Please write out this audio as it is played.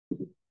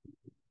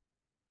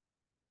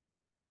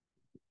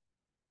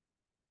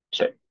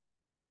சரி.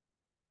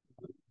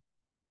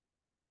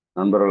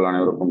 நண்பர்கள்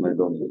அனைவருக்கும்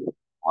மீண்டும்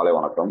மாலை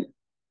வணக்கம்.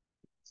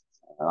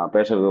 நான்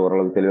பேசுறது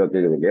ஓரளவுக்கு தெளிவா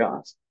கேக்குது இல்லையா?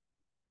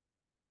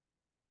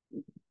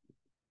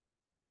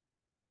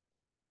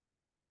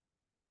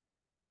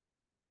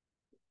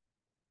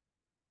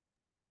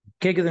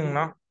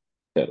 கேக்குதுங்கண்ணா.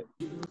 சரி.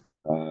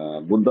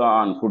 புத்தா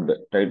அண்ட் ஃபுட்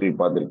டைட்டில்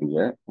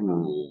பார்த்துருக்கீங்க.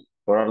 உம்,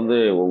 தொடர்ந்து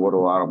ஒவ்வொரு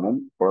வாரமும்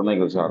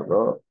குழந்தைகள்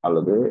சார்ந்தோ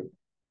அல்லது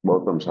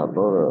பௌத்தம்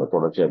சார்ந்தோ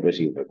தொடர்ச்சியா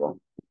பேசிக்கிட்டு இருக்கோம்.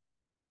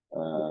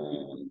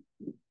 அஹ்,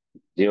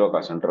 ஜீவகா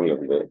சென்டர்ல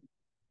இருந்து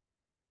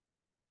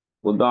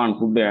புத்தா அண்ட்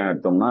ஃபுட்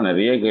எடுத்தோம்னா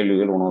நிறைய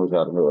கேள்விகள் உணவு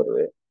சார்ந்து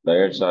வருது,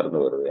 டயட் சார்ந்து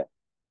வருது.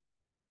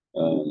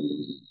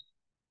 அஹ்,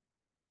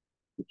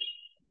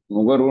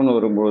 நுகர்வுன்னு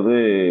வரும்போது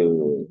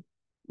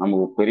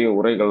நமக்கு பெரிய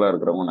உரைகள்லாம்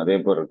இருக்கிறவங்க நிறைய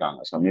பேர்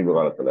இருக்காங்க சமீப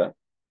காலத்துல.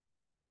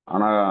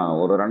 ஆனா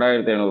ஒரு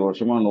 2500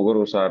 வருஷமா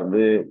நுகர்வு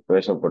சார்ந்து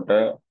பேசப்பட்ட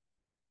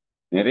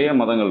நிறைய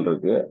மதங்கள்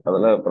இருக்கு.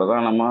 அதுல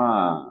பிரதானமா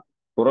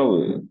துறவு,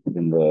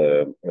 இந்த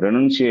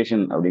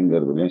ரெனுன்சியேஷன்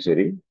அப்படிங்கிறதுலயும்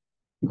சரி,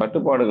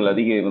 கட்டுப்பாடுகள்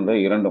அதிகம் இருந்த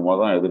இரண்டு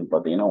மதம் எதுன்னு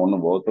பார்த்தீங்கன்னா, ஒன்று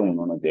பௌத்தம்,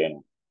 இன்னொன்று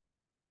ஜெயினம்.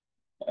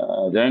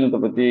 ஜெயினத்தை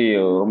பத்தி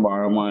ரொம்ப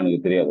ஆழமா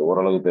எனக்கு தெரியாது,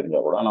 ஓரளவு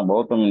தெரிஞ்சா கூட. ஆனா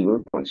பௌத்தம்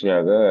என்பது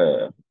தொடர்ச்சியாக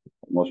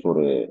ஆல்மோஸ்ட்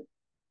ஒரு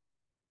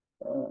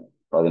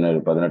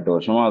 17 18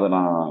 வருஷமா அதை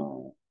நான்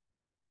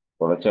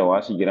தொடர்ச்சியா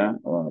வாசிக்கிறேன்,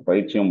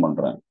 பயிற்சியும்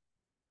பண்றேன்.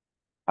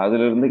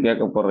 அதுல இருந்து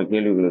கேட்கப்படுற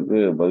கேள்விகளுக்கு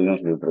பதிலும்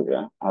சொல்லிட்டு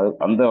இருக்கேன். அது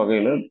அந்த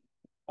வகையில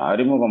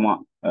அறிமுகமா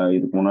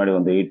இதுக்கு முன்னாடி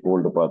வந்து எயிட்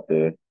போல்டு பார்த்து,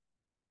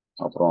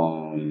 அப்புறம்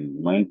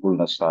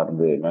மைண்ட்ஃபுல்னஸ்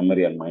சார்ந்து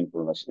மெமரி அண்ட்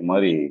மைண்ட்ஃபுல்னஸ், இது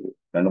மாதிரி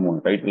ரெண்டு மூணு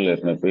டைட்டில்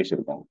ஏற்கனவே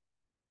பேசியிருக்கோம்.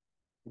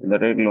 இந்த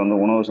டைட்டில்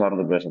வந்து உணவு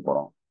சார்ந்து பேச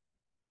போறோம்.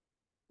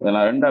 இதை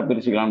நான் ரெண்டா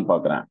பிரிச்சுக்கலாம்னு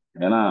பார்க்குறேன்.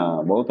 ஏன்னா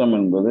பௌத்தம்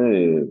என்பது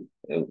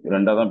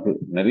ரெண்டா தான்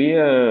நிறைய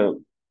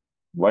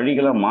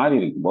வழிகளா மாறி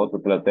இருக்கு.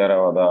 பௌத்தத்துல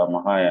தேரவாதா,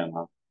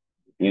 மகாயானா,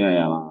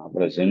 ஈனயானா,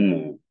 அப்புறம் சென்னு,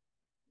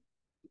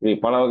 இப்படி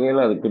பல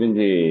வகையில அது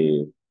பிரிஞ்சு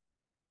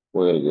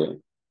போயிருக்கு.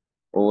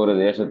 ஒவ்வொரு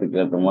தேசத்துக்கு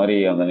ஏற்ற மாதிரி,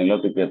 அந்த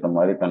நிலத்துக்கு ஏற்ற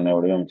மாதிரி தன்னை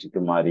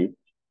வடிவமைச்சுட்டு மாறி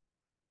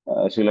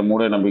சில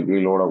மூட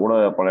நம்பிக்கைகளோட கூட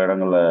பல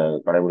இடங்கள்ல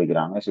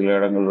கடைபிடிக்கிறாங்க. சில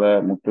இடங்கள்ல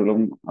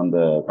முற்றிலும் அந்த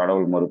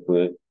கடவுள் மறுப்பு,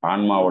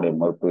 ஆன்மாவுடைய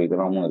மறுப்பு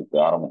இதெல்லாமும் இருக்கு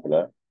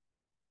ஆரம்பத்துல.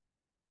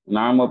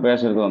 நாம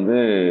பேசுறது வந்து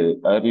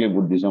அர்லி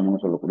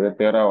புத்திசம்னு சொல்லக்கூடிய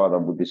தேராவாத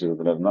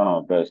புத்திசத்துல இருந்தா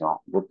நம்ம பேசுறோம்.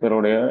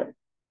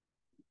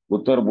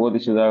 புத்தர்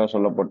போதிச்சதாக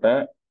சொல்லப்பட்ட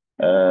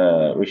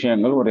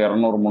விஷயங்கள் ஒரு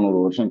 200 300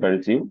 வருஷம்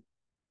கழிச்சு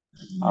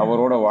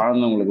அவரோட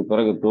வாழ்ந்தவங்களுக்கு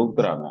பிறகு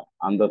தொகுக்குறாங்க.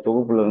 அந்த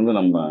தொகுப்புல இருந்து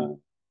நம்ம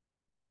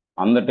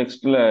அந்த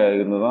டெக்ஸ்ட்ல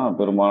இருந்துதான்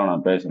பெரும்பாலும்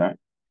நான் பேசுறேன்.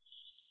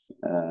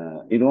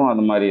 இதுவும்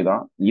அந்த மாதிரி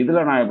தான்.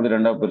 இதுல நான் எப்படி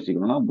ரெண்டா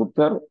பிரிச்சுக்கணும்னா,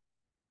 புத்தர்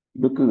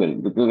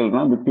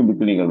பிக்குகள்னா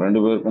பிக்குணிகள்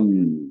ரெண்டு பேருக்கும்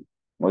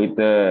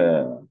வைத்த,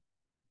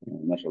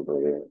 என்ன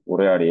சொல்றது,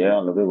 உரையாடிய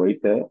அல்லது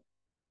வைத்த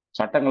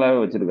சட்டங்களாவே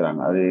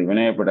வச்சிருக்கிறாங்க. அது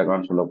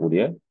வினயப்பிடக்கான்னு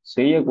சொல்லக்கூடிய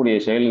செய்யக்கூடிய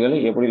செயல்களை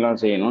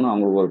எப்படிலாம் செய்யணும்னு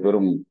அவங்களுக்கு ஒரு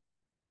பெரும்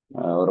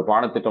ஒரு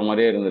பாடத்திட்டம்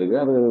மாதிரியே இருந்திருக்கு.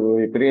 அது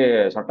ஒரு பெரிய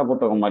சட்ட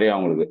புத்தகம் மாதிரியே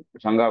அவங்களுக்கு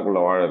சங்காக்குள்ள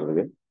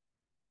வாழறதுக்கு.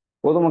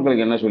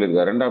 பொதுமக்களுக்கு என்ன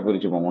சொல்லியிருக்காரு, ரெண்டா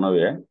பிரிச்சுப்போம்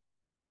உணவைய.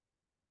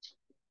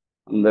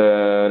 இந்த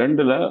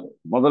ரெண்டுல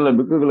முதல்ல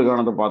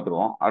பிக்குகளுக்கானதை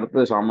பார்த்துருவோம்,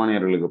 அடுத்து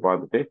சாமானியர்களுக்கு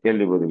பார்த்துட்டு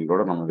கேள்வி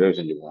பதில்களோட நம்ம நிறைவு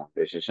செஞ்சுக்குவோம்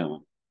செஷன்.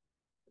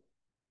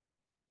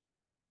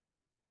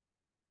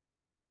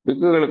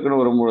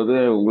 பிக்குகளுக்குன்னு வரும்பொழுது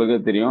உங்களுக்கே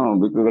தெரியும்,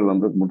 பிக்குகள்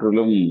வந்து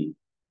முற்றிலும்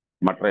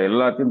மற்ற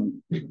எல்லாத்தையும்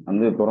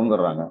வந்து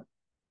திறந்துடுறாங்க.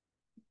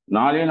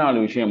 நாலே நாலு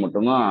விஷயம்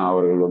மட்டும்தான்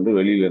அவர்கள் வந்து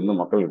வெளியில இருந்து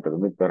மக்கள்கிட்ட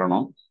இருந்து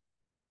பெறணும்.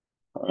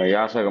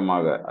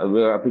 யாசகமாக,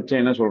 அது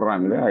பிச்சைன்னு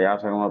சொல்றாங்க இல்லையா,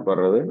 யாசகமா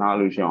பெறது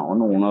நாலு விஷயம்.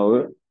 ஒன்று உணவு,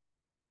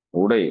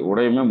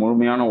 உடையுமே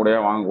முழுமையான உடையா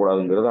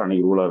வாங்கக்கூடாதுங்கிறது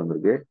அன்னைக்கு ரூலா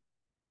இருந்திருக்கு.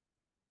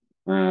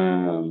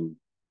 அஹ்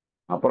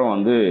அப்புறம்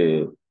வந்து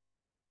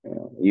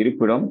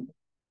இருப்பிடம்,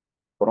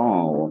 அப்புறம்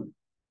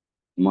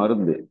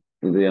மருந்து.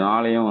 இது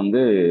நாளையும்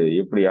வந்து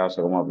எப்படி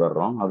யாசகமா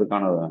பெறுறோம்,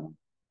 அதுக்கான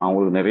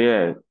அவங்களுக்கு நிறைய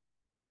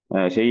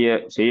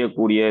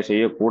செய்யக்கூடிய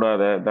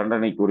செய்யக்கூடாத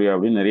தண்டனைக்குரிய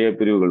அப்படின்னு நிறைய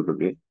பிரிவுகள்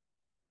இருக்கு.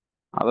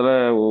 அதுல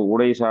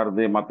உடை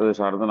சார்ந்து மற்றது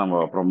சார்ந்து நம்ம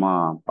அப்புறமா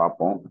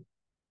பார்ப்போம்.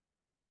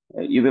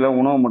 இதுல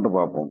உணவு மட்டும்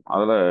பார்ப்போம்.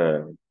 அதுல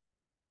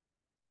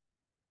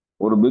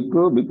ஒரு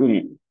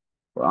பிக்குனி,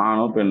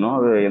 ஆணோ பெண்ணோ,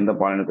 அது எந்த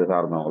பாலினத்தை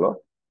சார்ந்தவங்களோ,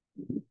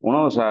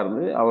 உணவு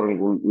சார்ந்து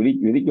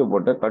அவர்களுக்கு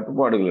விதிக்கப்பட்ட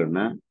கட்டுப்பாடுகள்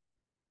என்ன,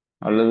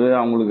 அல்லது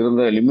அவங்களுக்கு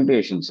இருந்த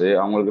லிமிட்டேஷன்ஸ்,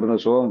 அவங்களுக்கு இருந்த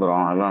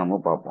சுதந்திரம் எல்லாம்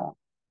நம்ம பார்ப்போம்.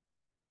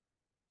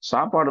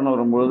 சாப்பாடுன்னு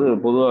வரும்போது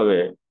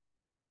பொதுவாகவே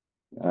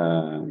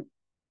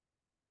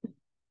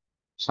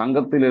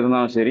சங்கத்தில்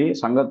இருந்தாலும் சரி,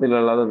 சங்கத்தில்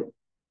அல்லாத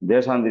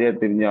தேசாந்திரியா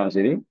தெரிஞ்சாலும்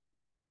சரி,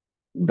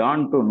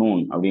 டான் டு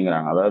நூன்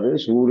அப்படிங்கிறாங்க. அதாவது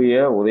சூரிய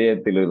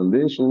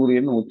உதயத்திலிருந்து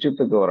சூரியன்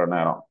உச்சத்துக்கு வர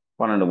நேரம்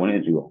 12 மணி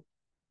வச்சுக்கோ,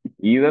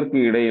 இதற்கு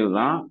இடையில்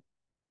தான்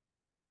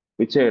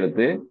பிச்சை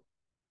எடுத்து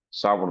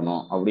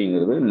சாப்பிடணும்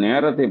அப்படிங்கிறது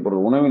நேரத்தை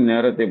பொறுத்து, உணவின்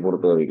நேரத்தை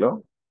பொறுத்த வரைக்கும்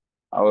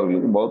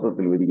அவர்களுக்கு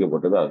பௌத்தத்தில்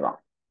விதிக்கப்பட்டது அதுதான்.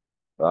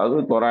 அதாவது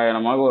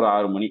தோராயமாக ஒரு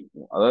 6 மணி,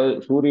 அதாவது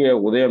சூரிய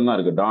உதயம் தான்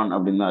இருக்கு, டான்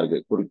அப்படின்னு தான் இருக்கு.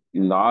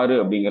 இந்த 6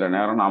 அப்படிங்கிற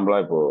நேரம் நாமளா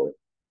இப்போ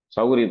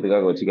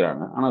சௌகரியத்துக்காக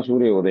வச்சுக்கிறாங்க. ஆனா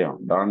சூரிய உதயம்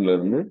டான்ல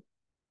இருந்து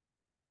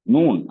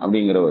நூன்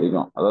அப்படிங்கிற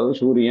வரைக்கும், அதாவது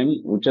சூரியன்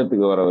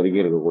உச்சத்துக்கு வர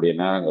வரைக்கும் இருக்கக்கூடிய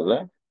நேரங்கள்ல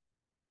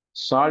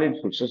சாலிட்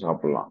ஃபுட்ஸை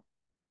சாப்பிடலாம்.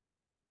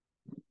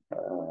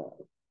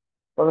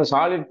 இப்போ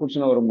சாலிட்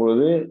ஃபுட்ஸ்னு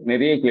வரும்பொழுது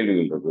நிறைய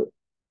கேள்விகள் இருக்கு.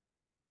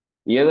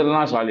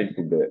 எதெல்லாம் சாலிட்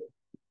ஃபுட்டு?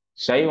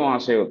 சைவம்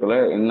அசைவத்துல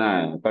என்ன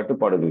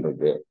கட்டுப்பாடுகள்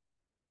இருக்கு?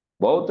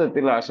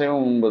 பௌத்தத்தில்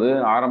அசைவம் என்பது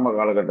ஆரம்ப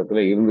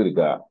காலகட்டத்தில்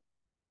இருந்திருக்கா?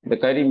 இந்த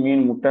கறி,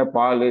 மீன், முட்டை,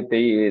 பால்,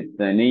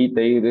 நெய்,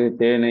 தயிர்,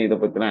 தேன் இதை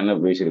பற்றிலாம் என்ன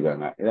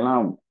பேசியிருக்காங்க?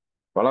 இதெல்லாம்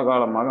பல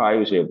காலமாக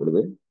ஆய்வு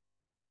செய்யப்படுது.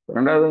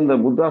 ரெண்டாவது, இந்த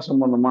புத்தா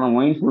சம்பந்தமான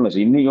மைண்ட்ஃபுல்னஸ்,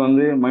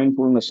 இன்னைக்கு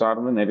மைண்ட்ஃபுல்னஸ்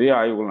சார்ந்து நிறைய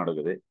ஆய்வுகள்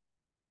நடக்குது.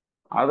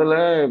 அதுல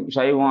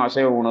சைவம்,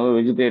 அசைவ உணவு,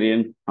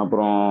 வெஜிடேரியன்,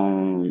 அப்புறம்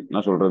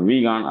என்ன சொல்றது,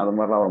 வீகான், அது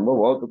மாதிரிலாம்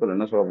வரும்போது பௌத்தத்தில்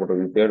என்ன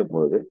சொல்லப்பட்டிருக்கு தேடும்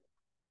பொழுது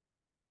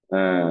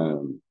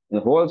இந்த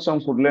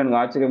ஹோல்சம் ஃபுட்ல எனக்கு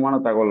ஆச்சரியமான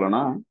தகவல்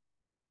என்னன்னா,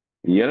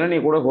 இளநீ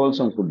கூட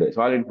ஹோல்சம் ஃபுட்டு,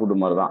 சாலிட் ஃபுட்டு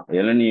மாதிரி தான்.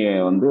 இளநியை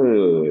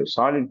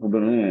சாலிட்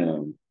ஃபுட்டுன்னு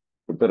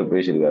புத்தர்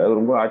பேசியிருக்காரு. அது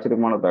ரொம்ப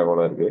ஆச்சரியமான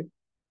தகவலா இருக்கு.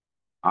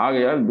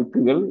 ஆகையால்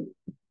பிக்குகள்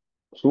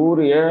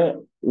சூரிய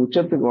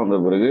உச்சத்துக்கு வந்த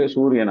பிறகு,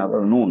 சூரியன்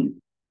அதாவது நூன்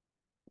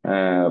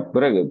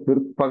பிறகு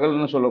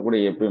பிற்பகல்னு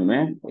சொல்லக்கூடிய எப்பயுமே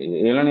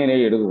இளநீரை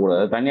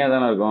எடுக்கக்கூடாது. தனியா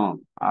தானே இருக்கும்,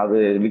 அது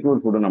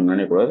லிக்விட் ஃபுட்டு நம்ம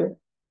நினைக்கக்கூடாது.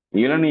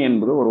 இளநீ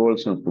என்பது ஒரு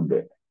ஹோல்சம் ஃபுட்டு,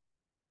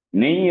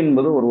 நெய்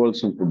என்பது ஒரு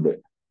ஹோல்சம் ஃபுட்டு,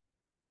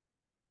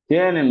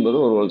 தேன் என்பது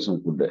ஒரு ஹோல்சம்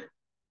ஃபுட்டு.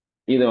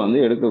 இதை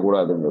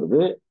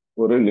எடுக்கக்கூடாதுங்கிறது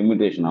ஒரு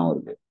லிமிட்டேஷனாகவும்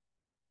இருக்கு.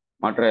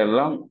 மற்ற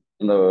எல்லாம்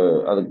இந்த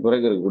அதுக்கு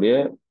பிறகு இருக்கக்கூடிய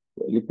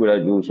லிக்விடா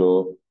ஜூஸோ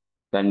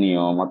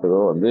தண்ணியோ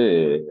மற்றதோ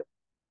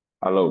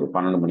அலௌடு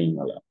 12 மணிக்கு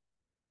மேல.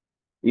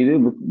 இது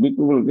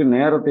பிக்குகளுக்கு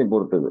நேரத்தை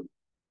பொறுத்தது.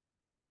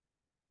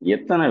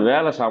 எத்தனை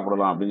வேலை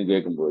சாப்பிடலாம் அப்படின்னு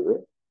கேட்கும்போது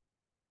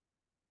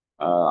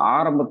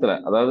ஆரம்பத்துல,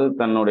 அதாவது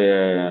தன்னுடைய,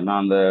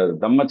 நான் அந்த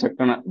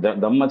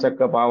தம்ம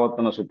சக்க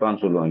பாவத்தனை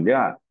சுட்டான்னு சொல்லுவேன்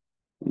இல்லையா,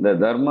 இந்த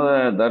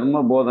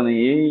தர்ம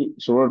போதனையை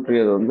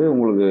சுழற்றியது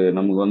உங்களுக்கு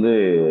நமக்கு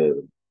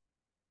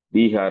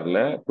பீகார்ல,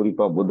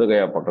 குறிப்பா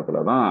புத்தகயா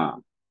பக்கத்துல தான்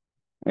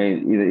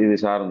இது இது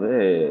சார்ந்து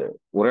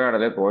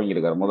உரையாடலே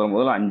துவங்கியிருக்காரு.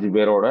 முதல்ல 5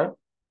 பேரோட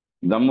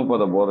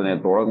தம்மபத போதனையை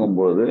தொடங்கும்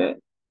பொழுது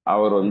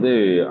அவர்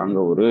அங்க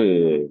ஒரு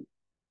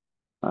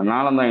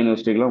நாலந்தா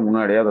யூனிவர்சிட்டிக்குலாம்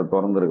முன்னாடியே அதை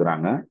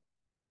திறந்துருக்கிறாங்க.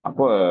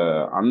 அப்போ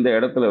அந்த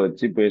இடத்துல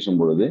வச்சு பேசும்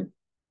பொழுது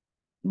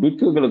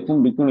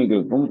பிக்குகளுக்கும்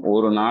பிக்குணிகளுக்கும்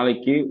ஒரு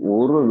நாளைக்கு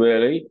ஒரு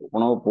வேளை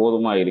உணவு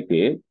போதுமா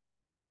இருக்கு.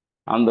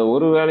 அந்த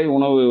ஒரு வேளை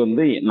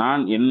உணவு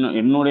நான்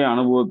என்னுடைய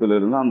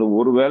அனுபவத்திலிருந்து அந்த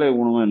ஒரு வேளை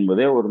உணவு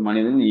என்பதே ஒரு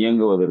மனிதன்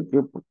இயங்குவதற்கு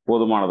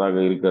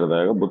போதுமானதாக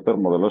இருக்கிறதாக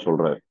புத்தர் முதல்ல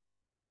சொல்றாரு.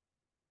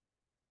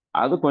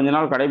 அது கொஞ்ச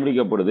நாள்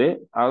கடைபிடிக்கப்படுது.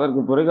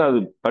 அதற்கு பிறகு அது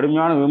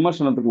கடுமையான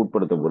விமர்சனத்துக்கு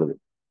உட்படுத்தப்படுது.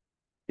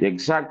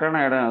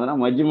 எக்ஸாக்டான இடம் எதுனா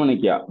மஜ்ஜிம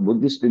நிக்காயா,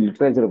 புத்திஸ்ட்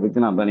லிட்ரேச்சரை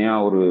பத்தி நான் தனியா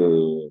ஒரு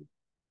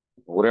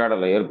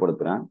உரையாடலை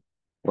ஏற்படுத்துறேன்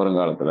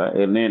வருங்காலத்துல.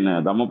 என்ன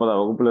தம்மபதா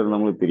வகுப்புல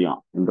இருந்தவங்களுக்கு தெரியும்,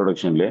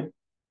 இன்ட்ரோடக்ஷன்ல.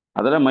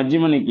 அதுல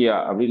மஜ்ஜிம நிக்கியா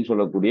அப்படின்னு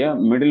சொல்லக்கூடிய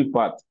மிடில்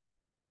பாத்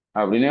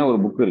அப்படின்னே ஒரு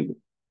புக் இருக்கு.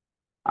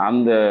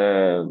 அந்த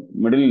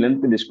மிடில்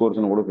லென்த்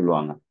டிஸ்கோர்ஸ்னு கூட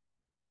சொல்லுவாங்க.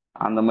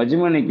 அந்த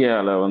மஜ்ஜிம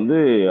நிக்கியால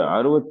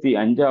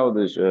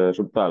 65வது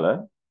சுத்தால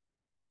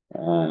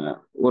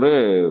ஒரு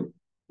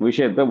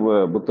விஷயத்த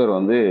புத்தர்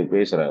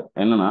பேசுறாரு.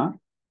 என்னன்னா,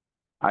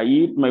 I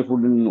eat my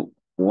foot in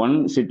one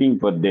sitting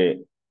per day.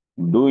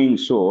 Doing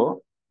so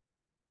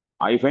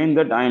I find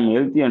that I am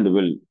healthy and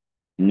well,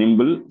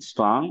 nimble,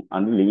 strong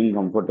and living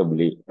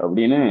comfortably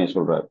அப்படின்னு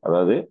சொல்றாரு.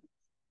 அதாவது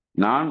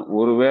நான்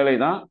ஒரு வேளை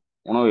தான்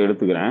உணவு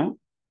எடுத்துக்கிறேன்,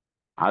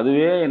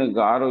 அதுவே எனக்கு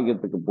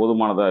ஆரோக்கியத்துக்கு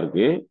போதுமானதா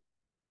இருக்கு.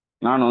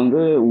 நான்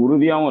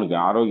உறுதியாகவும்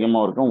இருக்கேன்,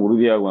 ஆரோக்கியமாகவும் இருக்கேன்,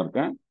 உறுதியாகவும்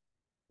இருக்கேன்,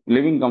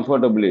 லிவிங்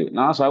கம்ஃபர்டபிளி,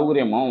 நான்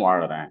சௌகரியமாகவும்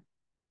வாழறேன்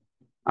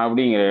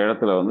அப்படிங்கிற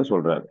இடத்துல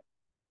சொல்றாரு.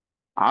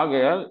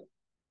 ஆகையால்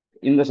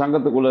இந்த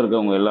சங்கத்துக்குள்ள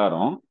இருக்கவங்க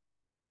எல்லாரும்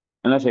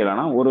என்ன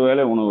செய்யலாம்னா,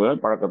 ஒருவேளை உணவு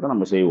பழக்கத்தை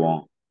நம்ம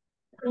செய்வோம்.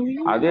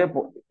 அதே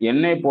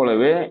என்னை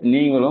போலவே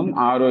நீங்களும்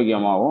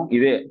ஆரோக்கியமாகவும்,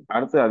 இதே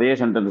அடுத்து அதே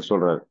சென்டென்ஸ்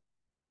சொல்றாரு,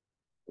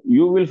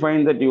 you will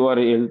find that you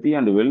are healthy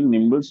and well,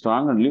 nimble,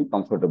 strong and live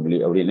comfortably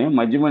அப்படின்னு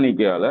மஜ்ஜிம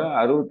நிக்காயால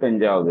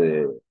 65வது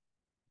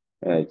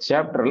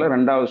சாப்டர்ல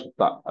 2வது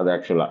சுத்தா. அது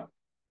ஆக்சுவலா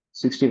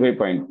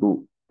 65.2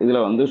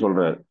 இதுல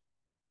சொல்றாரு.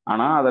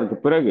 ஆனா அதற்கு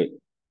பிறகு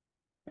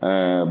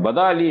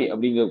பதாலி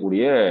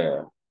அப்படிங்கக்கூடிய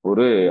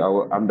ஒரு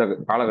அந்த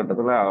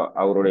காலகட்டத்தில்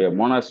அவருடைய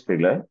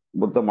மோனாஸ்ட்ரியில,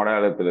 புத்த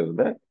மடாலயத்தில்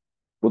இருந்த,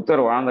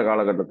 புத்தர் வாழ்ந்த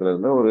காலகட்டத்தில்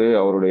இருந்த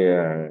அவருடைய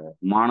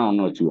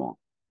மாணவன்னு வச்சுக்குவோம்.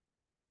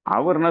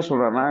 அவர் என்ன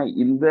சொல்றாருன்னா,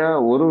 இந்த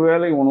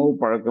ஒருவேளை உணவு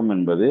பழக்கம்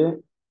என்பது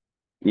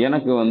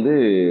எனக்கு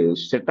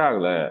செட்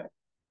ஆகல,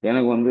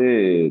 எனக்கு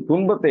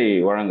துன்பத்தை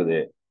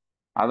வழங்குது,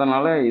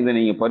 அதனால இதை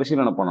நீங்க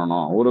பரிசீலனை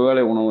பண்ணணும்,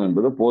 ஒருவேளை உணவு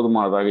என்பது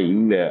போதுமானதாக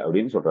இல்லை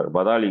அப்படின்னு சொல்றாரு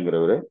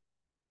பதாலிங்கிறவரு.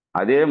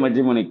 அதே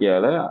மஜ்ஜிம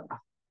நிக்காயால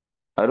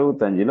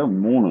 65ல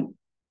 3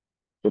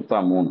 சுத்தா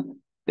 3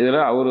 இதுல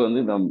அவரு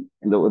இந்த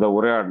இந்த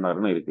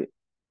உரையாடினாருன்னு இருக்கு.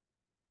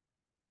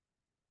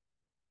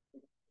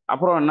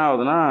 அப்புறம் என்ன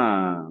ஆகுதுன்னா,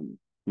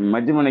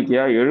 மஜ்ஜிம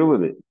நிக்காயா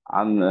 70,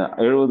 அந்த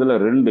 70ல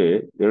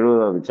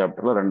 70வது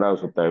சாப்டர்ல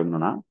 2வது சுத்தா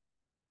என்னன்னா,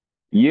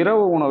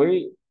 இரவு உணவை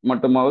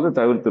மட்டுமாவது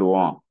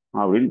தவிர்த்துருவோம்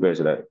அப்படின்னு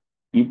பேசுறாரு.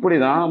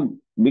 இப்படிதான்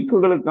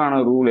பிக்குகளுக்கான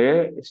ரூலே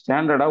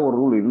ஸ்டாண்டர்டா ஒரு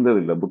ரூல் இருந்தது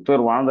இல்லை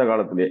புத்தர் வாழ்ந்த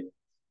காலத்திலே.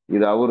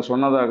 இது அவர்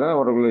சொன்னதாக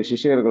அவர்களுடைய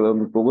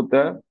சிஷ்யர்கள் தொகுத்த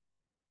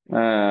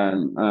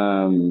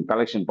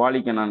கலெக்ஷன்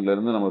பாலிகனான்ல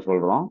இருந்து நம்ம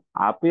சொல்றோம்.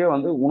 அப்பயே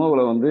வந்து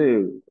உணவுல வந்து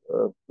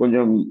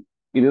கொஞ்சம்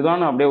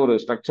இதுதான் அப்படியே ஒரு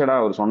ஸ்ட்ரக்சர்டா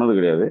அவர் சொன்னது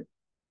கிடையாது.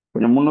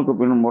 கொஞ்சம் முன்னுக்கு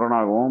பின்னும்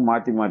முரணாகவும்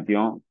மாத்தி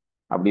மாத்தியும்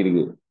அப்படி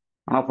இருக்கு.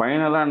 ஆனா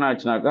ஃபைனலா என்ன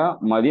ஆச்சுனாக்கா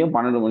மதியம்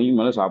 12 மணிக்கு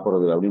மேல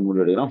சாப்பிட்றது அப்படின்னு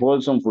முடிவு எடுக்கிறோம்.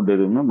 ஹோல்சம் ஃபுட்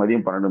எதுவுமே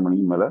மதியம் 12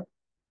 மணிக்கு மேல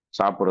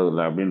சாப்பிட்றது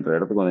இல்லை அப்படின்ற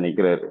இடத்துக்கு வந்து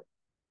நிற்கிறாரு.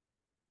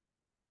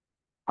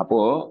 அப்போ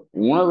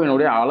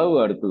உணவினுடைய அளவு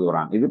அடுத்தது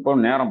வராங்க. இது இப்போ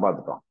நேரம்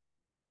பார்த்துட்டோம்.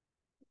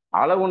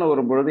 அளவுன்னு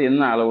வரும்பொழுது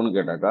என்ன அளவுன்னு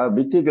கேட்டாக்கா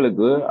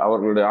பிக்குகளுக்கு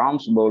அவர்களுடைய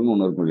ஆர்ம்ஸ் பவுல்னு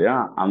ஒன்று இருக்கும் இல்லையா,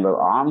 அந்த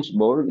ஆர்ம்ஸ்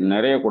பவுல்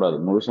நிறைய கூடாது,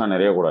 முழுசா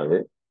நிறைய கூடாது.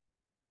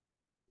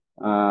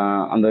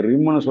 அந்த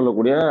ரிம்னு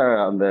சொல்லக்கூடிய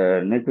அந்த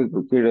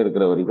நெக்குக்கு கீழே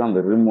இருக்கிற வரைக்கும்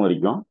அந்த ரிம்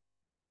வரைக்கும்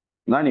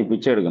தான் நீ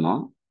பிச்சை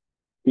எடுக்கணும்.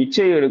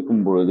 பிச்சை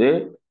எடுக்கும் பொழுது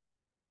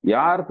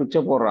யார்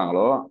பிச்சை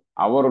போடுறாங்களோ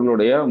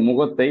அவர்களுடைய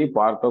முகத்தை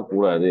பார்க்க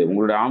கூடாது,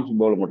 உங்களுடைய ஆர்ம்ஸ்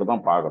பவுல் மட்டும்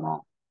தான்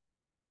பார்க்கணும்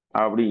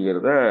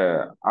அப்படிங்கிறத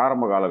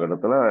ஆரம்ப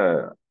காலகட்டத்தில்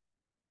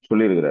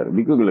சொல்லியிருக்கிறாரு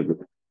பிக்குகளுக்கு.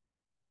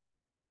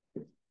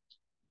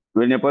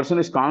 When a person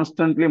is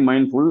constantly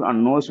mindful and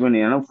knows when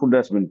enough food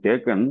has been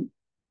taken,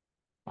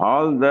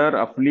 all their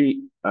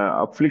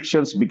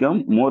afflictions become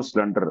more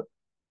slender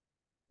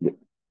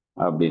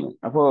அப்படின்னு.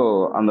 அப்போ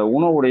அந்த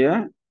உணவுடைய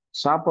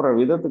சாப்பிட்ற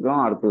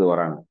விதத்துக்கும் அடுத்தது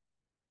வராங்க.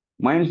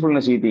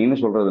 மைண்ட்ஃபுல்னஸ் ஈட்டிங்னு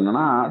சொல்றது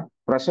என்னன்னா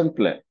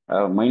ப்ரெசன்ட்ல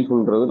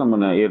மைண்ட்ஃபுல்ன்றது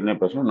நம்ம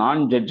ஏற்கனவே பேசணும்.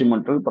 நான்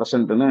ஜட்ஜ்மெண்டல்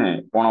ப்ரெசன்ட்னு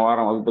போன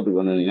வாரம்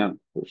வகுப்பத்துக்கு வந்தீங்கன்னா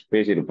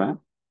பேசியிருப்பேன்.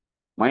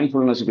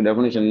 மைண்ட்ஃபுல்னஸுக்கு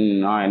டெஃபினிஷன்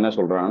நான் என்ன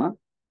சொல்றேன்னா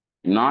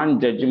நான்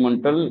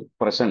ஜட்ஜ்மெண்டல்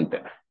ப்ரெசன்ட்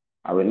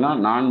அப்படின்னா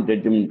நான்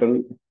ஜட்ஜ்மெண்டல்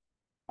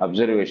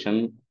அப்சர்வேஷன்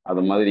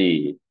அது மாதிரி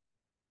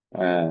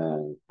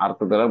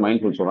அர்த்தத்தில்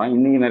மைண்ட்ஃபுல் சொல்கிறாங்க.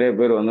 இன்னைக்கு நிறைய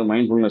பேர் வந்து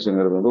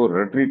மைண்ட்ஃபுல்னஸ்ங்கிறது வந்து ஒரு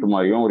ரெட்ரீட்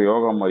மாதிரியும் ஒரு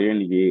யோகா மாதிரியும்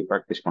இன்னைக்கு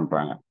ப்ராக்டிஸ்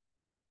பண்ணுறாங்க.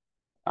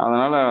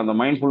 அதனால அந்த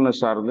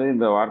மைண்ட்ஃபுல்னஸ் சார்ந்து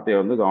இந்த வார்த்தையை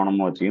வந்து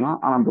கவனமாக வச்சுக்கணும்.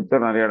 ஆனால்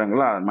புத்தர் நிறைய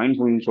இடங்கள்ல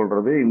மைண்ட்ஃபுல்னு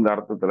சொல்றது இந்த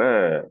அர்த்தத்தில்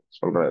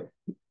சொல்றாரு.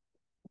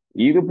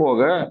 இது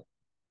போக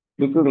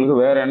பிக்குகளுக்கு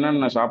வேற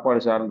என்னென்ன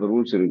சாப்பாடு சார்ந்த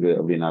ரூல்ஸ் இருக்கு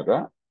அப்படின்னாக்கா,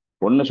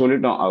 ஒன்று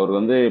சொல்லிட்டோம், அவர்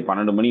வந்து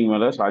 12 மணிக்கு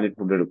மேலே சாலிட்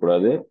ஃபுட்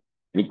எடுக்கக்கூடாது.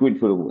 லிக்விட்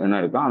ஃபுட் என்ன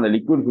இருக்கோ அந்த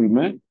லிக்விட்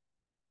ஃபுட்டுமே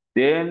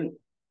தேன்,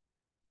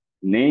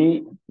 நெய்,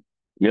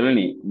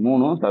 இளநீ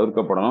மூணும்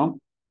தவிர்க்கப்படணும்.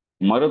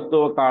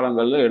 மருத்துவ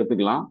காலங்கள்ல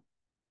எடுத்துக்கலாம்.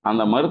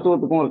 அந்த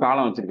மருத்துவத்துக்கும் ஒரு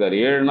காலம் வச்சிருக்காரு.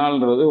 7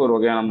 நாள்ன்றது ஒரு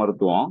வகையான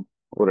மருத்துவம்,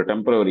 ஒரு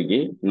டெம்பரவரிக்கு.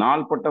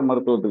 நாள்பட்ட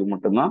மருத்துவத்துக்கு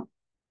மட்டும்தான்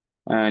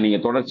நீங்க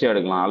தொடர்ச்சியா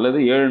எடுக்கலாம். அல்லது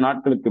 7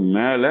 நாட்களுக்கு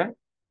மேல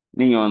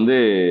நீங்க வந்து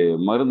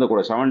மருந்த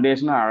கூட 7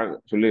 டேஸ்னு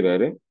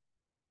சொல்லிடுறாரு.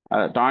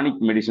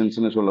 டானிக்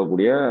மெடிசன்ஸ்னு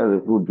சொல்லக்கூடிய அது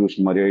ஃப்ரூட் ஜூஸ்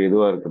மாதிரியோ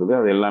எதுவாக இருக்கிறது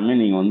அது எல்லாமே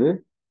நீங்க வந்து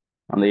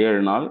அந்த 7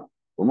 நாள்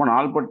ரொம்ப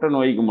நாள்பட்ட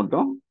நோய்க்கு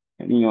மட்டும்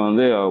நீங்க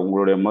வந்து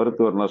உங்களுடைய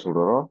மருத்துவர் என்ன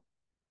சொல்றாரோ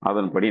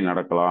அதன்படி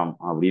நடக்கலாம்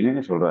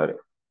அப்படின்னு சொல்றாரு.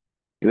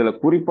 இதுல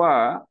குறிப்பா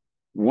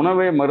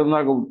உணவை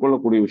மருந்தாக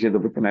உட்கொள்ளக்கூடிய விஷயத்தை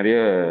பத்தி நிறைய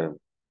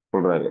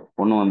சொல்றாரு.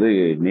 ஒண்ணு வந்து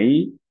நெய்,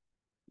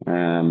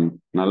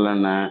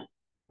 நல்லெண்ணெய்,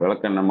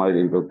 விளக்கெண்ணெய்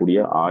மாதிரி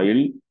இருக்கக்கூடிய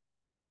ஆயில்,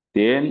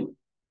 தேன்,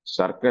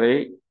 சர்க்கரை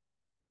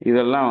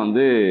இதெல்லாம்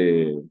வந்து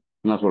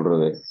என்ன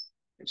சொல்றது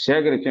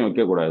சேகரிச்சும்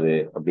வைக்கக்கூடாது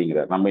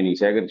அப்படிங்கிறார். நம்ம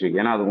இன்னைக்கு சேகரிச்சு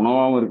வைக்க, ஏன்னா அது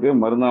உணவாகவும் இருக்கு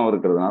மருந்தாகவும்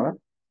இருக்கிறதுனால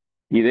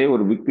இதே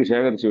ஒரு விக்கு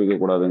சேகரிச்சு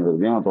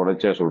வைக்கக்கூடாதுங்கிறதையும்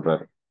தொடர்ச்சியா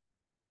சொல்றாரு.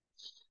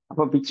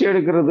 அப்ப பிச்சை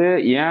எடுக்கிறது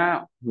ஏன்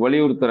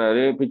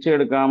வலியுறுத்துறாரு? பிச்சை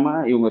எடுக்காம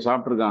இவங்க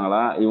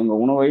சாப்பிட்ருக்காங்களா? இவங்க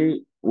உணவை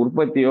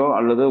உற்பத்தியோ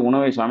அல்லது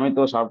உணவை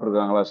சமைத்தோ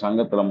சாப்பிட்ருக்காங்களா?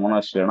 சங்கத்துல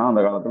மோனாஸ்ட்ரினா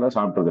அந்த காலத்துல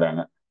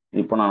சாப்பிட்ருக்குறாங்க.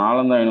 இப்போ நான்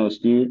நாலந்தா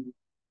யூனிவர்சிட்டி,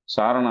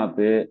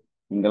 சாரநாத்து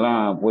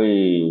இங்கெல்லாம் போய்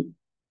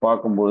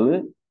பார்க்கும்பொழுது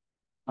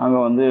அங்க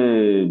வந்து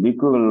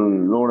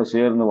பிக்குகளோடு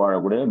சேர்ந்து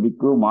வாழக்கூடிய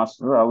பிக்கு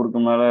மாஸ்டர், அவருக்கு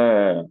மேல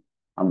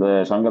அந்த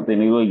சங்கத்தை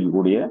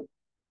நிர்வகிக்கக்கூடிய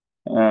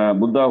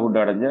புத்தாஹுட்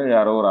அடைஞ்ச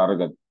யாரோ ஒரு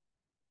அரகர்,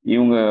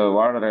 இவங்க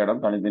வாழற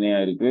இடம் தனித்தனியா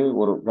இருக்கு.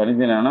 ஒரு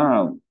தனித்தனியான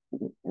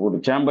ஒரு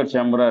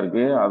சேம்பரா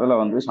இருக்கு. அதுல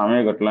வந்து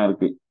சமயக்கட்டுலாம்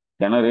இருக்கு.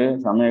 கிணறு,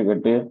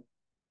 சமயக்கட்டு,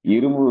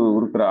 இரும்பு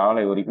உருக்குற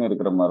ஆலை வரைக்கும்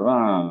இருக்கிற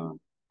மாதிரிதான்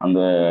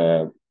அந்த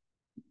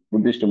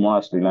புத்திஸ்ட்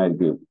மோனாஸ்ட்ரிலாம்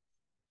இருக்கு.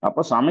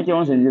 அப்ப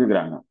சமைக்கவும்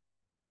செஞ்சிருக்கிறாங்க.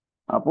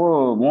 அப்போ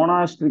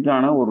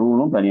மோனாஸ்ட்ரிக்கான ஒரு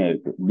ரூலும் தனியா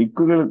இருக்கு.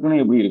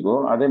 பிக்குகளுக்குன்னு எப்படி இருக்கோ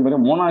அதே மாதிரி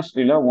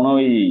மோனாஸ்ட்ரியில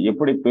உணவை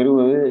எப்படி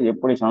பெறுவது,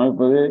 எப்படி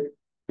சமைப்பது,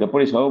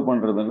 எப்படி சர்வ்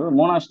பண்றதுன்றது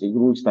மோனாஸ்ட்ரிக்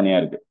ரூல்ஸ் தனியா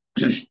இருக்கு.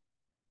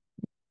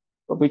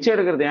 இப்போ பிச்சை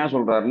எடுக்கிறது ஏன்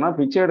சொல்றாருன்னா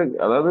பிச்சை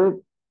அதாவது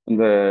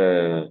இந்த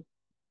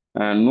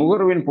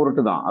நுகர்வின்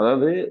பொருட்டு தான்,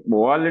 அதாவது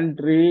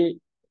வாலண்டரி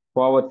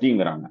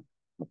பாவர்ட்டிங்கிறாங்க.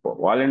 இப்போ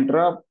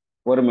வாலண்டரா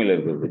வறுமையில்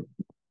இருக்கிறது.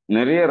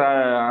 நிறைய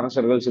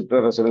அரசர்கள்,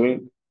 சிற்றரசர்கள்,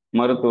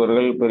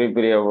 மருத்துவர்கள், பெரிய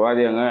பெரிய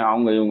வாதியங்க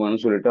அவங்க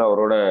இவங்கன்னு சொல்லிட்டு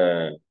அவரோட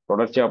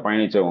தொடர்ச்சியா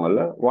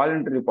பயணிச்சவங்கள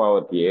வாலண்டரி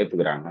பாவர்ட்டியை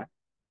ஏத்துக்கிறாங்க.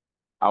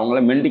 அவங்கள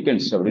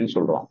மெண்டிகன்ஸ் அப்படின்னு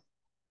சொல்றோம்.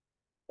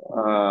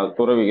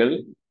 துறவிகள்,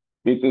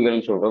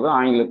 பிக்குகள்னு சொல்றது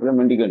ஆங்கிலத்துல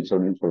மெண்டிகன்ஸ்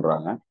அப்படின்னு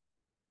சொல்றாங்க.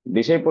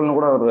 டிசைபிள்னு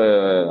கூட ஒரு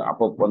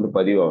அப்பப்போ வந்து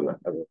பதிவாகல.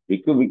 அது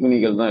பிக்கு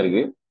பிக்குனிகள் தான்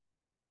இருக்கு.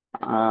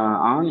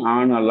 ஆண்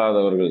ஆண்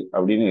அல்லாதவர்கள்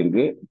அப்படின்னு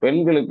இருக்கு.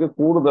 பெண்களுக்கு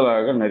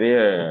கூடுதலாக நிறைய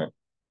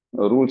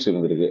ரூல்ஸ்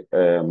இருந்திருக்கு.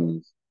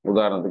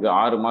 உதாரணத்துக்கு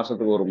 6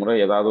 மாசத்துக்கு ஒரு முறை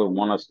ஏதாவது ஒரு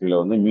மோனாஸ்ட்ரியில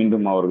வந்து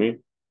மீண்டும் அவர்கள்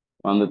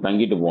வந்து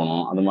தங்கிட்டு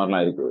போகணும், அந்த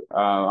மாதிரிலாம் இருக்கு.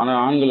 ஆனா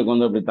ஆண்களுக்கு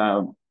வந்து அப்படி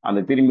அந்த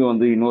திரும்பி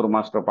வந்து இன்னொரு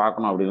மாஸ்டரை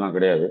பார்க்கணும் அப்படிலாம்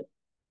கிடையாது.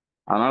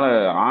 அதனால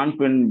ஆண்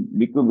பெண்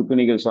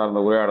பிக்குணிகள் சார்ந்த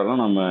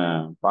உரையாடலாம் நம்ம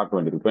பார்க்க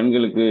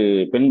வேண்டியிருக்கு.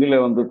 பெண்களை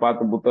வந்து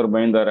பார்த்து புத்தர்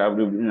பயந்தாரு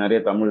அப்படி இப்படின்னு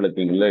நிறைய தமிழ்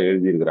இலக்கியங்கள்ல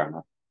எழுதியிருக்கிறாங்க.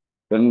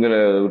 பெண்களை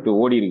விட்டு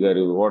ஓடி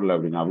இருக்காரு, ஓடல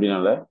அப்படின்னு.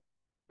 அப்படின்னால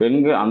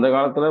பெண்கள் அந்த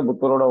காலத்துல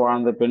புத்தரோட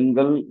வாழ்ந்த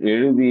பெண்கள்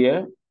எழுதிய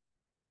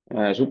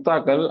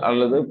சுத்தாக்கள்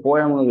அல்லது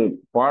போயம்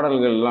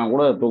பாடல்கள் எல்லாம்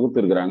கூட தொகுத்து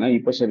இருக்கிறாங்க.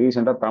 இப்ப சரி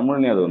ரீசெண்டா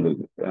தமிழ்லயும் அது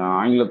வந்திருக்கு.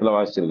 ஆங்கிலத்துல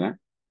வாசிச்சிருக்கேன்,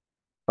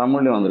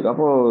 தமிழ்லயும் வந்திருக்கு.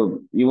 அப்போ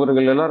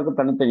இவர்கள் எல்லாருக்கும்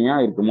தனித்தனியா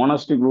இருக்கு.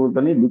 மொனாஸ்டிக் ரூல்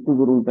தனி,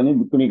 பிக்கு ரூல் தனி,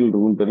 பிக்குனிக்கல்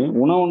ரூல் தனி.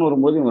 உணவுன்னு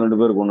வரும்போது இவங்க ரெண்டு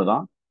பேருக்கு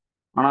ஒண்ணுதான்.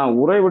 ஆனா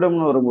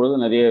உறைவிடம்னு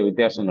வரும்பொழுது நிறைய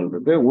வித்தியாசங்கள்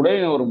இருக்கு.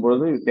 உடைன்னு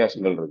வரும்பொழுது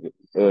வித்தியாசங்கள் இருக்கு.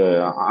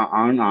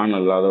 ஆண்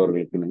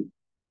அல்லாதவர்களுக்குன்னு.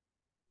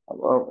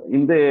 அப்போ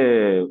இந்த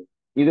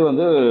இது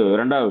வந்து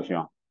ரெண்டாவது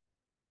விஷயம்.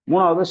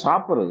 மூணாவது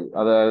சாப்பிட்றது,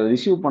 அதை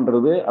ரிசீவ்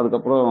பண்றது,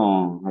 அதுக்கப்புறம்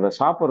அதை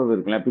சாப்பிட்றது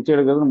இருக்குல்ல. பிச்சை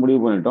எடுக்கிறதுன்னு முடிவு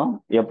பண்ணிட்டோம்,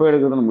 எப்போ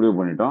எடுக்கிறதுன்னு முடிவு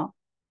பண்ணிட்டோம்.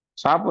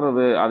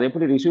 சாப்பிட்றது அதை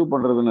எப்படி ரிசீவ்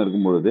பண்றதுன்னு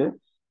இருக்கும் பொழுது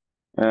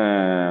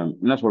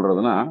என்ன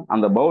சொல்றதுன்னா,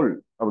 அந்த பவுல்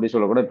அப்படி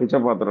சொல்லக்கூட பிச்சை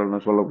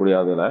பாத்திரம்னு சொல்லக்கூடிய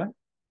அதுல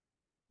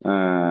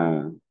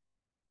அஹ்,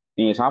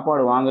 நீங்க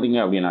சாப்பாடு வாங்குறீங்க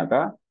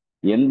அப்படின்னாக்கா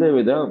எந்த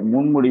வித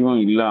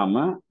முன்முடிவும்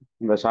இல்லாம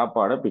இந்த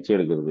சாப்பாடை பிச்சை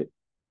எடுக்கிறது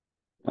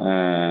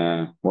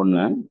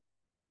ஒண்ணு.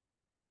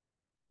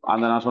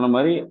 அந்த நான் சொன்ன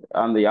மாதிரி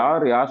அந்த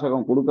யார்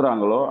யாசகம்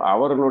கொடுக்குறாங்களோ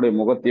அவர்களுடைய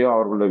முகத்தையோ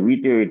அவர்களுடைய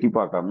வீட்டையோ எட்டி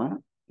பார்க்காம,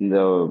 இந்த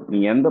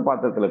நீங்க எந்த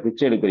பாத்திரத்துல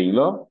பிச்சை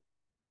எடுக்கிறீங்களோ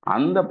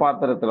அந்த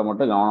பாத்திரத்துல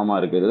மட்டும் கவனமா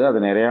இருக்கிறது, அது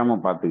நிறையாம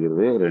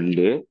பார்த்துக்கிறது.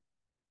 ரெண்டு,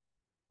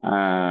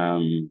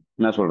 ஆஹ்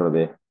என்ன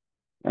சொல்றது,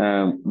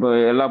 இப்போ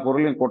எல்லா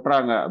பொருளையும்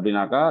கொட்டுறாங்க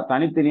அப்படின்னாக்கா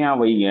தனித்தனியா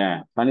வைங்க.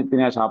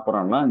 தனித்தனியா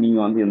சாப்பிட்றாங்கன்னா நீங்க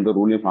வந்து எந்த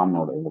ரூலையும் ஃபார்ம்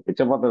பண்ண முடியாது.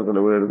 பிச்சை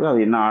பாத்திரத்துல விழுறது,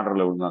 அது என்ன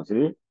ஆர்டர்ல விழுந்தாலும்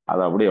சரி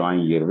அதை அப்படியே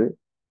வாங்கிக்கிறது.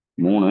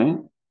 மூணு,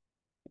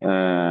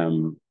 ஆஹ்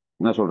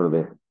என்ன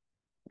சொல்றது,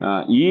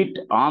 ஈட்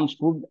ஆர்ம்ஸ்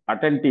ஃபுட்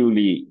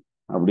அட்டன்டிவ்லி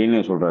அப்படின்னு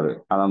சொல்றாரு.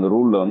 அது அந்த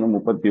ரூல்ல வந்து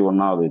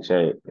 31வது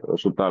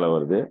சுத்தால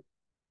வருது.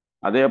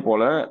 அதே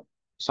போல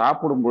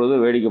சாப்பிடும் பொழுது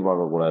வேடிக்கை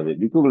பார்க்கக்கூடாது.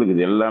 பிக்குகளுக்கு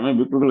இது எல்லாமே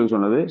பிக்குகளுக்கு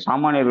சொன்னது,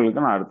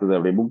 சாமானியர்களுக்கு நான் அடுத்தது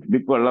அப்படியே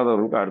பிக்கு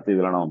அல்லாதவர்களுக்கு அடுத்து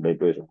இதெல்லாம் நம்ம அப்படியே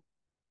பேசுவோம்.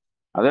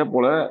 அதே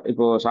போல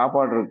இப்போ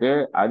சாப்பாடு இருக்கு,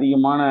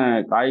 அதிகமான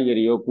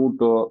காய்கறியோ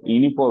கூட்டோ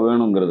இனிப்போ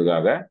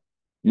வேணுங்கிறதுக்காக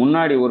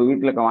முன்னாடி ஒரு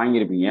வீட்டில்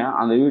வாங்கியிருப்பீங்க.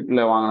 அந்த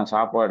வீட்டில் வாங்கின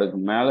சாப்பாடுக்கு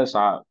மேலே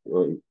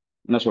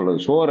என்ன சொல்றது,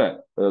 சோறை,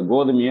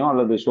 கோதுமையோ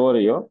அல்லது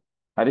சோறையோ,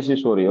 அரிசி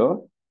சோறையோ,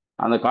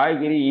 அந்த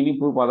காய்கறி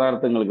இனிப்பு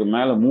பதார்த்தங்களுக்கு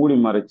மேலே மூடி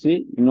மறைச்சு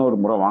இன்னொரு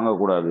முறை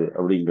வாங்கக்கூடாது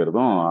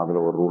அப்படிங்கிறதும்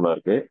அதுல ஒரு ரூலா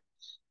இருக்கு.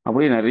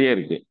 அப்படி நிறைய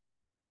இருக்கு.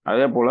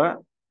 அதே போல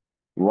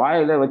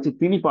வாயில வச்சு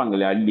திணிப்பாங்க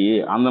இல்லையா அள்ளி,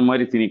 அந்த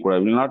மாதிரி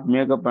திணிக்கூடாது. Will not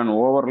make up and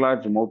over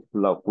large mouth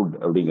full of food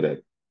அப்படிங்கிறாரு.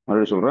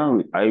 மறுபடியும் சொல்றேன்,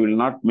 I will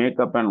not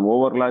make up and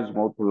over large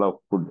mouth full of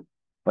food.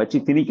 வச்சு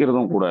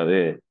திணிக்கிறதும்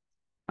கூடாது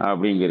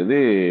அப்படிங்கிறது.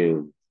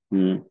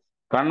 ம்,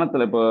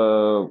 கன்னத்துல இப்போ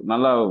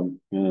நல்லா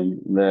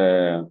இந்த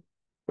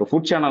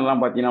ஃபுட் சேனல்லாம்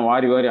பார்த்தீங்கன்னா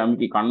வாரி வாரி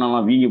அமுக்கி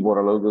கண்ணெல்லாம் வீங்கி போற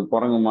அளவுக்கு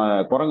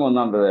குரங்கு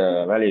வந்து அந்த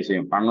வேலையை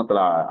செய்யும்.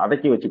 கன்னத்துல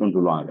அடக்கி வச்சுக்கணும்னு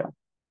சொல்லுவாங்க.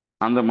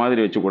 அந்த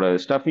மாதிரி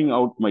வச்சுக்கூடாது. ஸ்டஃபிங்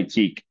அவுட் மை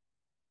சீக்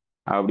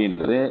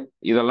அப்படின்றது,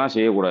 இதெல்லாம்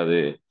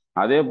செய்யக்கூடாது.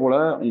 அதே போல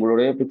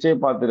உங்களுடைய பிச்சை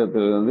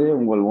பாத்திரத்திலிருந்து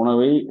உங்கள்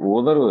உணவை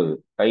உதறுவது,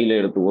 கையில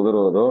எடுத்து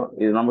உதறுவதோ,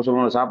 இது நம்ம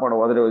சொல்லுவோம்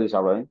சாப்பாடை உதறி உதறி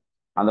சாப்பிடாது.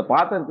 அந்த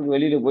பாத்திரத்துக்கு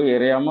வெளியில போய்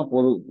எறையாம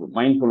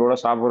மைண்ட்ஃபுல்லோட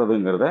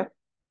சாப்பிட்றதுங்கிறத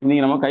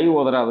இன்னைக்கு நம்ம கை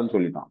உதறாதுன்னு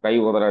சொல்லிட்டோம். கை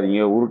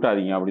உதறாதீங்க,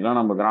 உருட்டாதீங்க அப்படிலாம்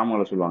நம்ம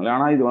கிராமங்களில் சொல்லுவாங்க.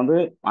 ஆனா இது வந்து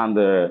அந்த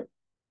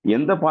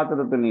எந்த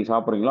பாத்திரத்தில் நீங்க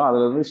சாப்பிட்றீங்களோ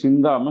அதுல இருந்து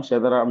சிந்தாம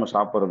செதறாம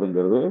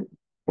சாப்பிட்றதுங்கிறது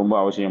ரொம்ப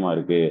அவசியமா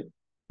இருக்கு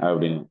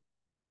அப்படின்னு.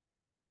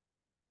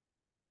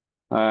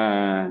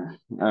 ஆஹ்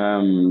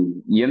ஆம்,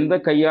 எந்த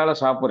கையால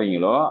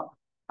சாப்பிட்றீங்களோ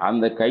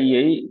அந்த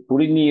கையை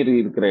குடிநீர்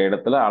இருக்கிற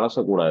இடத்துல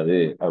அலசக்கூடாது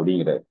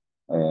அப்படிங்கிறார்.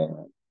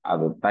 ஆஹ்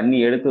அது தண்ணி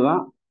எடுத்து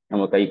தான்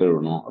நம்ம கை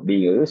கழுவணும்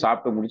அப்படிங்கிறது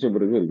சாப்பிட்டு முடிச்ச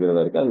பிறகு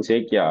இருக்கிறதா இருக்கு. அது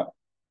சேக்கியா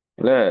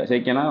இல்ல,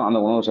 சேக்கியனா அந்த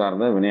உணவு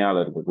சார்ந்த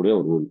வினையால இருக்கக்கூடிய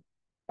ஒரு rule.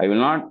 I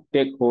will not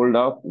take hold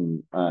of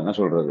என்ன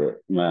சொல்றது,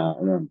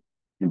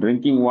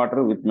 drinking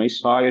water with my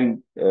soil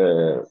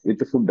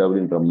with food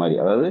அப்படின்ற மாதிரி.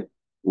 அதாவது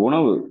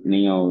உணவு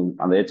நீங்க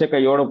அந்த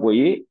எச்சக்கையோட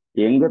போய்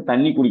எங்க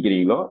தண்ணி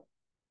குடிக்கிறீங்களோ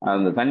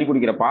அந்த தண்ணி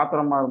குடிக்கிற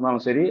பாத்திரமா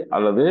இருந்தாலும் சரி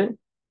அல்லது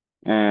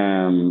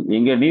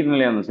எங்க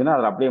நீர்நிலையா இருந்தாலும் சரி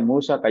அதில் அப்படியே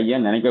முழுசா கையை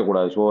நினைக்க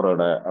கூடாது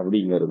சோறோட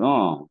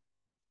அப்படிங்கிறதும்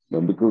இந்த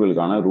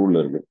பிக்குகளுக்கான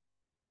ரூல் இருக்கு.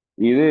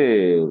 இது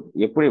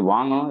எப்படி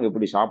வாங்கணும்,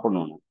 எப்படி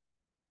சாப்பிடணும்.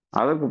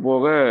 அதற்கு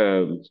போக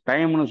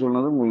டைம்னு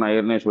சொன்னது உங்களுக்கு நான்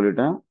ஏற்கனவே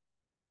சொல்லிட்டேன்.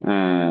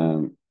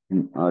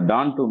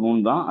 டான் டு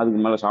நூன் தான், அதுக்கு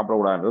மேலே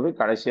சாப்பிடக்கூடாதுன்றது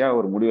கடைசியாக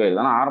ஒரு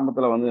முடிவாயிருது. ஆனால்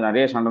ஆரம்பத்தில் வந்து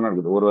நிறைய சண்டை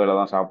நடக்குது. ஒரு வேளை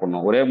தான்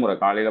சாப்பிடணும், ஒரே முறை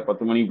காலையில்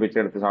 10 மணிக்கு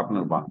பிச்சை எடுத்து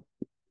சாப்பிடணும் இருப்பாங்க.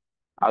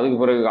 அதுக்கு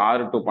பிறகு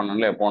 6 to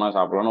 12 எப்போனா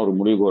சாப்பிடலாம்னு ஒரு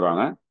முடிவுக்கு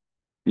வராங்க.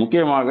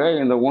 முக்கியமாக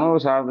இந்த உணவு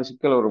சார்ந்த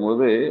சிக்கல்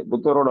வரும்போது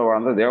புத்தரோட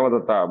வாழ்ந்த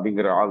தேவதத்தா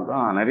அப்படிங்கிற ஆள்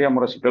தான் நிறைய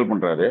முறை சிக்கல்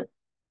பண்றாரு.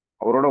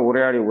 அவரோட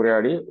உரையாடி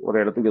உரையாடி ஒரு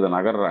இடத்துக்கு இதை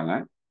நகர்றாங்க.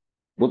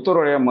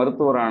 புத்தருடைய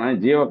மருத்துவரான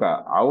ஜீவகா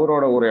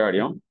அவரோட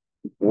உரையாடியும்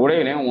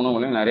உடையிலையும்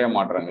உணவுலையும் நிறைய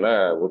மாற்றங்களை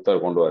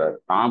புத்தர் கொண்டு வர்றாரு.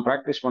 தான்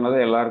பிராக்டிஸ் பண்ணதை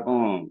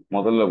எல்லாருக்கும்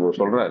முதல்ல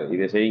சொல்றாரு,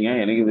 இதை செய்யுங்க,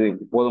 எனக்கு இது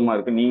போதுமா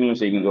இருக்கு, நீங்களும்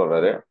செய்யுங்கன்னு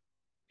சொல்றாரு.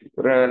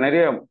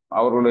 நிறைய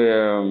அவருடைய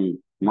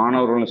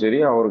மாணவர்களும் சரி,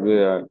 அவருக்கு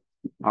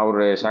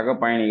அவருடைய சக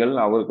பயணிகள்,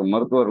 அவருக்கு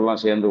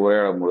மருத்துவர்கள்லாம் சேர்ந்து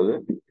உரையாடும் பொழுது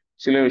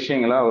சில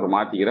விஷயங்களை அவர்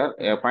மாத்திக்கிறார்.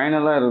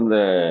 ஃபைனலா இருந்த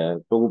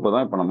தொகுப்பை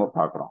தான் இப்ப நம்ம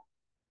பார்க்கிறோம்.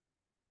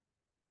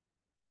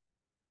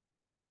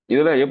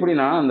 இதுல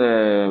எப்படின்னா அந்த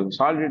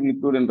சாலிட்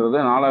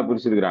லிக்விட்ன்றத நாலா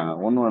பிரிச்சிருக்கிறாங்க.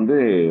 ஒண்ணு வந்து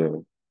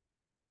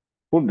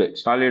ஃபுட்,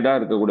 சாலிடா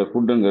இருக்கக்கூடிய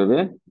ஃபுட்டுங்கிறது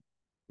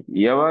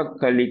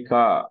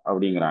எவகலிகா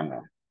அப்படிங்கிறாங்க.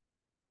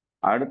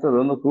 அடுத்தது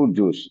வந்து ஃப்ரூட்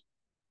ஜூஸ்.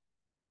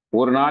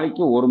 ஒரு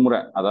நாளைக்கு ஒரு முறை,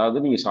 அதாவது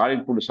நீங்க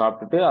சாலிட் ஃபுட்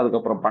சாப்பிட்டுட்டு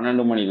அதுக்கப்புறம்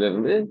 12 மணில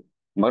இருந்து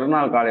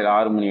மறுநாள் காலையில்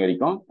 6 மணி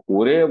வரைக்கும்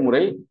ஒரே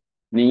முறை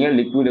நீங்க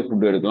லிக்விட்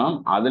ஃபுட் எடுக்கலாம்.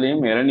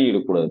 அதுலயும் இளநீ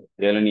எடுக்கக்கூடாது.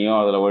 இளநியோ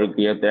அதுல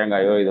வழுக்கையோ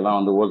தேங்காயோ இதெல்லாம்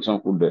வந்து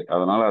ஹோல்சம் ஃபுட்டு,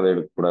 அதனால அதை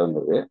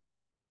எடுக்கக்கூடாதுங்கிறது.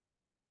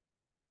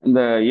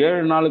 இந்த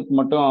 7 நாளுக்கு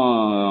மட்டும்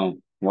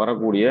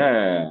வரக்கூடிய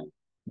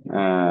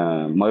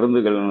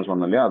மருந்துகள்னு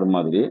சொன்னோம் இல்லையா, அது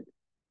மாதிரி.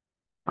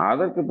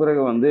 அதற்கு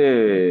பிறகு வந்து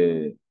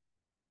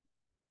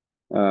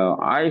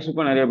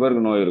ஆயுசுக்கும் நிறைய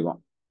பேருக்கு நோய் இருக்கும்.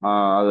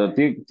 அது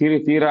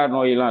தீரா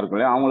நோயெல்லாம் இருக்கும்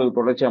இல்லையா, அவங்களுக்கு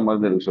தொடர்ச்சியா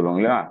மருந்து எடுக்க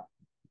சொல்லுவாங்க இல்லையா,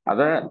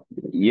 அத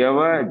எவ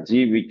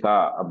ஜீவிகா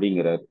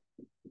அப்படிங்கிறார்.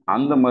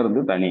 அந்த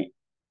மருந்து தனி.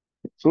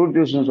 ஃப்ரூட்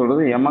ஜூஸ்னு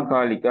சொல்றது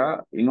எமகாலிக்கா,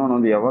 இன்னொன்று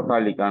வந்து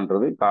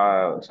எவகாலிக்கான்றது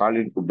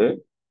சாலிட் ஃபுட்டு.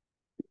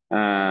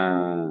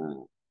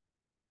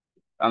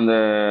 அந்த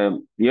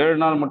 7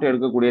 நாள் மட்டும்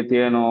எடுக்கக்கூடிய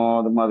தேனோ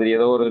அது மாதிரி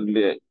ஏதோ ஒரு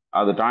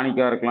அது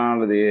டானிக்கா இருக்கலாம்,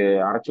 அல்லது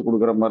அரைச்சு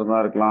கொடுக்குற மருந்தா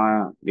இருக்கலாம்,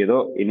 ஏதோ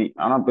இனி.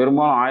 ஆனா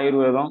பெரும்பாலும்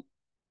ஆயுர்வேதம்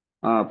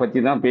பத்தி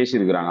தான்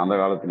பேசியிருக்கிறாங்க அந்த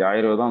காலத்துல.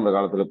 ஆயுர்வேதம் அந்த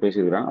காலத்துல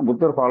பேசியிருக்கிறாங்க.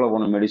 புத்தர் ஃபாலோ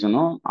பண்ண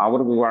மெடிசனும்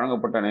அவருக்கு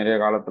வழங்கப்பட்ட நிறைய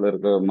காலத்துல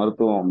இருக்க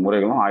மருத்துவ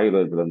முறைகளும்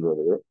ஆயுர்வேதத்துல இருந்து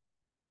வருது.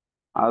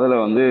 அதுல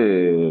வந்து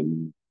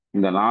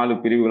இந்த 4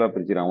 பிரிவுகளா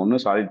பிரிச்சுக்கிறாங்க.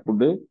 ஒன்று சாலிட்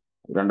ஃபுட்டு,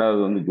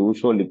 ரெண்டாவது வந்து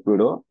ஜூஸோ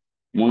லிக்விடோ,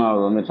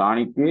 மூணாவது வந்து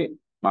டானிக்கு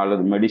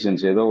அல்லது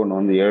மெடிசன்ஸ் ஏதோ ஒன்று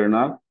வந்து 7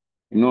 நாள்,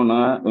 இன்னொன்று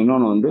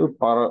இன்னொன்று வந்து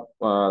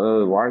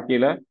அதாவது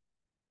வாழ்க்கையில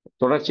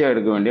தொடர்ச்சியா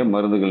எடுக்க வேண்டிய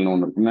மருந்துகள்னு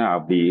ஒன்று இருக்குங்க.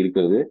 அப்படி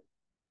இருக்கிறது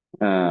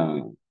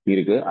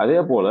இருக்கு. அதே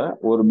போல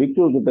ஒரு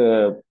பிக்கு கிட்ட,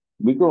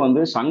 பிக்கு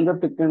வந்து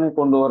சங்கத்துக்குன்னு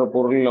கொண்டு வர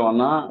பொருள்களை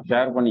வேணா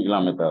ஷேர்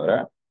பண்ணிக்கலாமே தவிர,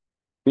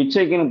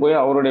 பிச்சைக்குன்னு போய்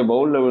அவருடைய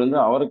பவுல்ல விழுந்து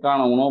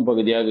அவருக்கான உணவு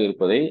பகுதியாக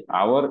இருப்பதை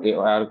அவர்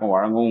யாருக்கும்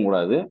வழங்கவும்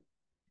கூடாது.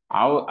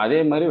 அதே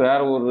மாதிரி வேற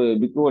ஒரு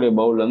பிக்குடைய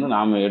பவுல்ல இருந்து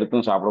நாம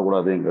எடுத்தும்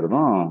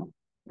சாப்பிடக்கூடாதுங்கிறதும்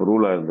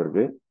ரூலா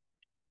இருந்திருக்கு.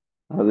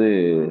 அது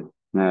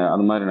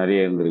அது மாதிரி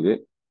நிறைய இருந்திருக்கு.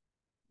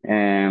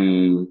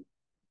 ஆம்,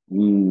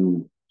 உம்,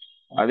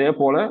 அதே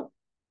போல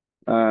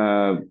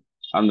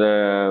அந்த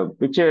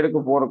பிச்சை எடுக்க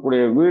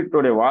போறக்கூடிய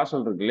வீட்டுடைய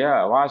வாசல் இருக்கு இல்லையா,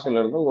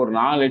 வாசல்ல இருந்து ஒரு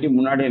 4 அடி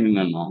முன்னாடியே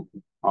நின்னுடணும்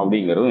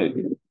அப்படிங்கிறதும்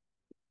இருக்கு.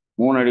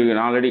 3 அடி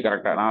 4 அடி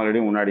கரெக்டா 4 அடி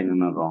முன்னாடி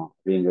நின்னுடுறோம்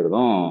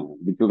அப்படிங்கிறதும்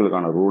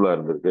பிக்குகளுக்கான ரூலா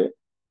இருந்திருக்கு.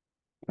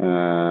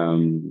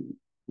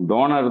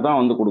 டோனர் தான்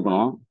வந்து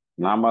கொடுக்கணும்,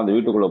 நாம அந்த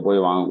வீட்டுக்குள்ள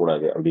போய்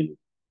வாங்கக்கூடாது அப்படின்னு.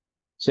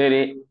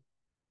 சரி,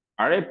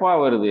 அழைப்பா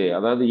வருது,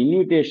 அதாவது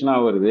இன்விடேஷனா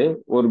வருது.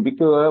 ஒரு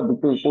பிக்கு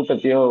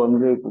கூட்டத்தையோ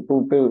வந்து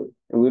கூப்பிட்டு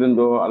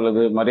விருந்தோ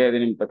அல்லது மரியாதை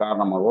நிமித்த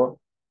காரணமாகவோ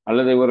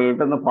அல்லது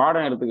இவர்கள்ட்ட இருந்து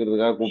பாடம்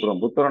எடுத்துக்கிறதுக்காக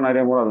கூப்பிடுறோம். புத்தகம்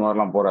நிறைய கூட அது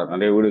மாதிரிலாம் போறாரு,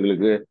 நிறைய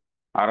வீடுகளுக்கு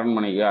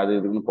அரண்மனைக்கு அது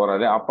இதுன்னு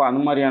போறாரு. அப்ப அந்த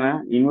மாதிரியான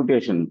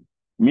இன்விடேஷன்,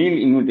 மீல்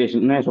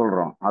இன்விடேஷன்னே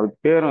சொல்றோம், அதுக்கு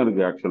பேரும்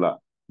இருக்கு ஆக்சுவலா.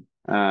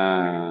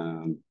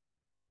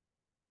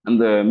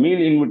 அந்த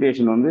மீல்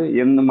இன்விடேஷன் வந்து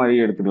எந்த மாதிரி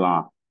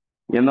எடுத்துக்கலாம்,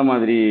 எந்த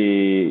மாதிரி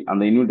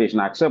அந்த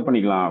இன்விடேஷன் அக்செப்ட்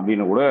பண்ணிக்கலாம்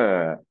அப்படின்னு கூட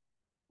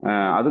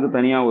அதுக்கு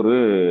தனியா ஒரு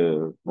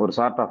ஒரு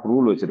சார்ட் ஆஃப்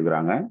ரூல்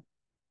வச்சிருக்கிறாங்க.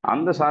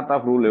 அந்த சார்ட்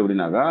ஆஃப் ரூல்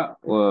எப்படின்னாக்கா,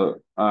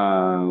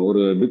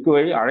 ஒரு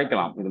பிக்குவை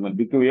அழைக்கலாம். இது மாதிரி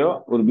பிக்குவையோ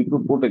ஒரு பிக்கு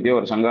கூட்டத்தையோ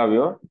ஒரு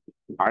சங்காவையோ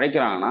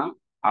அழைக்கிறாங்கன்னா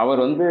அவர்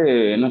வந்து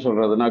என்ன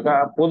சொல்றதுனாக்கா,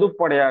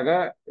 பொதுப்படையாக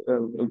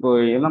இப்போ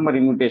எந்த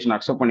மாதிரி இன்விடேஷன்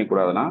அக்செப்ட்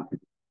பண்ணிக்கூடாதுன்னா,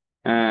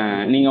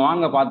 நீங்க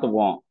வாங்க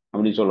பார்த்துப்போம்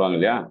அப்படின்னு சொல்லுவாங்க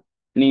இல்லையா,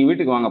 நீங்க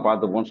வீட்டுக்கு வாங்க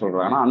பார்த்துப்போம்னு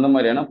சொல்றாங்கன்னா அந்த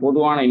மாதிரியான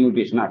பொதுவான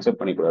இன்விடேஷனை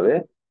அக்செப்ட் பண்ணிக்கூடாது.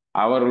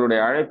 அவர்களுடைய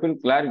அழைப்பில்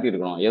கிளாரிட்டி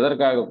இருக்கணும்,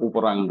 எதற்காக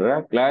கூப்பிடுறாங்கன்ற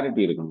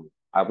கிளாரிட்டி இருக்கணும்.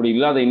 அப்படி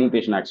இல்லாத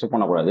இன்விடேஷன் அக்செப்ட்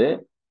பண்ணக்கூடாது.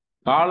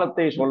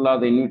 காலத்தை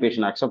சொல்லாத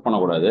இன்விடேஷன் அக்செப்ட்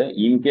பண்ணக்கூடாது.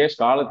 இன்கேஸ்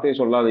காலத்தை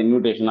சொல்லாத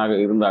இன்விடேஷனாக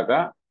இருந்தாக்கா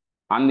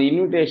அந்த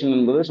இன்விடேஷன்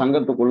என்பது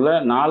சங்கத்துக்குள்ள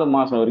 4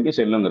 மாசம் வரைக்கும்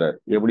செல்லுங்கிறார்.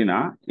 எப்படின்னா,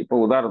 இப்போ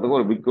உதாரணத்துக்கு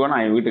ஒரு பிக்குவை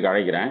நான் என் வீட்டுக்கு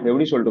அழைக்கிறேன்.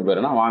 எப்படி சொல்லிட்டு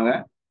போயிருன்னா, வாங்க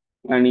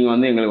நீங்க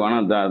வந்து எங்களுக்கு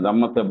வேணா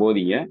தம்மத்தை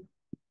போதிங்க,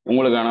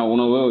 உங்களுக்கான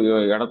உணவு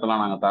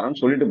இடத்தெல்லாம் நாங்கள்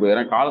தரோம்னு சொல்லிட்டு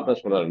போயிடுறேன். காலத்தை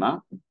சொல்லலைன்னா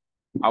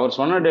அவர்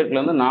சொன்ன டேட்ல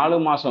இருந்து 4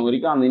 மாசம்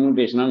வரைக்கும் அந்த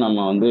இன்விடேஷனை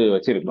நம்ம வந்து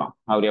வச்சிருக்கலாம்.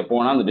 அவர் எப்போ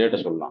வேணா அந்த டேட்டை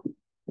சொல்லலாம்.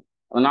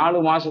 அந்த 4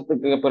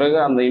 மாசத்துக்கு பிறகு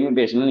அந்த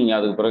இன்விடேஷனை நீங்க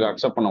அதுக்கு பிறகு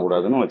அக்செப்ட்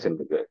பண்ணக்கூடாதுன்னு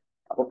வச்சிருக்கு.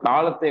 அப்போ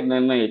காலத்தை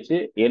நிர்ணயிச்சு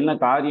என்ன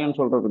காரியம்னு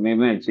சொல்றது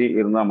நிர்ணயிச்சு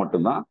இருந்தா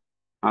மட்டும்தான்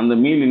அந்த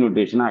மீல்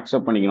இன்விடேஷனை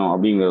அக்செப்ட் பண்ணிக்கணும்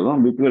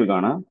அப்படிங்கிறதும்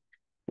பிக்குகளுக்கான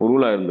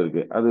ரூலா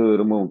இருந்திருக்கு. அது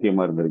ரொம்ப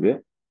முக்கியமா இருந்திருக்கு.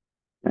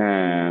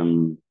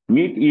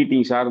 மீட்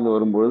ஈட்டிங் சார்ந்து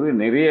வரும்பொழுது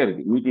நிறைய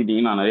இருக்கு. மீட்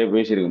ஈட்டிங் நான் நிறைய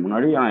பேசியிருக்கேன்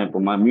முன்னாடி, ஆனால் இப்போ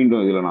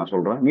மீண்டும் இதில் நான்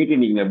சொல்றேன். மீட்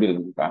ஈட்டிங் எப்படி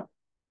இருக்குக்கா,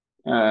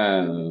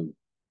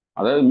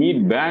 அதாவது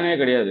மீட் பேனே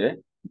கிடையாது.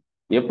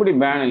 எப்படி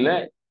பேன் இல்லை,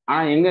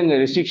 ஆனால் எங்கெங்க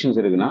ரெஸ்ட்ரிக்ஷன்ஸ்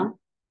இருக்குன்னா,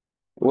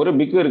 ஒரு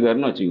பிக்கு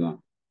இருக்காருன்னு வச்சுக்கோங்க.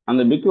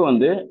 அந்த பிக்கு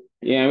வந்து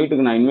என்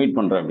வீட்டுக்கு நான் இன்வைட்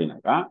பண்றேன்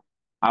அப்படின்னாக்கா,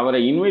 அவரை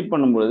இன்வைட்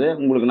பண்ணும்பொழுது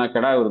உங்களுக்கு நான்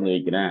கிடா விருந்து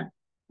வைக்கிறேன்,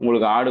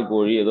 உங்களுக்கு ஆடு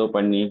கோழி ஏதோ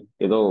பண்ணி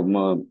ஏதோ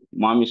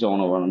மாமிச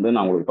உணவை வந்து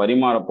நான் உங்களுக்கு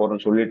பரிமாற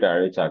போறேன்னு சொல்லிட்டு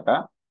அழைச்சாக்கா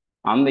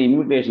அந்த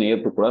இன்விடேஷனை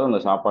ஏற்றுக்கூடாது, அந்த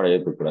சாப்பாடை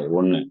ஏற்றுக்கூடாது.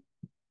 ஒன்று.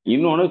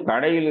 இன்னொன்று,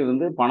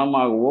 கடையிலிருந்து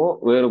பணமாகவோ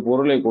வேறு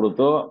பொருளை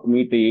கொடுத்தோ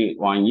மீட்டை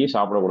வாங்கி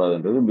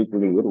சாப்பிடக்கூடாதுன்றது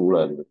பிக்குகளுக்கு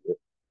ரூலா இருக்கு.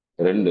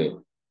 2.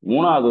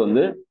 3வது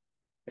வந்து,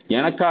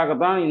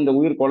 எனக்காகத்தான் இந்த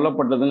உயிர்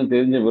கொல்லப்பட்டதுன்னு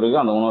தெரிஞ்ச பிறகு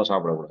அந்த உணவை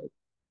சாப்பிடக்கூடாது.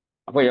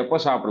 அப்ப எப்ப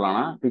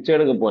சாப்பிடலாம்னா, பிச்சை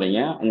எடுக்க போறீங்க,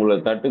 உங்களோட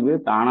தட்டுக்கு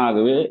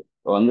தானாகவே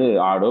வந்து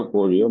ஆடோ,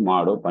 கோழியோ,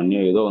 மாடோ,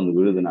 பன்னியோ ஏதோ வந்து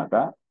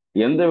விழுதுனாக்கா,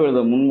 எந்த வித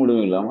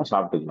முன்முடிவும் இல்லாம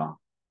சாப்பிட்டுக்கலாம்.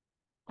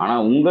 ஆனா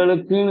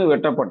உங்களுக்குன்னு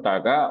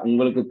வெட்டப்பட்டாக்கா,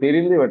 உங்களுக்கு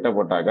தெரிந்து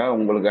வெட்டப்பட்டாக்கா,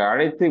 உங்களுக்கு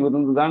அழைத்து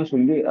விருந்துதான்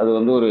சொல்லி அது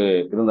வந்து ஒரு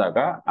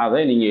இருந்தாக்கா, அதை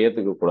நீங்க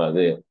ஏத்துக்க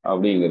கூடாது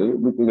அப்படிங்கிறது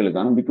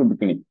பிக்குகளுக்கான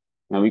பிக்குனி.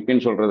 நான்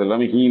பிக்குன்னு சொல்றது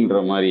எல்லாமே ஹீன்ற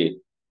மாதிரி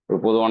ஒரு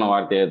பொதுவான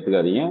வார்த்தையை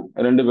எடுத்துக்காதீங்க.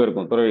 2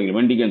 பேருக்கும் துறவிகள்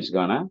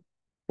மெண்டிகன்ஸுக்கான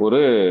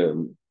ஒரு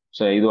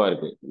இதுவா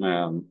இருக்கு.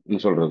 என்ன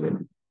சொல்றது,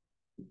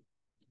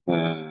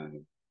 அஹ்,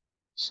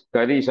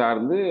 கறி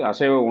சார்ந்து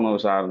அசைவ உணவு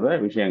சார்ந்த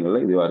விஷயங்கள்ல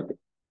இதுவா இருக்கு.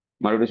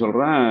 மறுபடியும்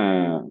சொல்றேன்,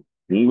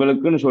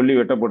 உங்களுக்குன்னு சொல்லி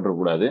வெட்டப்பட்டிருக்க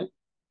கூடாது.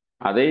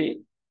 அதை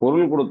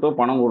பொருள் கொடுத்தோ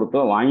பணம் கொடுத்தோ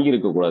வாங்கி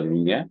கூடாது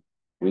நீங்க.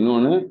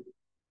 இன்னொன்னு,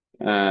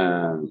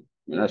 ஆஹ்,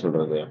 என்ன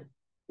சொல்றது,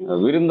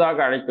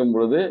 விருந்தாக அழைக்கும்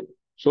பொழுது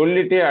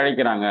சொல்லிட்டே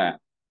அழைக்கிறாங்க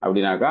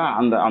அப்படின்னாக்கா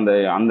அந்த அந்த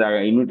அந்த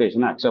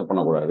இன்விடேஷனை அக்செப்ட்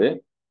பண்ணக்கூடாது.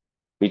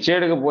 பிச்சை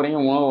எடுக்க போறீங்க,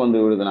 உணவு வந்து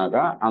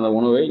விழுதுனாக்கா அந்த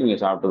உணவை நீங்க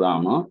சாப்பிட்டு தான்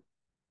ஆகணும்.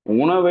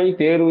 உணவை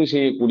தேர்வு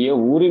செய்யக்கூடிய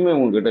உரிமை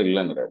உங்ககிட்ட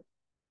இல்லைங்கிறாரு.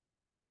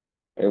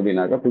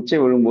 எப்படின்னாக்கா, பிச்சை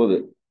விழும்போது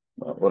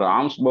ஒரு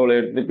ஆம்ஸ் பவுலை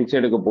எடுத்து பிச்சை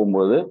எடுக்க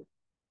போகும்போது,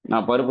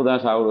 நான் பருப்பு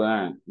தான்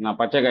சாப்பிடுவேன், நான்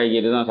பச்சை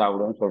காய்கறி தான்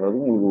சாப்பிடுவேன்னு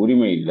சொல்றதுக்கு உங்களுக்கு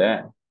உரிமை இல்லை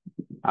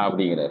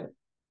அப்படிங்கிறாரு.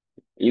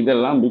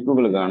 இதெல்லாம்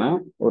பிக்குகளுக்கான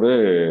ஒரு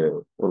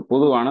ஒரு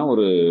பொதுவான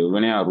ஒரு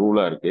வினையா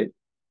ரூலா இருக்கு.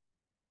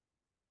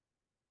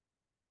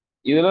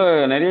 இதுல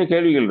நிறைய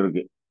கேள்விகள்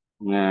இருக்கு.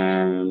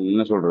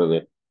 என்ன சொல்றது,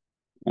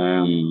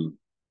 ஆம்,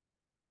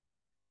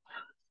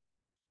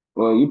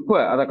 இப்ப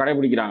அதை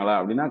கடைபிடிக்கிறாங்களா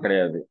அப்படின்னா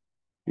கிடையாது.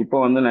 இப்போ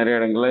வந்து நிறைய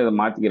இடங்கள்ல இதை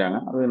மாத்திக்கிறாங்க.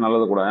 அது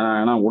நல்லது கூட.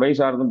 ஏன்னா உடை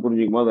சார்ந்தும்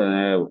புரிஞ்சுக்கும் போது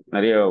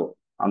நிறைய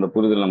அந்த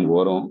புரிதல் நமக்கு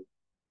வரும்.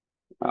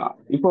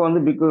 இப்போ வந்து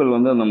பிக்குகள்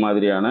வந்து அந்த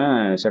மாதிரியான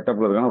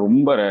செட்டப்ல இருக்காங்க,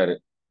 ரொம்ப ரேரு.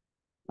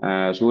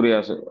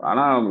 சூர்யாஸ்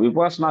ஆனா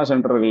விபாசனா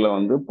சென்டர்கள்ல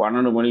வந்து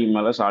 12 மணிக்கு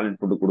மேல சாலிட்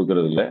ஃபுட்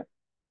கொடுக்கறது இல்ல.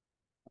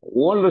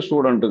 ஓல்டு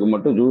ஸ்டூடெண்ட்டுக்கு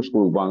மட்டும் ஜூஸ்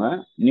கொடுப்பாங்க.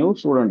 நியூ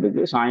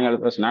ஸ்டூடெண்ட்டுக்கு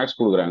சாயங்காலத்துல ஸ்நாக்ஸ்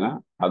கொடுக்குறாங்க.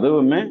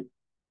 அதுவுமே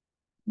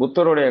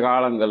புத்தருடைய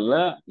காலங்கள்ல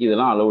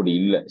இதெல்லாம் அலௌடு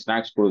இல்லை.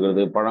 ஸ்நாக்ஸ்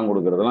கொடுக்கறது, பழம்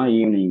கொடுக்கறதுலாம்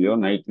ஈவினிங்லயோ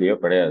நைட்லயோ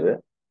கிடையாது.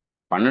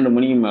 12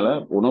 மணிக்கு மேல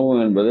உணவு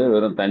என்பது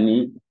வெறும் தண்ணி,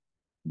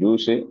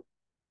 ஜூஸு.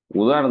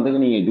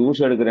 உதாரணத்துக்கு நீங்க ஜூஸ்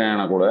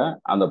எடுக்கிறேன்னா கூட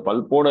அந்த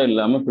பல்போட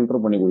இல்லாம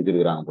ஃபில்டர் பண்ணி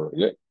குடிச்சிருக்கிறாங்க போல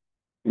இருக்கு.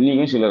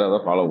 இன்னைக்கும் சிலர் அதை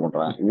ஃபாலோ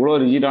பண்றாங்க. இவ்வளோ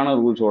ரிஜிடான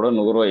ரூல்ஸோட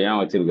நுகர்வை ஏன்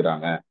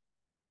வச்சிருக்கிறாங்க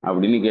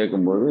அப்படின்னு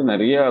கேட்கும்போது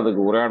நிறைய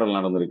அதுக்கு உரையாடல்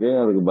நடந்திருக்கு.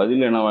 அதுக்கு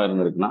பதில் என்னவா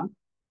இருந்திருக்குன்னா,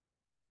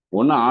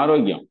 ஒண்ணு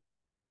ஆரோக்கியம்.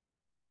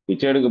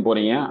 பிச்சை எடுக்க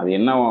போறீங்க, அது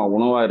என்ன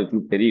உணவா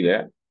இருக்குன்னு தெரியல.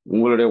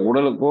 உங்களுடைய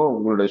உடலுக்கோ,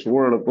 உங்களுடைய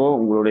சூழலுக்கோ,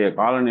 உங்களுடைய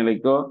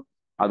காலநிலைக்கோ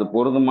அது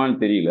பொருந்துமான்னு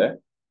தெரியல.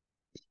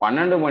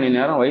 12 மணி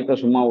நேரம் வயிற்ற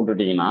சும்மா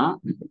விட்டுட்டீங்கன்னா,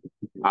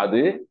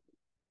 அது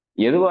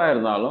எதுவா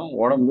இருந்தாலும்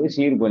உடம்பு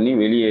சீர் பண்ணி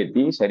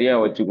வெளியேற்றி சரியா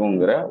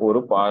வச்சுக்கோங்கிற ஒரு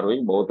பார்வை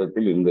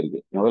பௌத்தத்தில் இருந்திருக்கு.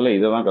 முதல்ல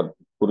இதை தான்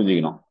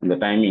புரிஞ்சுக்கணும் இந்த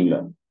டைமிங்ல.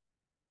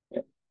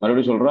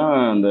 மறுபடியும் சொல்றேன்,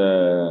 இந்த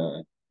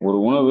ஒரு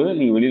உணவு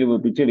நீங்க வெளியில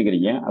போய் பிச்சை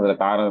எடுக்கிறீங்க, அதுல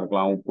காரம்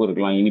இருக்கலாம், உப்பு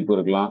இருக்கலாம், இனிப்பு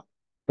இருக்கலாம்,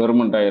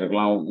 பெர்மெண்ட்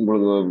ஆகிருக்கலாம்,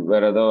 உங்களுக்கு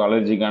வேற ஏதோ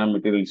அலர்ஜிக்கான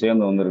மெட்டீரியல்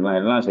சேர்ந்து வந்திருக்கலாம்,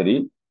 எல்லாம் சரி.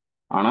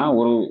 ஆனா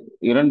ஒரு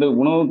 2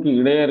 உணவுக்கு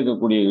இடையே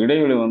இருக்கக்கூடிய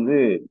இடைவெளி வந்து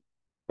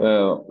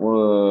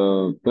ஒரு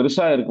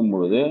பெருசா இருக்கும்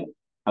பொழுது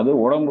அது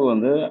உடம்பு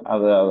வந்து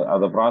அதை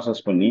அதை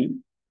ப்ராசஸ் பண்ணி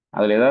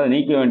அதுல ஏதாவது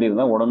நீக்க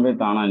வேண்டியிருந்தா உடம்பே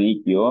தானா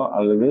நீக்கியோ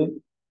அல்லது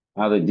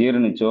அதை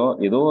ஜீரணிச்சோ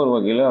ஏதோ ஒரு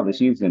வகையில அதை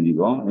சீர்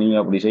செஞ்சுக்கும். நீங்க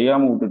அப்படி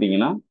செய்யாம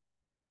விட்டுட்டீங்கன்னா,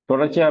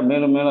 தொடர்ச்சியா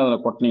மேலும் மேலும்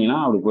அதில் கொட்டினீங்கன்னா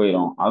அப்படி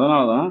போயிடும்.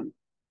 அதனாலதான்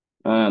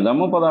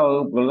தம்மபதா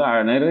வகுப்புகள்ல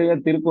நிறைய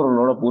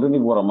திருக்குறளோட பொருந்தி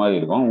போற மாதிரி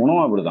இருக்கும்.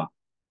 உணவும் அப்படிதான்.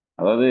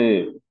 அதாவது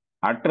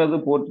அற்றது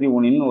போற்றி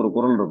உணின்னு ஒரு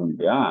குறள் இருக்கும்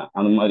இல்லையா,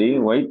 அந்த மாதிரி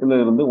வயிற்றுல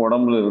இருந்து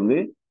உடம்புல இருந்து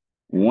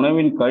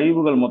உணவின்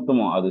கழிவுகள்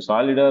மொத்தமும், அது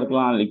சாலிடா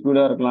இருக்கலாம்,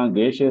 லிக்விடா இருக்கலாம்,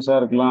 கேஷியஸா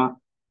இருக்கலாம்,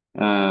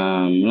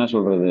 என்ன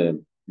சொல்றது,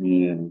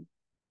 உம்,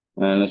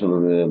 என்ன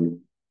சொல்றது,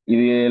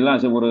 இது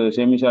எல்லாம் ஒரு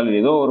செமி சாலிட்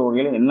ஏதோ ஒரு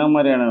வகையில என்ன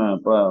மாதிரியான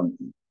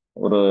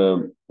ஒரு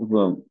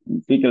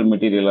ஃபீக்கல்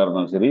மெட்டீரியலா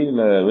இருந்தாலும் சரி,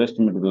 இல்ல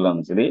வேஸ்ட் மெட்டீரியலா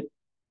இருந்தாலும் சரி,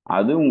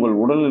 அது உங்கள்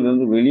உடலில்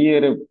இருந்து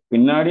வெளியேற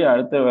பின்னாடி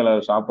அடுத்த வேலை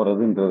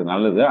சாப்பிட்றதுன்றது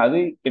நல்லது. அது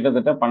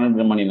கிட்டத்தட்ட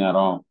 12 மணி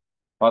நேரம்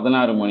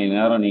 16 மணி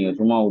நேரம் நீங்க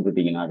சும்மா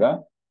விட்டுட்டீங்கன்னாக்கா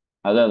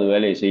அது அது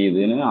வேலையை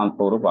செய்யுதுன்னு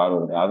அந்த ஒரு பார்வை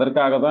இருக்கு.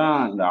 அதற்காக தான்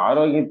இந்த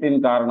ஆரோக்கியத்தின்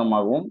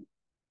காரணமாகவும்,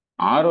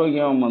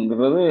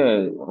 ஆரோக்கியம்ங்கிறது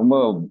ரொம்ப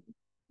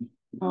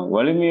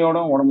வலிமையோட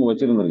உடம்பு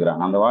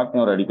வச்சிருந்திருக்கிறாங்க. அந்த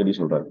வார்த்தையை அவர் அடிக்கடி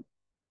சொல்றாரு.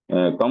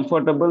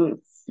 கம்ஃபர்டபுள்,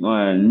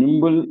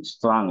 நிம்பிள்,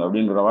 ஸ்ட்ராங்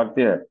அப்படின்ற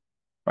வார்த்தையை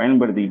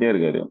பயன்படுத்திக்கிட்டே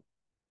இருக்காரு.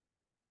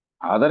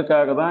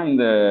 அதற்காக தான்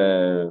இந்த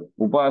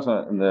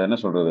இந்த என்ன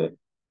சொல்றது,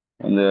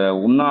 இந்த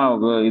உண்ணா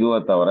இதுவா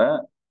தவிர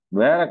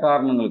வேற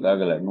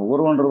காரணங்களுக்காக இல்லை.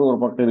 நுகர்வுன்றது ஒரு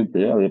பக்கம்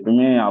இருக்கு, அது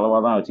எப்பவுமே அளவா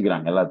தான்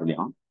வச்சுக்கிறாங்க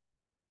எல்லாத்துலயும்.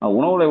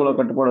 உணவுல இவ்வளவு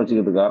கட்டுப்பாடு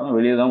வச்சுக்கிறதுக்கு காரணம்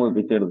வெளியே தான் போய்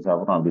பிச்சை எடுத்து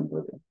சாப்பிட்றோம்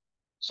அப்படின்றது.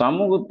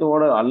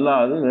 சமூகத்தோட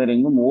அல்லாது வேற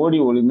எங்கும் ஓடி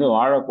ஒளிந்து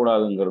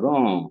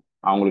வாழக்கூடாதுங்கிறதும்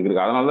அவங்களுக்கு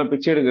இருக்கு. அதனாலதான்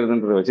பிச்சை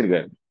எடுக்கிறதுன்றது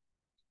வச்சிருக்காரு.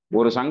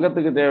 ஒரு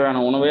சங்கத்துக்கு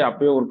தேவையான உணவை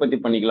அப்பயே உற்பத்தி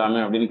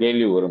பண்ணிக்கலாமே அப்படின்னு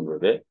கேள்வி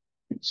வரும்போது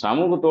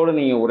சமூகத்தோடு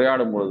நீங்க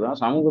உரையாடும் பொழுதுதான்,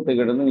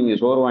 சமூகத்துக்கிட்ட இருந்து நீங்க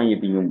சோறு வாங்கி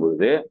திங்கும்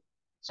பொழுது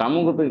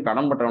சமூகத்துக்கு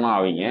கடன்பட்டவனா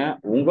ஆவீங்க.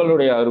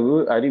 உங்களுடைய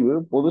அறிவு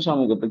பொது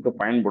சமூகத்துக்கு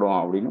பயன்படும்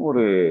அப்படின்னு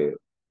ஒரு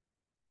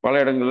பல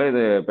இடங்கள்ல இத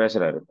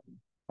பேசுறாரு.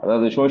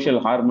 அதாவது சோசியல்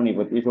ஹார்மனி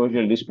பத்தி,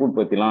 சோசியல் டிஸ்பியூட்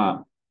பத்திலாம்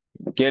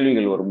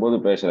கேள்விகள் வரும்போது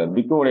பேசுறாரு.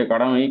 பிக்குவுடைய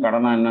கடமை,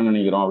 கடனா என்ன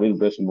நினைக்கிறோம்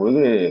அப்படின்னு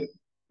பேசும்பொழுது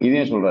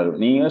இதையும் சொல்றாரு.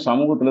 நீங்க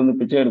சமூகத்துல இருந்து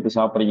பிச்சை எடுத்து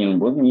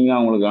சாப்பிடுறீங்கன்னும் போது நீங்க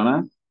அவங்களுக்கான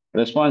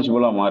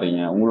ரெஸ்பான்சிபிளா மாறீங்க.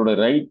 உங்களோட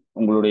ரைட்,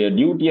 உங்களுடைய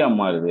டியூட்டியா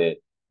மாறுது.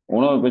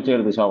 உணவு பிச்சை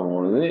எடுத்து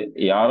சாப்பிடும்பொழுது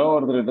யாரோ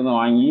ஒருத்தர்கிட்ட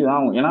இருந்து வாங்கி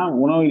தான், ஏன்னா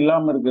உணவு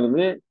இல்லாம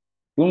இருக்கிறது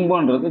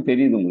துன்பம்ன்றது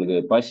தெரியுது உங்களுக்கு.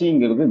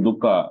 பசிங்கிறது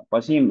துக்கா,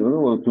 பசிங்கிறது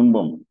ஒரு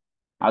துன்பம்.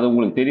 அது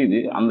உங்களுக்கு தெரியுது.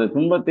 அந்த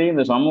துன்பத்தை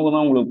இந்த சமூகம்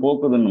தான் உங்களுக்கு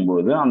போக்குதுன்னும்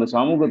பொழுது, அந்த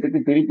சமூகத்துக்கு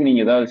திருப்பி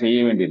நீங்க ஏதாவது செய்ய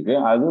வேண்டியிருக்கு.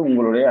 அது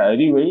உங்களுடைய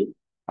அறிவை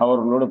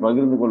அவர்களோட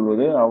பகிர்ந்து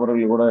கொள்வது,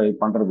 அவர்கள் கூட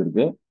பண்றது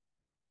இருக்கு.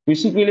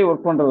 பிசிக்கலி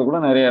ஒர்க் பண்றது கூட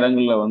நிறைய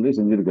இடங்கள்ல வந்து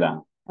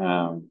செஞ்சிருக்கிறாங்க.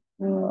 ஆஹ்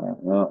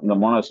இந்த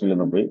மோனாஸ்ட்ரியில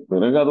இருந்து போய்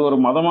பிறகு அது ஒரு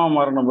மதமா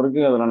மாறின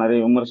பிறகு அதுல நிறைய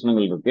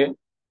விமர்சனங்கள் இருக்கு.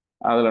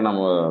 அதுல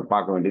நம்ம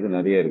பார்க்க வேண்டியது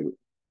நிறைய இருக்கு.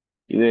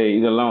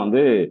 இதெல்லாம்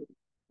வந்து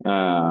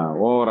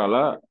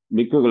ஓவராலா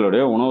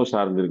பிக்குகளுடைய உணவு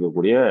சார்ந்து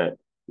இருக்கக்கூடிய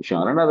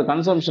விஷயம். ரெண்டாவது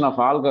கன்சம்ஷன் ஆஃப்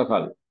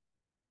ஆல்கஹால்.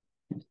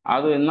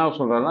 அது என்ன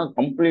சொல்றாருன்னா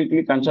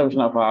கம்ப்ளீட்லி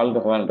கன்சம்ஷன் ஆஃப்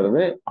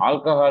ஆல்கஹால்ன்றது,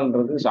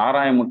 ஆல்கஹால்ன்றது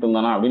சாராயம்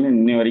மட்டும்தானா அப்படின்னு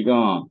இன்னை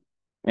வரைக்கும்,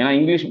 ஏன்னா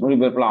இங்கிலீஷ்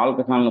மொழிபெயர்ப்புல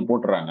ஆல்கஹால்னு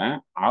போட்டுறாங்க.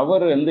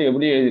 அவர் வந்து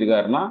எப்படி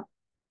எழுதியிருக்காருன்னா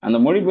அந்த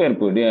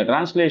மொழிபெயர்ப்பு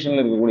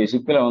டிரான்ஸ்லேஷன்ல இருக்கக்கூடிய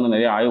சிக்கலை வந்து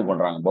நிறைய ஆய்வு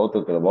பண்றாங்க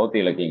பௌத்த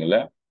இலக்கியங்கள்ல.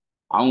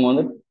 அவங்க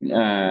வந்து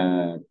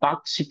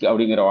டாக்ஸிக்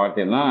அப்படிங்கிற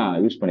வார்த்தையை தான்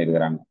யூஸ்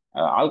பண்ணியிருக்கிறாங்க.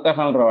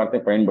 ஆல்கஹால்ன்ற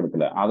வார்த்தையை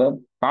பயன்படுத்தல. அதை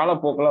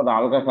காலப்போக்கில் அது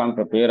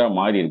ஆல்கஹால்ன்ற பேரா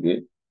மாறி இருக்கு.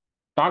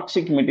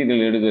 டாக்ஸிக்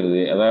மெட்டீரியல்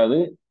எடுக்கிறது, அதாவது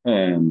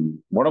அஹ்,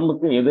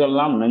 உடம்புக்கு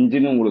எதெல்லாம்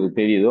நஞ்சுன்னு உங்களுக்கு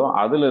தெரியுதோ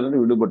அதுல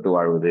இருந்து விடுபட்டு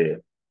வாழ்வது.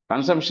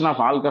 கன்சம்ஷன்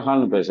ஆஃப்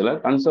ஆல்கஹால்னு பேசல,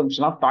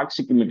 கன்சம்ஷன் ஆஃப்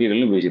டாக்ஸிக்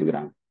மெட்டீரியல்னு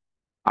பேசியிருக்கிறாங்க.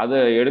 அதை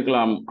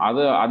எடுக்கலாம்.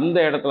 அது அந்த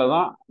இடத்துல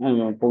தான்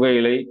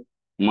புகையிலை,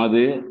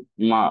 மது,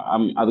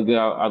 அதுக்கு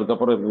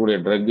அதுக்கப்புறம் இருக்கக்கூடிய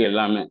ட்ரக்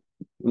எல்லாமே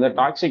இந்த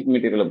டாக்ஸிக்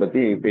மெட்டீரியலை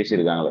பத்தி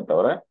பேசியிருக்காங்களே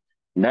தவிர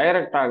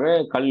டைரக்டாக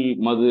கல்,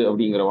 மது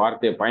அப்படிங்கிற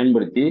வார்த்தையை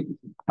பயன்படுத்தி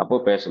அப்போ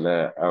பேசல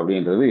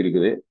அப்படின்றது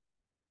இருக்குது.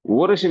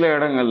 ஒரு சில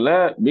இடங்கள்ல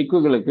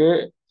பிக்குகளுக்கு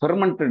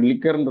ஃபெர்மெண்டட்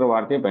லிக்கர்ன்ற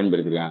வார்த்தையை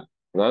பயன்படுத்திருக்காங்க.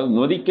 அதாவது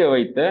நொதிக்க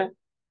வைத்த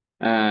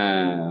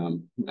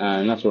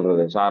என்ன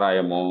சொல்றது,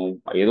 சாராயமோ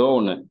ஏதோ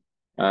ஒன்று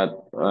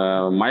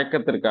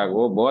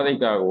மயக்கத்திற்காகவோ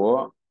போதைக்காகவோ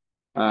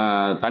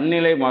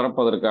தன்னிலை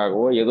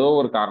மறப்பதற்காகவோ ஏதோ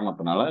ஒரு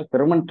காரணத்தினால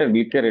ஃபெர்மெண்டட்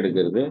லிக்கர்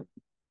எடுக்கிறது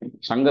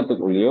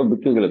சங்கத்துக்குள்ளேயோ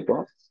பிக்குகளுக்கோ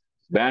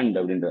பேண்ட்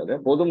அப்படின்றாரு.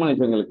 பொது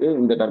மனுஷங்களுக்கு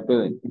இந்த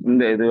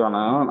இந்த இது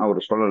வேணாலும்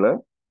அவர் சொல்லலை.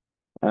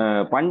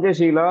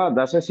 பஞ்சசீலா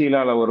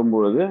தசசீலால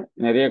வரும்பொழுது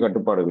நிறைய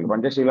கட்டுப்பாடுகள்.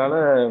 பஞ்சசீலால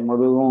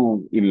மதுவும்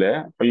இல்லை,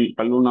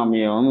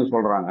 கல்லுண்ணாமையை வந்து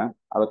சொல்றாங்க.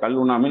 அதை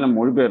கல்லுண்ணாமை நம்ம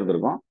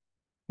மொழிபெயர்த்திருக்கோம்.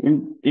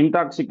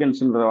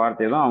 இன்டாக்சிகன்ஸ்ன்ற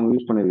வார்த்தையை தான் அவங்க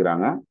யூஸ்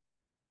பண்ணியிருக்கிறாங்க.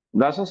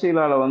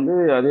 தசசீலால வந்து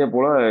அதே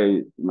போல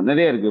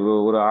நிறைய இருக்கு.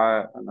 ஒரு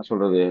என்ன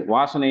சொல்றது,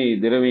 வாசனை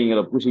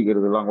திரவியங்களை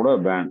பூசிக்கிறதுலாம் கூட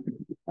பேன்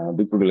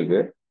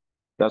பிக்குகளுக்கு.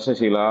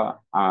 தசசீலா,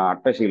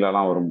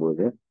 அட்டசீலாலாம்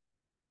வரும்போது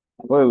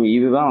அப்போ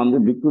இதுதான் வந்து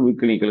பிக்கு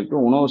பிக்குனிகளுக்கு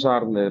உணவு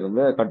சார்ந்த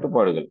இருந்த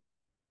கட்டுப்பாடுகள்.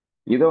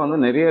 இதை வந்து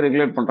நிறைய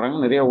ரெகுலேட் பண்றாங்க,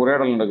 நிறைய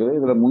உரையாடல் நடக்குது.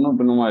 இதுல முன்னும்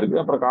பின்னுமா இருக்கு.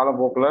 அப்புறம்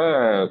காலப்போக்கில்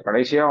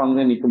கடைசியா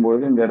வந்து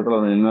நிற்கும்போது இந்த இடத்துல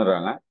வந்து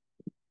நின்றுறாங்க.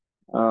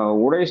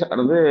 உடை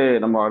சார்ந்து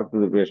நம்ம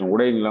அடுத்தது பேசுவோம்.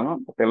 உடை இல்லாம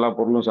எல்லா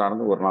பொருளும்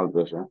சார்ந்து ஒரு நாள்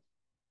பேசுவோம்.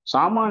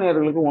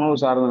 சாமானியர்களுக்கு உணவு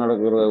சார்ந்து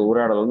நடக்கிற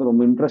உரையாடல் வந்து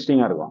ரொம்ப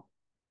இன்ட்ரெஸ்டிங்கா இருக்கும்.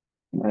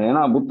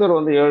 ஏன்னா புத்தர்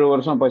வந்து 7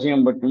 வருஷம்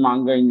பசியம் பட்டியும்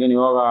அங்க இங்க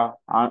யோகா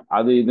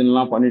அது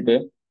இதுன்னெலாம் பண்ணிட்டு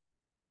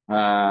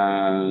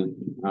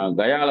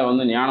கயால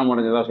வந்து ஞானம்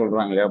அடைஞ்சதா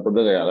சொல்றாங்க இல்லையா,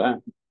 புத்த கயால.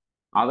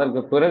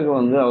 அதற்கு பிறகு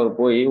வந்து அவர்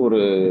போய் ஒரு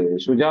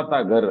சுஜாதா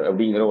கர்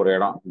அப்படிங்கிற ஒரு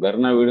இடம்,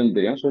 கர்னா வீடுன்னு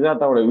தெரியும்,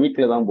 சுஜாதாவோட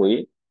வீட்டுல தான் போய்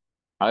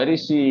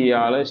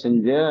அரிசியால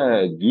செஞ்ச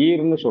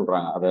கீர்னு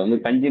சொல்றாங்க, அதை வந்து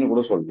கஞ்சின்னு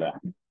கூட சொல்லல.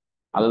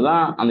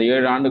 அதுதான் அந்த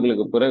 7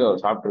 ஆண்டுகளுக்கு பிறகு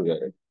அவர்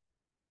சாப்பிட்டுருக்காரு.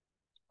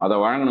 அதை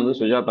வழங்கினது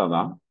சுஜாதா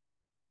தான்.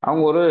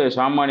 அவங்க ஒரு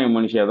சாமானிய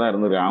மனுஷியா தான்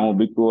இருந்திருக்காங்க. அவங்க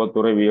பிக்குவோ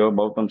துறவியோ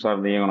பௌத்தம்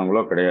சார்ந்த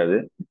இயங்கனங்களோ கிடையாது.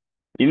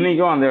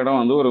 இன்னைக்கும் அந்த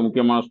இடம் வந்து ஒரு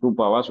முக்கியமான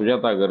ஸ்தூப்பாவா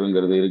சுஜாதா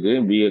கருங்கிறது இருக்கு.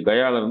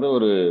 கயால இருந்து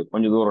ஒரு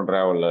கொஞ்சம் தூரம்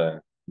டிராவல்ல,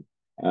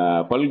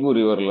 பல்கு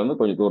ரிவர்ல இருந்து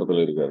கொஞ்சம்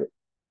தூரத்துல இருக்காது.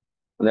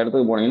 அந்த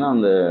இடத்துக்கு போனீங்கன்னா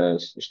அந்த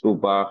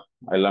ஸ்தூப்பா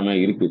எல்லாமே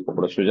இருக்கு. இப்போ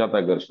கூட சுஜாதா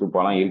கர்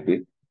ஸ்தூப்பாலாம் இருக்கு,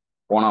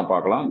 போனா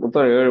பார்க்கலாம்.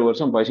 புத்தர் 7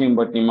 வருஷம் பசியும்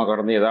பட்டினியுமா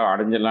கடந்து ஏதாவது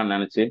அடைஞ்சிடலாம்னு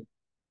நினைச்சு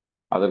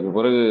அதற்கு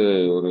பிறகு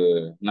ஒரு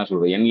என்ன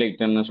சொல்றது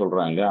என்லைட்டன்னு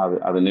சொல்றாங்க இல்லையா, அது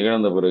அது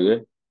நிகழ்ந்த பிறகு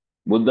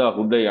புத்தா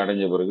ஹுட்டை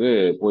அடைஞ்ச பிறகு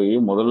போய்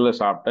முதல்ல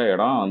சாப்பிட்ட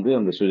இடம் வந்து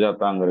அந்த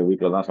சுஜாதாங்கிற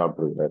வீட்டில் தான்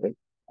சாப்பிட்டுருக்காரு.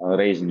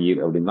 ரைஸ் கீர்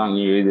அப்படின்னு தான்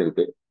அங்கேயும்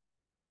எழுதியிருக்கு.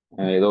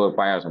 ஏதோ ஒரு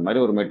பாயாசம்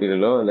மாதிரி ஒரு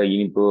மெட்டீரியலோ இல்லை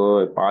இனிப்போ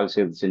பால்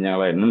சேர்த்து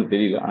செஞ்சாங்களா என்னன்னு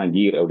தெரியல, ஆனால்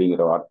கீர்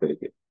அப்படிங்கிற வார்த்தை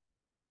இருக்கு.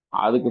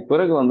 அதுக்கு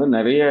பிறகு வந்து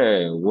நிறைய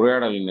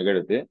உரையாடல்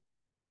நிகழ்த்து,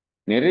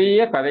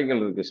 நிறைய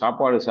கதைகள் இருக்கு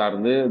சாப்பாடு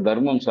சார்ந்து,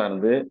 தர்மம்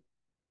சார்ந்து.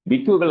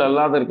 பிக்குகள்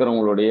அல்லாத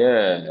இருக்கிறவங்களுடைய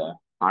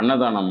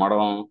அன்னதான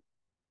மடம்,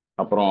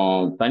 அப்புறம்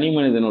தனி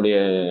மனிதனுடைய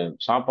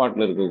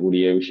சாப்பாட்டில்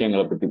இருக்கக்கூடிய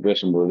விஷயங்களை பற்றி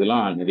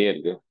பேசும்போதெல்லாம் நிறைய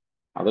இருக்கு.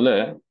 அதுல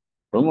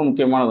ரொம்ப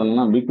முக்கியமானது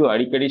என்னன்னா, பிக்கு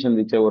அடிக்கடி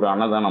சந்திச்ச ஒரு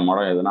அன்னதான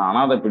மடம் எதுனா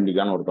அநாத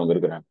பிண்டிகான்னு ஒருத்தவங்க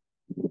இருக்கிறாங்க.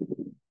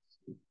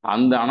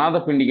 அந்த அநாத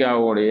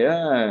பிண்டிகாவுடைய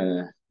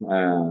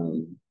அஹ்,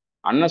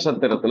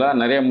 அன்னசத்திரத்துல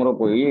நிறைய முறை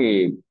போய்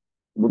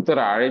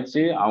புத்தரை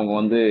அழைச்சு அவங்க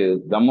வந்து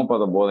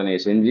தம்மபத போதனையை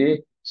செஞ்சு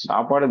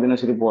சாப்பாடு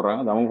தினசரி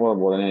போடுறாங்க. தம்மபத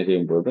போதனையை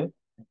செய்யும் போது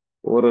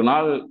ஒரு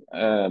நாள்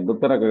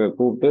புத்தரை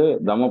கூப்பிட்டு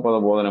தம்மபத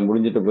போதனை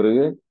முடிஞ்சிட்ட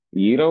பிறகு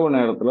இரவு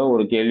நேரத்துல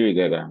ஒரு கேள்வி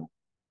கேட்கிறாங்க.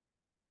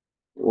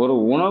 ஒரு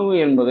உணவு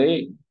என்பதை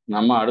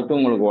நம்ம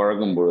அடுத்தவங்களுக்கு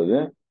வழங்கும் பொழுது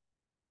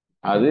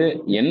அது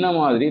என்ன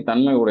மாதிரி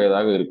தன்மை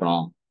உடையதாக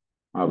இருக்கணும்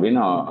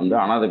அப்படின்னு வந்து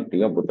அநாத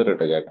பிண்டிகா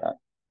புத்தர்கிட்ட கேட்கிறார்.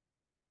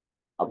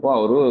 அப்போ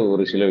அவரு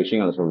ஒரு சில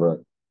விஷயங்களை சொல்றாரு.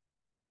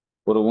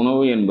 ஒரு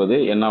உணவு என்பது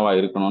என்னவா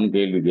இருக்கணும்னு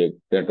கேள்வி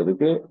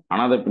கேட்டதுக்கு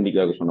அநாத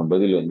பிண்டிகாவுக்கு சொன்ன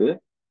பதில் வந்து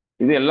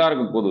இது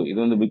எல்லாருக்கும் பொது. இது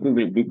வந்து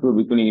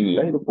பிக்குனின்னு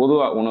இல்லை, இது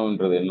பொதுவா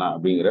உணவுன்றது என்ன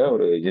அப்படிங்கிற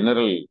ஒரு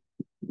ஜெனரல்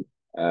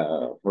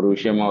ஒரு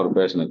விஷயமா அவர்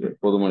பேசினது.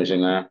 பொது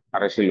மனுஷங்க,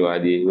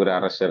 அரசியல்வாதி, இவர்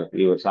அரசர்,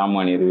 இவர்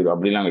சாமானியர், இவர்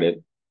அப்படிலாம் கிடையாது.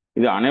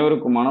 இது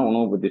அனைவருக்குமான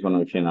உணவு பத்தி சொன்ன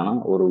விஷயம் என்னன்னா,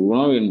 ஒரு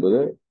உணவு என்பது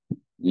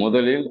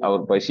முதலில்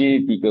அவர் பசியை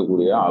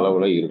தீர்க்கக்கூடிய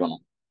அளவுல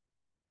இருக்கணும்.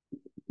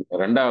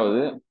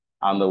 ரெண்டாவது,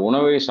 அந்த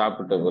உணவை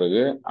சாப்பிட்ட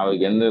பிறகு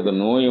அவருக்கு எந்த வித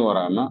நோயும்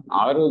வராம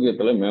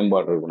ஆரோக்கியத்துல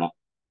மேம்பாடு இருக்கணும்.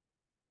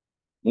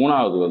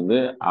 மூணாவது வந்து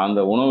அந்த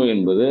உணவு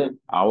என்பது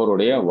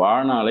அவருடைய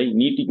வாழ்நாளை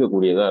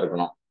நீட்டிக்கக்கூடியதா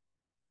இருக்கணும்.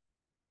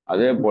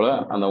 அதே போல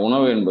அந்த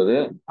உணவு என்பது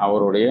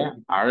அவருடைய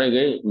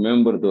அழகை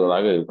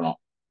மேம்படுத்துவதாக இருக்கணும்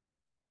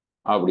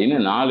அப்படின்னு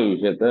 4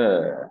 விஷயத்த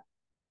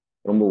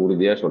ரொம்ப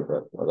உறுதியா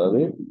சொல்றாரு. அதாவது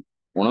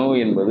உணவு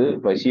என்பது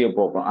பசியை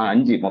போக்கணும்.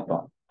 5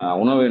 மொத்தம்.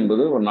 உணவு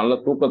என்பது ஒரு நல்ல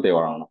தூக்கத்தை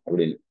வழங்கணும்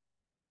அப்படின்னு.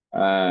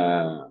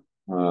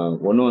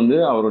 ஒன்று வந்து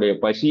அவருடைய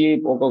பசியை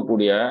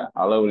போக்கக்கூடிய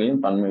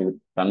அளவுலையும்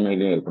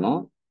தன்மையிலையும் இருக்கணும்.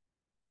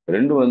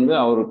 2 வந்து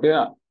அவருக்கு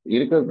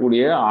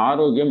இருக்கக்கூடிய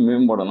ஆரோக்கியம்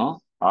மேம்படணும்.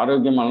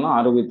 ஆரோக்கியமானா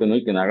ஆரோக்கியத்தை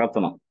நோக்கி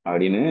நகர்த்தணும்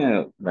அப்படின்னு.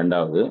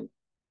 2வது,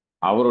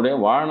 அவருடைய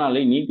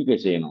வாழ்நாளை நீட்டிக்க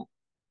செய்யணும்.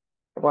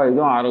 அப்போ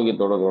இதுவும்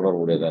ஆரோக்கியத்தோட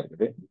தொடர்புடையதா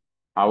இருக்குது.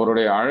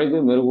 அவருடைய அழகு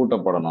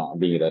மெருகூட்டப்படணும்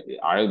அப்படிங்கிறாரு.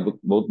 அழகு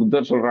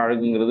புத்தர் சொல்ற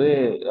அழகுங்கிறது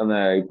அந்த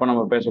இப்ப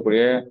நம்ம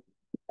பேசக்கூடிய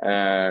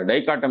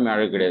டைகாட்டமி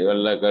அழகு கிடையாது.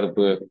 வெள்ளை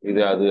கருப்பு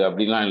இது அது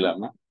அப்படிலாம்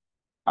இல்லாம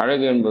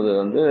அழகு என்பது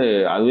வந்து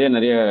அதுவே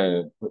நிறைய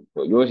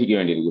யோசிக்க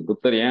வேண்டியிருக்கு.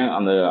 புத்தர் ஏன்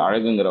அந்த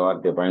அழகுங்கிற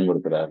வார்த்தையை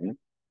பயன்படுத்துறாருன்னு.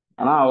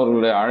 ஆனா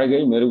அவர்களுடைய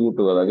அழகை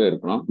மெருகூட்டுவதாக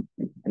இருக்கணும்.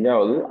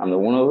 5வது, அந்த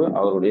உணவு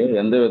அவருடைய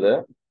எந்தவித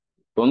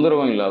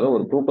தொந்தரவும் இல்லாத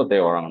ஒரு தூக்கத்தை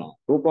வழங்கணும்.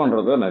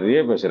 தூக்கம்ன்றத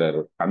நிறைய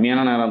பேசுறாரு.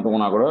 கம்மியான நேரம்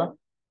தூங்கினா கூட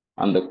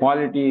அந்த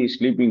குவாலிட்டி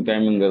ஸ்லீப்பிங்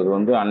டைம்ங்கிறது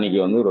வந்து அன்னைக்கு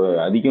வந்து ஒரு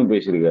அதிகம்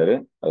பேசியிருக்காரு.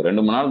 அது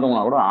 2 மணி நேரம்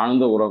தூங்கினா கூட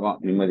ஆழ்ந்த உறக்கம்,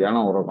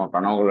 நிம்மதியான உறக்கம்,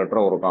 கனவுகளற்ற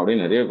உறக்கம்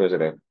அப்படின்னு நிறைய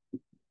பேசுறாரு.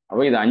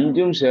 அப்போ இது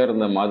 5ம்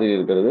சேர்ந்த மாதிரி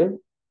இருக்கிறது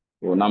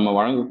நம்ம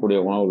வழங்கக்கூடிய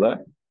உணவுல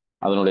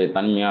அதனுடைய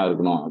தன்மையா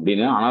இருக்கணும்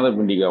அப்படின்னு அநாத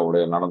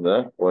பிண்டிகாவுடைய நடந்த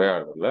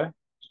உரையாடல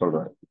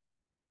சொல்றாரு.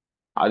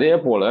 அதே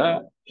போல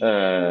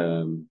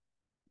அஹ்,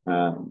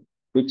 அஹ்,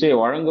 பிச்சை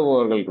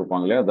வழங்குபவர்கள்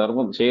இருப்பாங்க இல்லையா,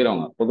 தர்மம்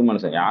செய்யறவங்க, பொது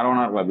மனுஷன் யார்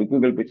வேணா இருக்கலாம்,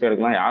 பிக்குகள் பிச்சை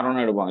எடுக்கலாம், யார்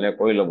வேணா எடுப்பாங்க இல்லையா,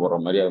 கோயில்ல போடுற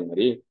மாதிரி. அது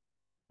மாதிரி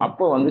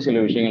அப்போ வந்து சில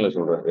விஷயங்களை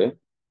சொல்றாரு.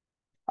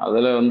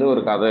 அதுல வந்து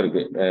ஒரு கதை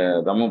இருக்கு.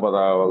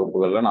 தம்மபதா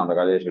வகுப்புகள்ல நான் அந்த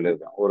கதையை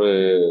சொல்லியிருக்கேன்.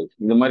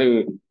 இந்த மாதிரி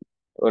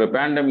ஒரு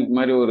பேண்டமிக்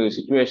மாதிரி ஒரு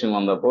சுச்சுவேஷன்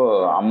வந்தப்போ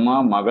அம்மா,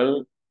 மகள்,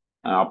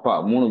 அப்பா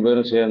 3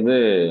 பேரும் சேர்ந்து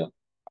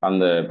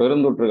அந்த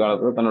பெருந்தொற்று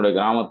காலத்துல தன்னுடைய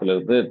கிராமத்துல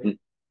இருந்து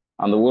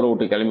அந்த ஊரை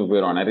விட்டு கிளம்பி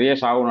போயிடுவான். நிறைய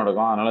சாவு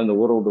நடக்கும். அதனால இந்த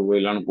ஊரை விட்டு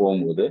போயிடலான்னு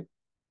போகும்போது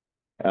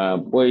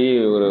போய்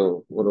ஒரு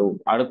ஒரு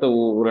அடுத்த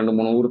 2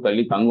 3 ஊர்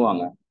தள்ளி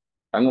தங்குவாங்க.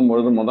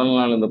 தங்கும்பொழுது முதல்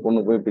நாள் இந்த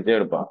பொண்ணு போய் பிச்சை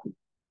எடுப்பா.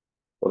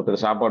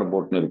 ஒருத்தர் சாப்பாடு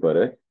போட்டுன்னு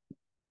இருப்பாரு.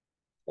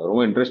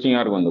 ரொம்ப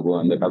இன்ட்ரெஸ்டிங்கா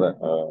இருக்கும் அந்த கதை.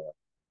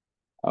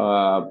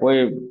 போய்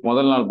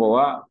முதல் நாள்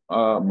போவா.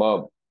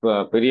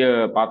 பெரிய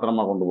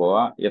பாத்திரமா கொண்டு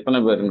போவா. எத்தனை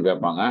பேருன்னு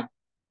கேட்பாங்க.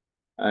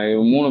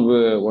 1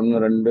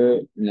 2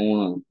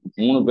 3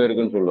 3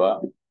 பேருக்குன்னு சொல்லுவா.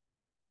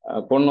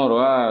 பொண்ணு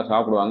வருவா,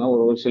 சாப்பிடுவாங்க.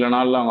 ஒரு சில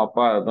நாள்ல அவங்க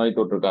அப்பா நோய்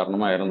தொற்று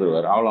காரணமா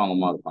இறந்துருவாரு. அவளும் அவங்க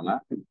அம்மா இருப்பாங்க.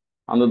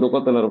 அந்த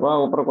துக்கத்துல இருப்பா.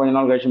 அப்புறம் கொஞ்ச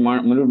நாள் கழிச்சு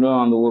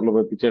மறுபடியும் அந்த ஊர்ல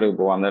போய் பிச்சை எடுக்க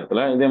போவா. அந்த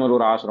இடத்துல இதே மாதிரி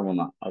ஒரு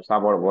ஆசிரமம் தான்,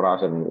 சாப்பாடு போற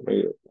ஆசிரமம்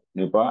போய்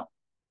நிற்பா.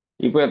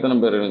 இப்போ எத்தனை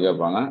பேருன்னு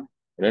கேட்பாங்க.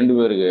 2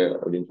 பேருக்கு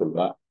அப்படின்னு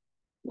சொல்லுவா.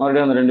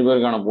 மறுபடியும் அந்த 2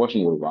 பேருக்கான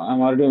போர்ஷன் கொடுப்பாங்க.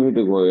 மறுபடியும்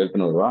வீட்டுக்கு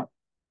எடுத்துன்னு வருவா.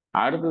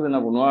 அடுத்தது என்ன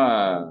பண்ணுவா,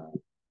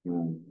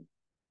 ம்,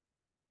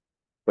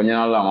 கொஞ்ச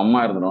நாள் அவன் அம்மா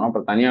இருந்துருவாங்க.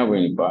 அப்புறம் தனியா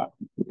போய் நிற்பா.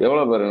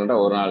 எவ்வளவு பேருன்னுட்டா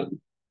ஒரு நாள்.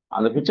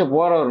 அந்த பிச்சை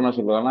போறவர் என்ன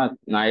சொல்லுவாருன்னா,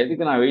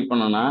 நான் வெயிட்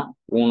பண்ணேன்னா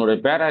உன்னுடைய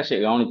பேராசையை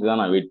கவனிச்சு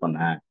தான் நான் வெயிட்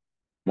பண்ணேன்.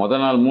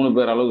 முதல் நாள் 3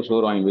 பேர் அளவுக்கு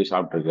சோறு வாங்கி போய்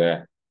சாப்பிட்டுருக்க.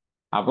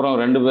 அப்புறம்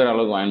 2 பேர்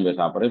அளவுக்கு வாங்கி போய்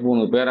சாப்பிட்றேன். இப்போ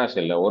உனக்கு பேராசை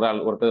இல்லை, ஒரு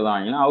ஆள் ஒருத்தர் தான்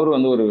வாங்கினா. அவரு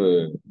வந்து ஒரு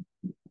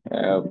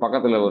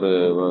பக்கத்துல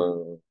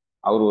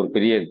அவர் ஒரு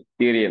பெரிய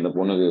தியரி அந்த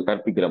பொண்ணுக்கு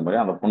கற்பிக்கிற மாதிரி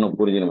அந்த பொண்ணு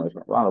புரிஞ்சுற மாதிரி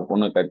சொல்லுவா. அந்த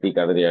பொண்ணு கத்தி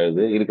கதறி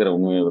அழுது இருக்கிற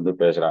உண்மையை வந்து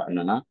பேசுறா.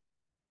 என்னன்னா,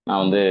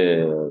 நான் வந்து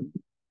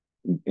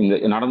இந்த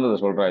நடந்ததை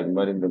சொல்றா.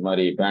 இந்த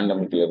மாதிரி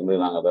பேண்டமிக்ல இருந்து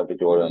நாங்க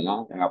தப்பிச்சு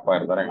ஓடுனோம். எங்க அப்பா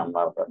இருந்தாரு, எங்க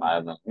அம்மா இருந்தாரு, நான்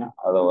இருந்தாங்க.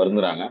 அதை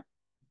வருந்துறாங்க.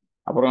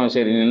 அப்புறம்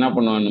சரி நீ என்ன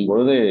பண்ணுவேன்னும்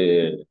பொழுது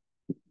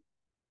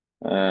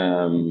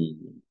ஆம்,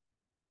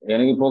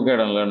 எனக்கு போக்க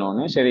இடம்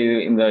இல்லைன்னு சரி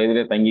இந்த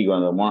இதுல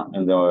தங்கிக்குவேன்,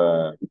 இந்த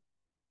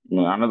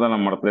அன்னதான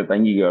மடத்துல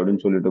தங்கிக்க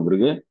அப்படின்னு சொல்லிட்டு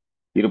பிறகு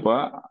இருப்பா.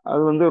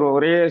 அது வந்து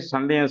ஒரே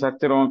சண்டையும்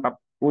சச்சரவும்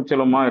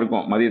கூச்சலுமா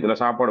இருக்கும். மதியத்துல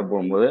சாப்பாடு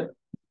போகும்போது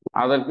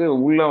அதற்கு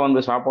உள்ள வந்து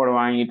சாப்பாடு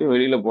வாங்கிட்டு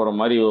வெளியில போற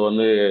மாதிரி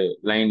வந்து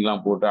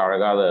லைன்லாம் போட்டு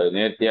அழகா அதை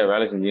நேர்த்தியா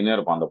வேலை செஞ்சுன்னே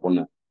இருப்பான் அந்த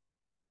பொண்ணு.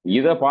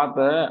 இதை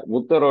பார்த்த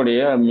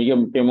புத்தருடைய மிக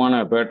முக்கியமான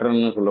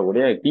பேட்டர்ன்னு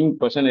சொல்லக்கூடிய கிங்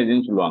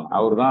பர்சனேஜ்னு சொல்லுவாங்க.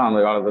 அவர் தான் அந்த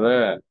காலத்துல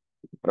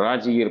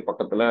ராஜ்கீர்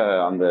பக்கத்துல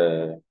அந்த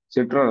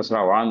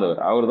சிற்றரசரா வாழ்ந்தவர்.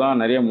 அவர்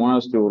தான் நிறைய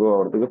மோனாஸ்ட்ரி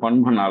உருவாகிறதுக்கு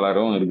ஃபண்ட் பண்ண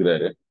ஆளாரும்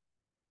இருக்கிறாரு.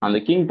 அந்த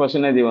கிங்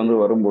பர்சனேஜ் வந்து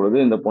வரும்பொழுது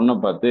இந்த பொண்ணை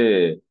பார்த்து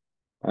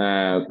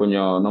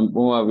கொஞ்சம்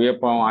நம்ம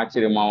வியப்பாவும்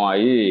ஆச்சரியமாவும்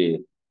ஆகி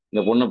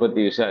இந்த பொண்ணை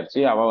பத்தி விசாரிச்சு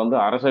அவ வந்து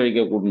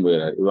அரசவைக்க கூட்டின்னு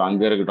போயிடாரு. இவ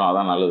அங்க இருக்கட்டும்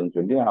அதான் நல்லதுன்னு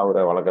சொல்லி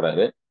அவரை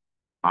வளர்க்குறாரு.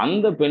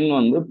 அந்த பெண்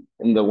வந்து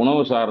இந்த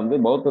உணவு சார்ந்து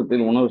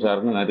பௌத்தத்தில் உணவு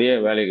சார்ந்து நிறைய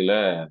வேலைகளை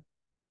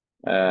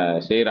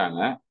செய்யறாங்க.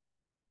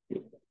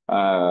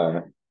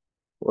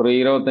 ஒரு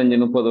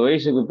 25-30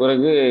 வயசுக்கு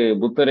பிறகு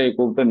புத்தரை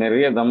கூப்பிட்டு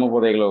நிறைய தம்ம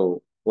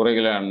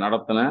உரைகளை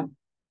நடத்தின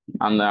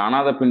அந்த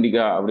அநாத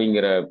பிண்டிகா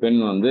அப்படிங்கிற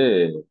பெண் வந்து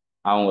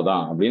அவங்க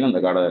தான் அப்படின்னு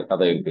அந்த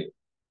கதை இருக்கு.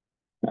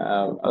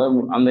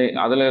 அந்த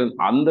அதுல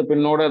அந்த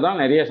பெண்ணோட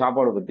தான் நிறைய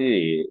சாப்பாடு பத்தி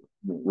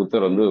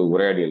புத்தர் வந்து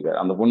உரையாடி இருக்காரு.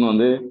 அந்த பொண்ணு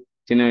வந்து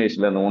சின்ன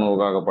வயசுல அந்த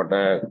உணவுக்காகப்பட்ட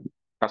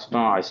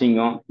கஷ்டம்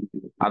அசிங்கம்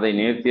அதை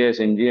நேர்த்தியா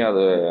செஞ்சு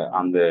அது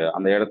அந்த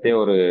அந்த இடத்தையே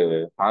ஒரு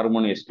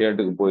ஹார்மோனி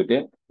ஸ்டேட்டுக்கு போயிட்டு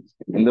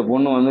இந்த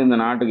பொண்ணு வந்து இந்த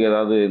நாட்டுக்கு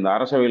ஏதாவது இந்த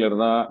அரசவையில்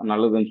இருந்தா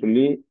நல்லதுன்னு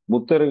சொல்லி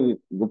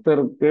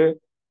புத்தருக்கு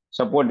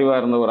சப்போர்ட்டிவா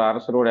இருந்த ஒரு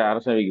அரசருடைய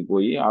அரசவைக்கு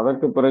போய்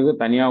அதற்கு பிறகு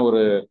தனியா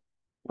ஒரு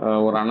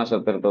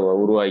அன்னசத்திரத்தை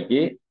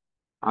உருவாக்கி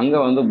அங்க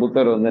வந்து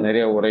புத்தர் வந்து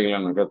நிறைய உரைகளை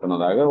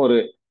நிகழ்த்தினதாக ஒரு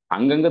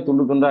அங்கங்க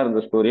துண்டு துண்டா இருந்த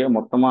ஸ்டோரியை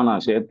மொத்தமா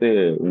நான் சேர்த்து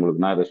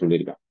உங்களுக்கு நான் இதை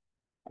சொல்லியிருக்கேன்.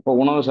 அப்போ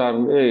உணவு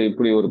சார்ந்து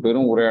இப்படி ஒரு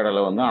பெரும்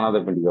உரையாடலை வந்து அநாத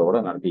பண்டிகையோட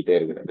நடத்திட்டே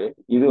இருக்கிறாரு.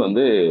 இது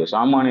வந்து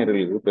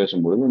சாமானியர்களுக்கு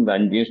பேசும்பொழுது இந்த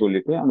அஞ்சையும்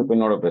சொல்லிட்டு அந்த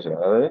பெண்ணோட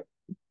பேசுறாரு. அதாவது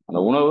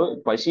அந்த உணவு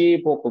பசியை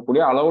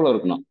போக்கக்கூடிய அளவுல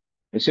இருக்கணும்.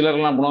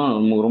 சிலர்லாம் பண்ணுவாங்க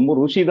நமக்கு ரொம்ப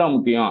ருசி தான்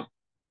முக்கியம்,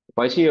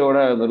 பசியோட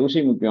அந்த ருசி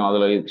முக்கியம்,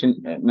 அதுல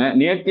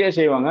நேர்த்தியா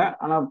செய்வாங்க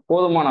ஆனா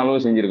போதுமான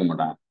அளவு செஞ்சிருக்க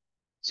மாட்டாங்க.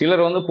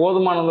 சிலர் வந்து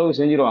போதுமான அளவு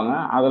செஞ்சிருவாங்க,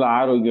 அதுல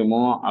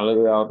ஆரோக்கியமோ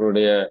அல்லது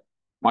அவர்களுடைய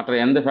மற்ற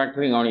எந்த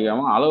ஃபேக்டரியும்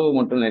கவனிக்காம அளவு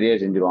மட்டும் நிறைய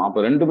செஞ்சிருவாங்க.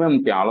 அப்ப ரெண்டுமே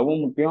முக்கியம்,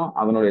 அளவும் முக்கியம்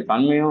அதனுடைய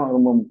தன்மையும்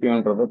ரொம்ப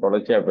முக்கியன்றத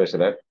தொடர்ச்சியா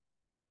பேசுறார்.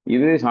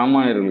 இது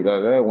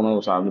சாமானியர்களுக்காக உணவு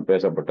சார்ந்து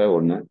பேசப்பட்ட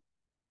ஒண்ணு.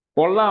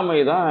 கொல்லாமை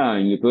தான்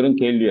இங்க பெரும்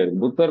கேள்வியா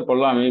இருக்கு. புத்தர்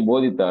கொல்லாமையை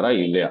போதித்தாரா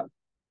இல்லையா?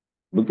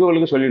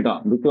 பிக்குகளுக்கு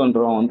சொல்லிட்டோம்,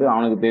 பிக்குன்றவன் வந்து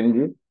அவனுக்கு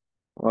தெரிஞ்சு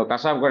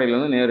கசாப் கடையில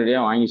இருந்து நேரடியா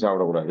வாங்கி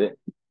சாப்பிடக்கூடாது,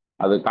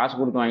 அது காசு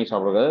கொடுத்து வாங்கி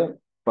சாப்பிடக்கூடாது,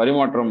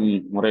 பரிமாற்றம்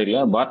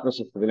முறையில பார்ட்டர்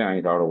சிஸ்டத்திலையும்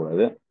வாங்கி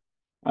சாப்பிடக்கூடாது.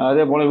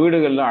 அதே போல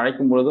வீடுகளில்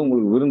அழைக்கும் பொழுது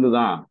உங்களுக்கு விருந்து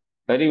தான்,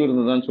 கறி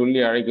விருந்து தான் சொல்லி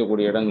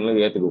அழைக்கக்கூடிய இடங்கள்ல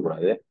ஏற்றுக்க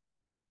கூடாது.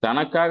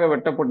 தனக்காக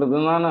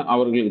வெட்டப்பட்டதுன்னு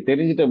அவர்களுக்கு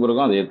தெரிஞ்சிட்ட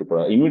பிறகும் அதை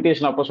ஏற்றுக்கூடாது.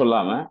 இன்விடேஷன் அப்போ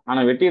சொல்லாம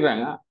ஆனா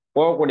வெட்டிடுறாங்க,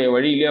 போகக்கூடிய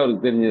வழியிலேயே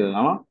அவருக்கு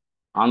தெரிஞ்சதுனாலும்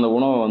அந்த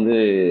உணவை வந்து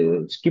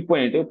ஸ்கிப்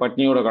பண்ணிட்டு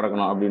பட்னியோட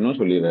கிடக்கணும் அப்படின்னு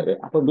சொல்லிடுறாரு.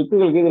 அப்போ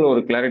பிக்குகளுக்கு இதுல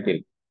ஒரு கிளாரிட்டி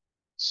இருக்கு.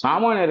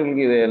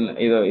 சாமானியர்களுக்கு இதை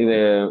இதை இதை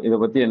இதை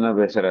பத்தி என்ன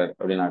பேசுறாரு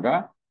அப்படின்னாக்கா,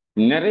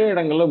 நிறைய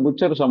இடங்கள்ல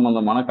புத்தர்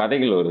சம்பந்தமான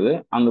கதைகள் வருது.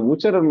 அந்த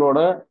புத்தர்களோட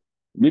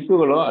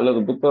பிக்குகளோ அல்லது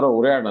புத்தரோ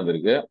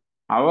உரையாடினதற்கு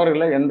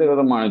அவர்களை எந்த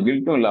விதமான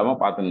கில்ட்டும் இல்லாம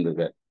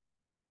பார்த்துருந்துருக்கு.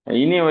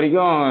 இனிய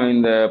வரைக்கும்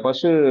இந்த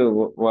பசு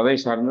வதை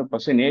சார்ந்து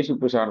பசு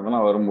நேசிப்பு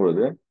சார்ந்தெல்லாம்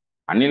வரும்பொழுது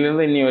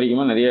அன்னிலிருந்து இன்னி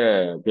வரைக்குமே நிறைய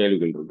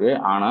கேள்விகள் இருக்கு.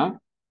 ஆனா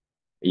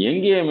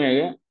எங்கேயுமே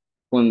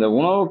இந்த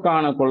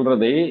உணவுக்கான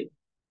கொள்றதை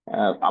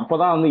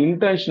அப்பதான் வந்து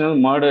இன்டென்ஷனல்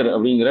மர்டர்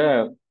அப்படிங்கிற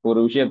ஒரு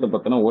விஷயத்தை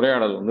பத்தின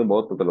உரையாடல் வந்து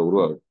பௌத்தத்துல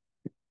உருவாகுது.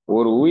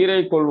 ஒரு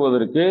உயிரை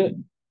கொள்வதற்கு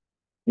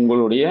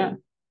உங்களுடைய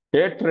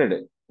ஹேட்ரட்,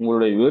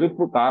 உங்களுடைய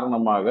வெறுப்பு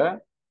காரணமாக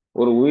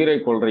ஒரு உயிரை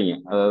கொள்றீங்க,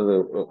 அதாவது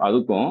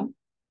அதுக்கும்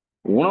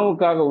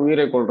உணவுக்காக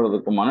உயிரை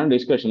கொள்றதுக்குமான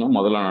டிஸ்கஷனும்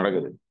முதல்ல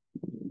நடக்குது.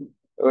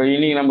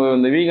 இன்னைக்கு நம்ம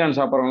இந்த வீகான்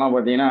சாப்பிட்றவங்கலாம்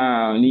பார்த்தீங்கன்னா,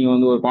 நீங்க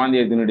வந்து ஒரு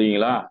குழந்தையை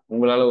தின்னுடுவீங்களா,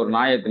 உங்களால ஒரு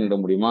நாயை தின்னுட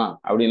முடியுமா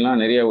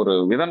அப்படின்லாம் நிறைய ஒரு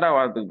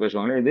விதண்டாவாதத்துக்கு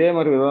பேசுவாங்களே, இதே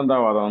மாதிரி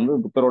விதண்டாவாதம் வந்து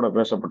புத்தரோட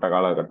பேசப்பட்ட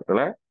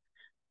காலகட்டத்தில்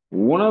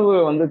உணவு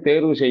வந்து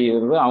தேர்வு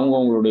செய்கிறது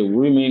அவங்களுடைய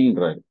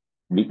உரிமைன்றாரு.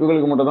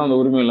 பிக்குகளுக்கு மட்டும் தான்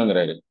அந்த உரிமை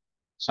இல்லைங்கிறாரு.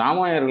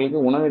 சாமானியர்களுக்கு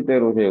உணவை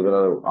தேர்வு செய்வது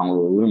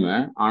அவங்களோட உரிமை.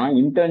 ஆனா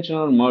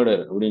இன்டென்ஷனல்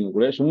மர்டர்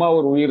அப்படிங்கக்கூடிய சும்மா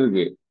ஒரு உயிர்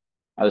இருக்கு,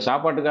 அது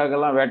சாப்பாட்டுக்காக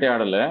எல்லாம்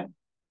வேட்டையாடல,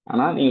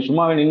 ஆனா நீங்க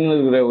சும்மாவே நின்று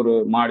இருக்கிற ஒரு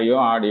மாடியோ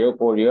ஆடியோ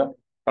கோழியோ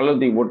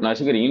கள்ளத்தூக்கி போட்டு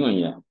நசுக்கிறீங்கன்னு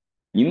வைங்க,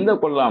 இந்த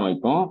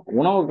கொல்லாமைக்கும்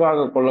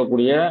உணவுக்காக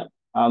கொள்ளக்கூடிய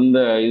அந்த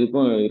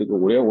இதுக்கும்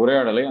இருக்கக்கூடிய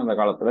உரையாடலை அந்த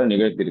காலத்துல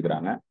நிகழ்த்தி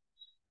இருக்கிறாங்க.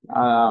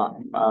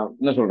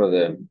 என்ன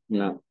சொல்றது,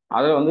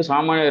 அதுல வந்து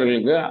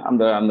சாமானியர்களுக்கு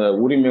அந்த அந்த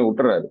உரிமையை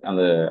விட்டுறாரு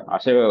அந்த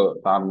அசைவ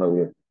சார்ந்த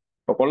உயிர்.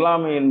 இப்ப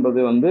கொல்லாமை என்பது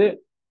வந்து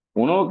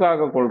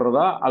உணவுக்காக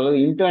கொள்றதா அல்லது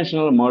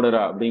இன்டென்ஷனல்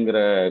மர்டரா அப்படிங்கிற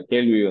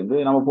கேள்வி வந்து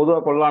நம்ம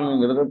பொதுவாக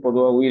கொல்லாமைங்கிறது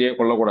பொதுவாக உயிரையே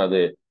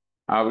கொல்லக்கூடாது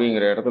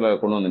அப்படிங்கிற இடத்துல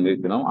கொண்டு வந்து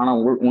நிறுத்தினோம். ஆனா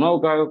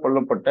உணவுக்காக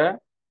கொல்லப்பட்ட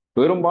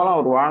பெரும்பாலும்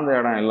அவர் வாழ்ந்த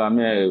இடம்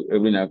எல்லாமே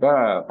எப்படின்னாக்கா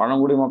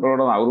பழங்குடி மக்களோட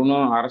தான். அவர்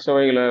இன்னும்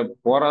அரசவைகளை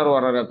போறாரு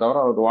வர்றாரே தவிர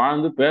அவர்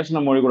வாழ்ந்து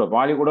பேசின மொழி கூட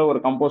பாலி கூட ஒரு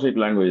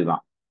கம்போசிட் லாங்குவேஜ்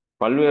தான்.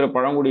 பல்வேறு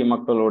பழங்குடி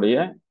மக்களுடைய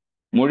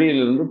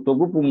மொழியிலிருந்து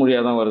தொகுப்பு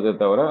மொழியாக தான் வருதே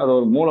தவிர அது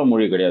ஒரு மூல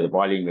மொழி கிடையாது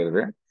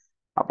பாலிங்கிறது.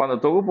 அப்ப அந்த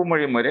தொகுப்பு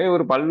மொழி முறையை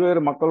ஒரு பல்வேறு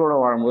மக்களோட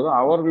வாழும்போது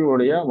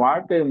அவர்களுடைய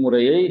வாழ்க்கை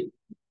முறையை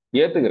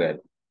ஏத்துக்கிறாரு.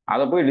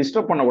 அதை போய்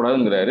டிஸ்டர்ப்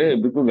பண்ணக்கூடாதுங்கிறாரு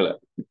பிக்குகளை,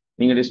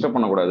 நீங்க டிஸ்டர்ப்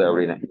பண்ணக்கூடாது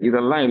அப்படின்னு.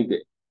 இதெல்லாம் இருக்கு.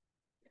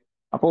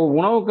 அப்போ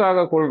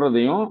உணவுக்காக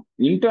கொள்றதையும்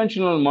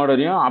இன்டென்ஷனல்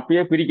மர்டரையும்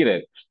அப்பயே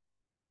பிரிக்கிறாரு.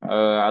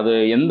 அது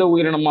எந்த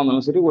உயிரினமா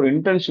இருந்தாலும் சரி, ஒரு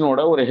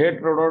இன்டென்ஷனோட ஒரு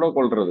ஹேட்ரடோட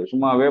கொள்றது,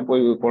 சும்மாவே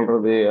போய்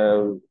கொள்றது,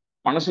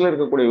 மனசுல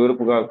இருக்கக்கூடிய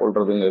வெறுப்புக்காக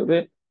கொள்றதுங்கிறது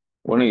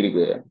ஒண்ணு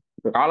இருக்கு.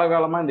 இப்ப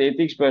காலகாலமா இந்த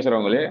எத்திக்ஸ்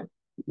பேசுறவங்களே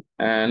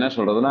என்ன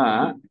சொல்றதுன்னா,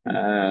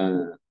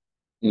 அஹ்,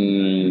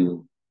 உம்,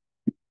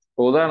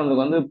 இப்போ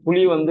உதாரணத்துக்கு வந்து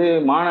புலி வந்து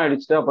மானை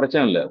அடிச்சுட்டா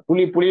பிரச்சனை இல்லை,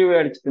 புலியவே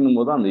அடிச்சு தின்னும்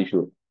போது தான் அந்த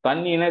இஷ்யூ.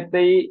 தன்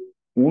இனத்தை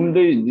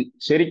உண்டு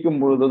செரிக்கும்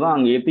பொழுதுதான்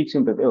அங்க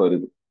எத்திக்ஸ்ன்றதே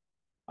வருது.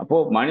 அப்போ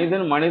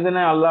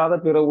மனிதனை அல்லாத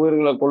பிற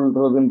உயிர்களை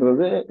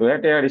கொல்றதுன்றது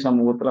வேட்டையாடி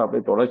சமூகத்துல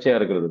அப்படியே தொடர்ச்சியா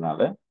இருக்கிறதுனால,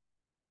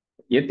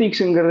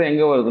 எத்திக்ஸ்ங்கிறது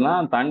எங்க வருதுன்னா,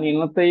 தன்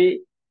இனத்தை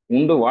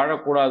உண்டு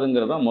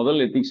வாழக்கூடாதுங்கிறதா முதல்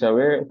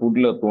எத்திக்ஸாவே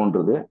ஃபுட்ல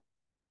தோன்றுது.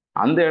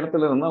 அந்த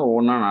இடத்துல இருந்தா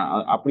ஒன்னா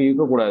அப்படி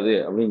இருக்கக்கூடாது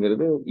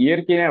அப்படிங்கிறது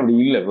இயற்கையே அப்படி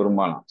இல்லை.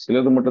 பெரும்பாலும்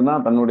சிலது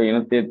மட்டும்தான் தன்னுடைய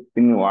இனத்தை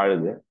தின்னு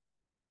வாழுது.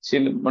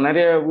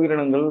 நிறைய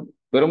உயிரினங்கள்,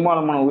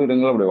 பெரும்பாலான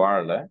உயிரினங்கள் அப்படி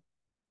வாழல.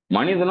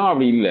 மனிதனும்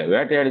அப்படி இல்லை,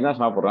 வேட்டையாடி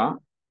தான் சாப்பிட்றான்.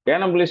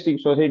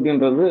 கேனபலிஸ்டிக்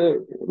சொசைட்டின்றது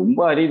ரொம்ப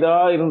அரிதா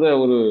இருந்த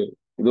ஒரு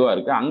இதுவா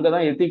இருக்கு.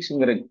 அங்கதான்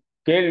எத்திக்ஸ்ங்கிற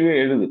கேள்வியே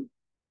எழுது.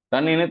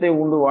 தன் இனத்தை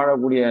உண்டு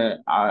வாழக்கூடிய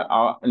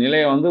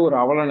நிலையை வந்து ஒரு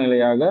அவல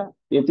நிலையாக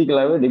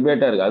எத்திக்கலாவே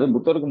டிபேட்டா இருக்கு. அது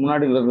புத்தருக்கு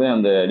முன்னாடி இருந்தே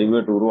அந்த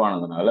டிபேட்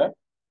உருவானதுனால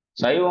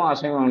சைவம்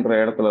அசைவம்ன்ற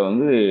இடத்துல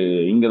வந்து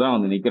இங்கதான்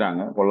வந்து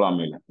நிக்கிறாங்க.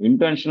 கொல்லாமையில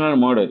இன்டென்ஷனல்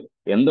மர்டர்,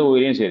 எந்த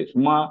உயிரையும் சரி,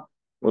 சும்மா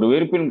ஒரு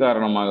வெறுப்பின்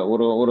காரணமாக,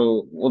 ஒரு ஒரு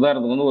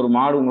உதாரணத்துக்கு வந்து ஒரு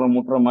மாடு உங்களை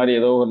முட்டுற மாதிரி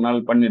ஏதோ ஒரு நாள்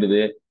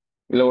பண்ணிடுது,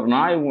 இல்ல ஒரு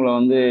நாய் உங்களை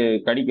வந்து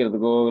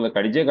கடிக்கிறதுக்கோ, இல்ல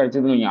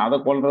கடிச்சதுன்னு நீங்க அதை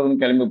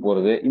கொல்றதுன்னு கிளம்பி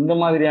போறது, இந்த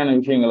மாதிரியான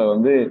விஷயங்களை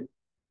வந்து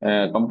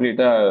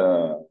கம்ப்ளீட்டா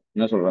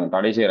என்ன சொல்றாங்க,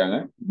 தடை செய்யறாங்க.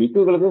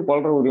 பிக்குகளுக்கு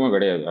கொல்ற உரிமை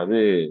கிடையாது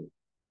அது.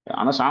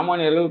 ஆனா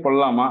சாமானியர்கள்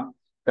கொல்லலாமா,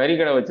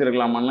 கறிக்கடை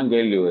வச்சிருக்கலாமான்லாம்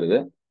கேள்வி வருது.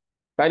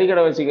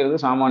 கறிக்கடை வச்சுக்கிறது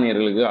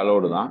சாமானியர்களுக்கு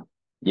அலோடு தான்.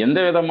 எந்த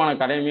விதமான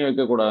கடையுமே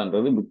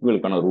வைக்கக்கூடாதுன்றது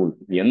பிக்குகளுக்கான ரூல்.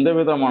 எந்த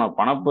விதமான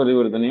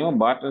பணப்பரிவர்த்தனையும்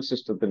பார்ட்டர்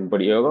சிஸ்டத்தின்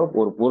படியாக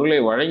ஒரு பொருளை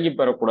வழங்கி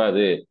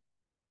பெறக்கூடாது,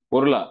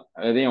 பொருளா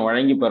எதையும்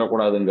வழங்கி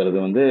பெறக்கூடாதுங்கிறது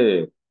வந்து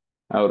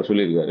அவர்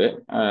சொல்லியிருக்காரு.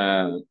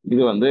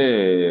 இது வந்து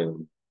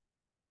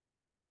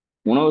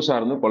உணவு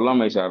சார்ந்து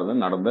கொல்லாமை சார்ந்து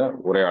நடந்த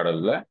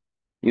உரையாடல்ல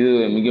இது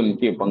மிக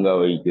முக்கிய பங்கா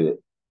வகிக்குது.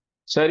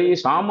 சரி,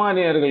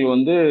 சாமானியர்கள்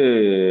வந்து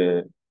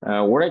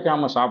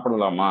உழைக்காம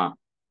சாப்பிடலாமா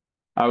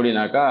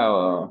அப்படின்னாக்கா,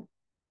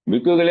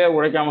 பிக்குகளே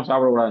உழைக்காம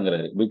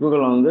சாப்பிடக்கூடாதுங்கிறாரு.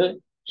 பிக்குகள் வந்து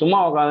சும்மா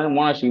உட்காந்து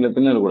மோனாஸ்டிக்ல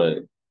தின்னக்கூடாது.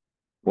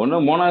 ஒன்று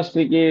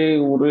மோனாஸ்ட்ரிக்கு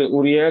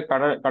உரிய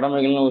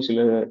கடமைகள்னு ஒரு சில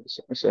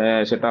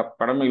செட் ஆஃப்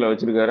கடமைகளை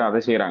வச்சிருக்காரு,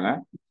 அதை செய்யறாங்க.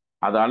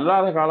 அது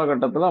அல்லாத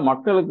காலகட்டத்தில்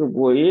மக்களுக்கு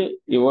போய்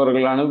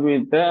இவர்கள்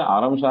அனுபவித்த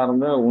அறம்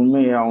சார்ந்த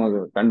உண்மையை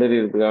அவங்க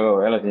கண்டறியறதுக்காக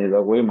வேலை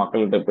செஞ்சதாக போய்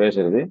மக்கள்கிட்ட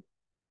பேசுறது,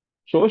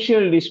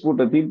 சோசியல்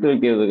டிஸ்பியூட்டை தீர்த்து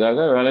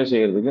வைக்கிறதுக்காக வேலை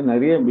செய்யறதுக்கு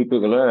நிறைய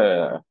பிக்குகளை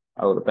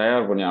அவர்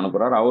தயார் பண்ணி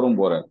அனுப்புறார். அவரும்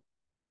போறார்.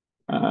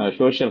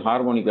 சோசியல்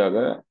ஹார்மோனிக்காக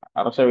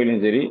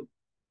அரசவையிலும் சரி,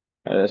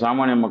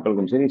 சாமானிய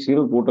மக்களுக்கும் சரி,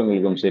 சிறு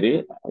கூட்டங்களுக்கும் சரி,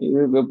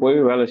 இதுக்கு போய்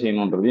வேலை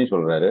செய்யணுன்றதையும்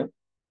சொல்றாரு.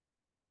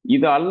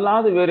 இது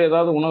அல்லாது வேற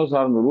ஏதாவது உணவு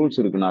சார்ந்த ரூல்ஸ்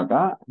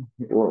இருக்குனாக்கா,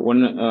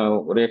 ஒன்னு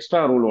ஒரு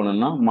எக்ஸ்ட்ரா ரூல்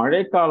ஒண்ணுன்னா,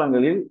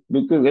 மழைக்காலங்களில்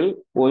பிக்குகள்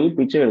போய்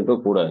பிச்சை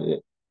எடுக்கக்கூடாது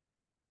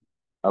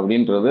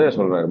அப்படின்றத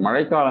சொல்றாரு.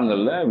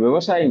 மழைக்காலங்கள்ல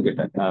விவசாயிங்க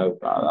கிட்ட,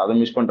 அதை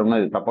மிஸ் பண்றோம்னா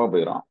இது தப்பா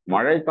போயிடும்.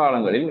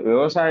 மழைக்காலங்களில்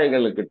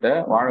விவசாயிகள் கிட்ட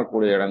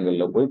வாழக்கூடிய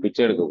இடங்கள்ல போய்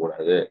பிச்சை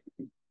எடுக்கக்கூடாது.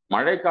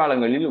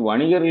 மழைக்காலங்களில்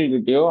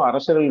வணிகர்கள்கிட்டயோ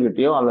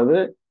அரசர்கள்கிட்டயோ அல்லது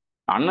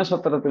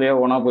அன்னசத்திரத்திலேயோ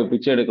ஒன்னா போய்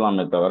பிச்சை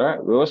எடுக்கலாமே தவிர,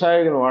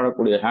 விவசாயிகள்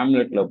வாழக்கூடிய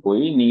ஹேம்லெட்ல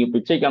போய் நீங்க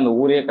பிச்சைக்கு அந்த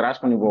ஊரையே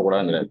கிராஸ் பண்ணி போக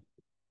கூடாதுங்கிறாரு.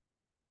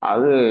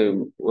 அது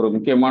ஒரு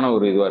முக்கியமான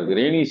ஒரு இதுவா இருக்கு.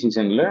 ரெய்னி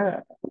சீசன்ல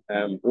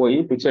போய்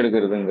பிச்சை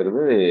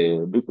எடுக்கிறதுங்கிறது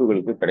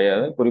பிக்குகளுக்கு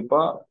கிடையாது.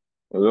 குறிப்பா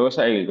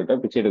விவசாயிகள் கிட்ட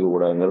பிச்சை எடுக்க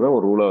கூடாதுங்கிறத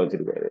ஒரு ரூலா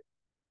வச்சிருக்காரு.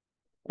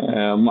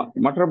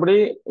 மற்றபடி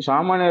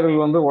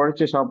சாமானியர்கள் வந்து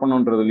உழைச்சி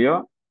சாப்பிடணுன்றதுலயோ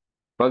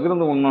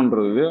பகிர்ந்து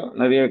உண்ணணுன்றதுலயோ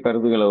நிறைய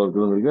கருத்துக்கள்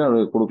அவருக்கு இருக்கு. அது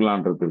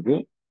கொடுக்கலான்றதுக்கு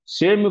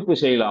சேமிப்பு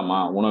செய்யலாமா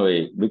உணவை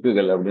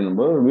பிக்குகள் அப்படின்னும்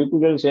போது,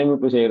 பிக்குகள்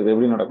சேமிப்பு செய்யறது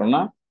எப்படி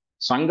நடக்கும்னா,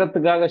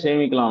 சங்கத்துக்காக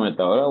சேமிக்கலாமே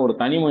தவிர ஒரு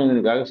தனி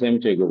மனிதனுக்காக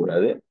சேமிச்சு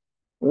வைக்கக்கூடாது.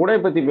 உடை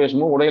பத்தி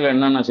பேசும்போது உடையில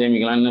என்னென்ன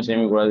சேமிக்கலாம், என்ன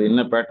சேமிக்கக்கூடாது,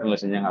 என்ன பேட்டர்ன்ல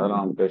செஞ்சாங்க,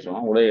 அதெல்லாம் நம்ம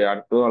பேசுவோம். உடை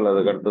அடுத்ததோ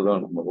அல்லது அடுத்ததோ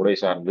நம்ம உடை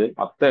சார்ந்து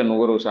மற்ற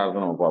நுகர்வு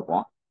சார்ந்து நம்ம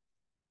பார்ப்போம்.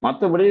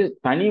 மற்றபடி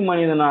தனி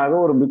மனிதனாக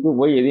ஒரு பிக்கு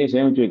போய் எதையும்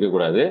சேமிச்சு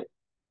வைக்கக்கூடாது.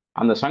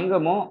 அந்த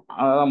சங்கமும்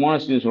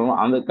மோனஸ்ட்ரி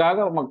சொல்லுவோம்,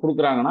 அதுக்காக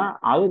கொடுக்குறாங்கன்னா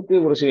அதுக்கு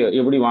ஒரு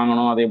எப்படி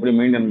வாங்கணும், அதை எப்படி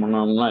மெயின்டைன்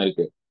பண்ணணும்லாம்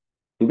இருக்கு.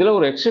 இதுல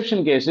ஒரு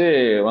எக்ஸெப்ஷன் கேஸ்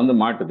வந்து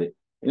மாட்டுது.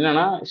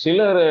 என்னன்னா,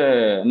 சிலர்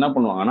என்ன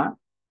பண்ணுவாங்கன்னா,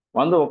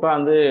 வந்து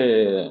உட்காந்து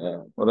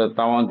ஒரு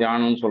தவம்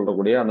தியானம்னு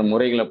சொல்றக்கூடிய அந்த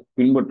முறைகளை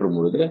பின்பற்றும்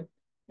பொழுது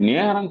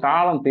நேரம்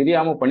காலம்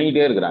தெரியாம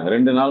பண்ணிக்கிட்டே இருக்கிறாங்க.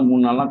 2 நாள்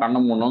 3 நாள்லாம் கண்ணை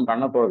மூடணும்,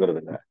 கண்ணை துறக்கிறது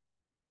இல்லை.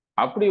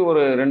 அப்படி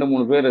ஒரு 2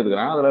 3 பேர்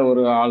இருக்கிறாங்க. அதுல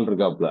ஒரு ஆள்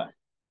இருக்காப்புல.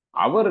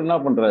 அவர் என்ன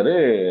பண்றாரு,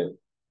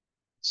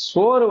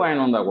 சோறு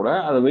வாங்கிட்டு வந்தா கூட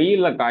அதை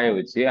வெயில்ல காய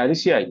வச்சு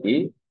அரிசியாக்கி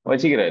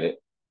வச்சுக்கிறாரு.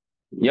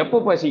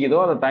 எப்ப பசிக்குதோ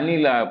அதை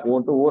தண்ணியில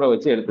போட்டு ஊற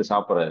வச்சு எடுத்து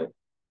சாப்பிட்றாரு.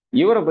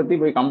 இவரை பத்தி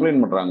போய்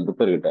கம்ப்ளைண்ட் பண்றாங்க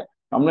புத்தர்கிட்ட.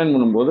 கம்ப்ளைண்ட்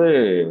பண்ணும்போது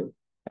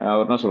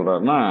அவர் என்ன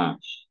சொல்றாருன்னா,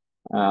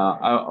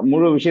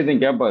 முழு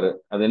விஷயத்தையும் கேட்பாரு.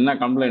 அது என்ன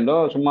கம்ப்ளைண்டோ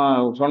சும்மா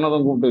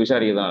சொன்னதும் கூப்பிட்டு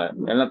விசாரிக்கிறதால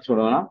என்ன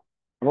சொல்லுவேன்னா,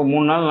 அப்போ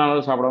 3 நாள் 4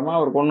 நாள் சாப்பிடாம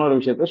அவர் கொண்டு ஒரு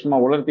விஷயத்த சும்மா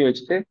உலர்த்தி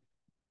வச்சுட்டு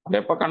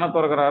எப்ப கண்ணை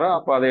திறக்கிறாரோ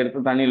அப்ப அதை எடுத்து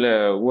தண்ணியில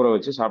ஊற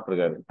வச்சு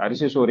சாப்பிட்டுருக்காரு.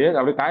 அரிசி சோறையை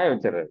அப்படியே காய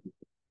வச்சிடறாரு.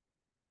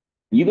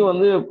 இது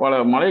வந்து பல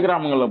மலை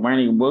கிராமங்கள்ல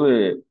பயணிக்கும் போது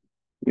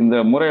இந்த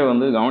முறையை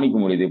வந்து கவனிக்க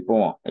முடியுது.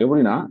 இப்போவும்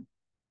எப்படின்னா,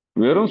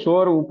 வெறும்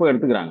சோறு உப்பு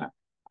எடுத்துக்கிறாங்க.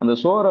 அந்த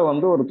சோறை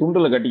வந்து ஒரு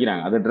துண்டுல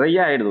கட்டிக்கிறாங்க. அது ட்ரை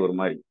ஆயிடுது ஒரு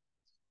மாதிரி.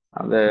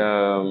 அந்த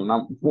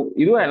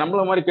இதுவே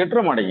நம்மள மாதிரி கெட்டுற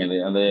மாட்டேங்குது.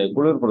 அந்த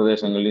குளிர்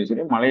பிரதேசங்கள்லயும்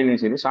சரி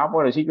மலையிலயும் சரி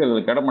சாப்பாடு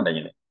சீக்கிரம் கெட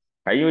மாட்டேங்குது.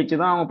 கை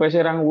வச்சுதான் அவங்க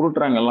பிசைறாங்க,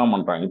 உருட்டுறாங்க, எல்லாம்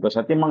பண்றாங்க. இப்ப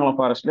சத்தியமங்கலம்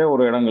ஃபாரஸ்ட்ல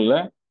ஒரு இடங்கள்ல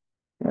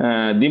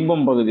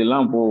திம்பம்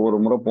பகுதியெல்லாம் ஒரு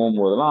முறை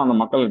போகும்போதெல்லாம் அந்த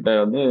மக்கள்கிட்ட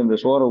வந்து இந்த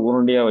சோறை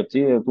உருண்டையா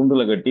வச்சு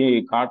துண்டுல கட்டி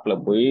காட்டுல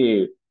போய்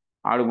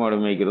ஆடு மாடு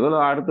மேய்க்கிறதோ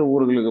இல்லை அடுத்த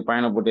ஊர்களுக்கு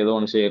பயணப்பட்டு ஏதோ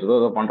ஒன்று செய்யறதோ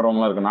ஏதோ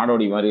பண்றவங்களா இருக்கு.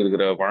 நாடோடி மாதிரி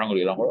இருக்கிற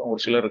பழங்குடியெல்லாம் கூட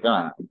ஒரு சிலர்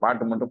இருக்காங்க.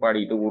 பாட்டு மட்டும்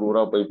பாடிக்கிட்டு ஊர்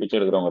ஊரா போய் பிச்சை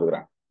எடுக்கிறவங்க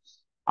இருக்கிறாங்க.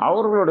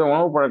 அவர்களுடைய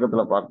உணவு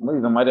பழக்கத்துல பார்க்கும்போது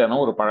இந்த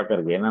மாதிரியான ஒரு பழக்கம்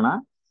இருக்கு. என்னன்னா,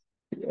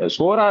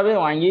 சோறாவே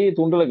வாங்கி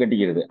துண்டுல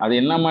கட்டிக்கிறது. அது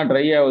என்னமா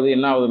ட்ரை ஆகுது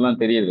என்ன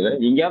ஆகுதுலாம் தெரியறது இல்ல.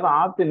 எங்கேயாவது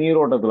ஆத்து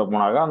நீரோட்டத்துல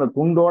போனாக்கா அந்த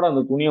துண்டோட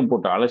அந்த துணியை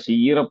போட்டு அலசி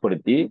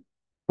ஈரப்படுத்தி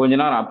கொஞ்ச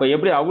நேரம் அப்ப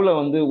எப்படி அவுல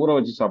வந்து ஊற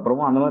வச்சு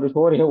சாப்பிட்றோமோ அந்த மாதிரி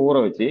சோறையே ஊற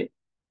வச்சு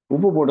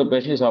உப்பு போட்டு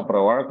பிசைஞ்சு சாப்பிட்ற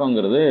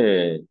வழக்கங்கிறது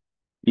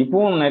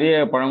இப்பவும் நிறைய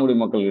பழங்குடி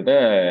மக்கள் கிட்ட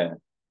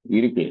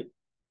இருக்கு.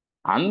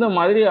 அந்த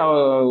மாதிரி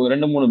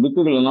ரெண்டு மூணு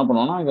பிக்குகள் என்ன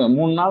பண்ணுவோம்னா, இங்க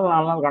 3 நாள்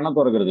 4 நாள் கண்ணை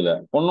திறக்கிறது இல்ல.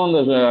 கொண்டு வந்த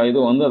இது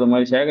வந்து அது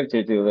மாதிரி சேகரிச்சு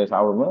வச்சுக்கிறத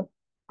சாப்பிடும்போது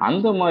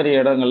அந்த மாதிரி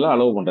இடங்கள்ல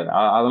அலோவ் பண்றாரு.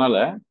 அதனால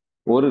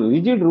ஒரு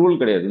ரிஜிட் ரூல்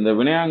கிடையாது. இந்த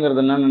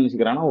வினயாங்கிறது என்ன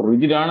நினைச்சுக்கிறாங்கன்னா, ஒரு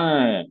ரிஜிடான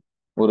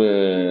ஒரு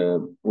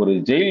ஒரு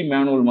ஜெயில்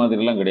மேனுவல்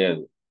மாதிரி எல்லாம்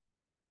கிடையாது.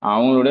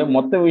 அவங்களுடைய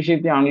மொத்த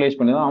விஷயத்தையும் அனலைஸ்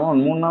பண்ணி தான்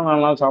அவன் 3 நாள்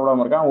 4 நாள்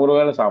சாப்பிடாம இருக்கான். ஒரு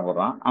வேளை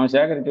சாப்பிட்றான். அவன்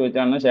சேகரித்து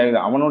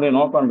வச்சான்னா அவனுடைய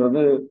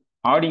நோக்கம்ன்றது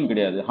ஹார்டிங்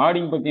கிடையாது.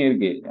 ஹார்டிங் பத்தியும்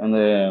இருக்கு. அந்த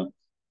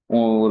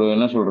ஒரு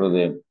என்ன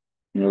சொல்றது,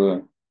 ஒரு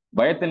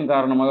பயத்தின்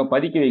காரணமாக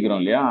பதுக்கி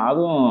வைக்கிறோம் இல்லையா,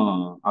 அதுவும்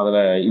அதுல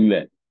இல்ல.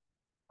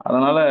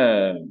 அதனால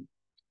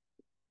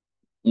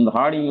இந்த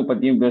ஹார்டிங்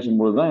பத்தியும்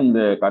பேசும்போது தான்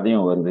இந்த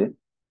கதையும் வருது.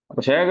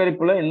 அப்ப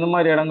சேகரிப்புல இந்த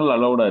மாதிரி இடங்கள்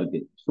அலௌடா இருக்கு.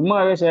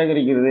 சும்மாவே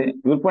சேகரிக்கிறது,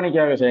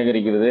 விற்பனைக்காக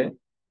சேகரிக்கிறது,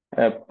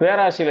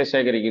 பேராசையில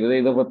சேகரிக்கிறது,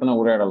 இதை பத்தின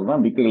உரையாடல்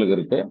தான் பிக்குகளுக்கு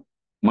இருக்கு.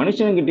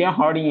 மனுஷங்கிட்டயும்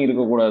ஹார்டிங்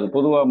இருக்கக்கூடாது.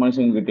 பொதுவா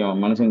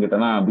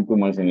மனுஷங்கிட்டனா பிக்கு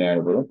மனுஷங்களே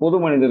ஆயிடுது. பொது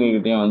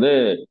மனிதர்கள்கிட்டயும் வந்து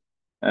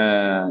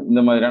இந்த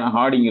மாதிரியான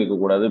ஹார்டிங்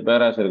இருக்கக்கூடாது,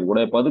 பேராசை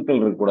இருக்கக்கூடாது,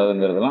 பதுக்கல்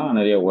இருக்கக்கூடாதுங்கிறதெல்லாம்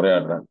நிறைய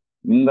உரையாடுறாங்க.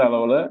 இந்த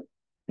அளவுல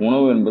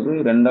உணவு என்பது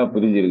ரெண்டா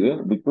பிரிஞ்சிருக்கு.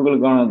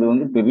 பிக்குகளுக்கானது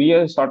வந்து பெரிய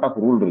சார்ட்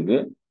ஆஃப் ரூல் இருக்கு.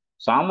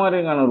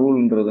 சாமானியக்கான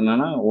ரூல்ன்றது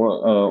என்னன்னா,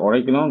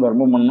 உழைக்கணும்,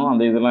 தர்மம் பண்ணணும்,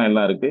 அந்த இதெல்லாம்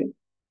எல்லாம் இருக்கு.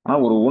 ஆனா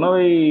ஒரு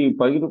உணவை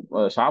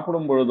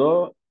சாப்பிடும் பொழுதோ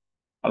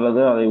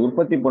அல்லது அதை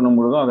உற்பத்தி பண்ணும்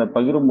பொழுதோ அதை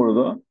பகிரும்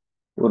பொழுதோ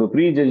ஒரு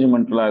ப்ரீ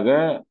ஜட்ஜ்மெண்டலாக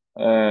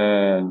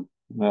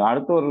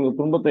அடுத்தவர்களுக்கு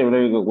துன்பத்தை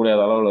விளைவிக்கக்கூடிய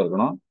அளவில்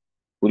இருக்கணும்.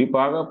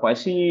 குறிப்பாக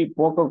பசி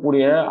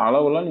போக்கக்கூடிய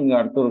அளவுல நீங்க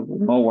அடுத்தவருக்கு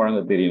உணவு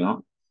வழங்க தெரியணும்.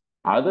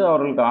 அது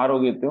அவர்களுக்கு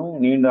ஆரோக்கியத்தையும்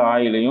நீண்ட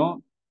ஆயுளையும்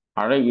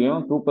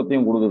அழகையும்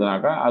தூக்கத்தையும்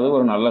கொடுக்குதுனாக்கா அது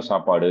ஒரு நல்ல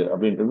சாப்பாடு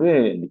அப்படின்றது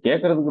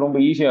கேட்கறதுக்கு ரொம்ப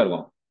ஈஸியா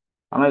இருக்கும்.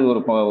 ஆனா இது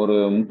ஒரு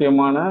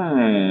முக்கியமான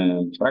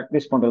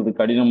ப்ராக்டிஸ் பண்றதுக்கு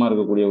கடினமா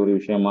இருக்கக்கூடிய ஒரு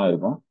விஷயமா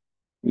இருக்கும்.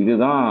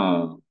 இதுதான்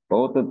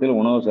பௌத்தத்தில்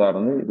உணவு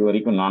சார்ந்து இது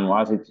வரைக்கும் நான்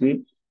வாசிச்சு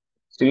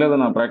சிலதை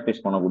நான்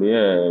ப்ராக்டிஸ் பண்ணக்கூடிய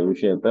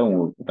விஷயத்த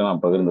உங்ககிட்ட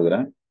நான்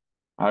பகிர்ந்துக்கிறேன்.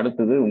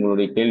 அடுத்தது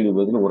உங்களுடைய கேள்வி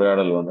பதில்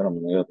உரையாடல் வந்து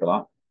நம்ம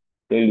நிகழ்த்தலாம்.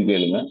 கேள்வி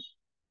கேளுங்க.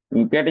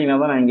 நீங்க கேட்டீங்கன்னா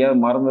தான் நான்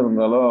எங்கேயாவது மறந்து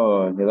இருந்தாலோ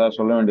ஏதாவது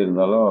சொல்ல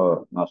வேண்டியிருந்தாலோ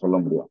நான் சொல்ல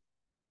முடியும்.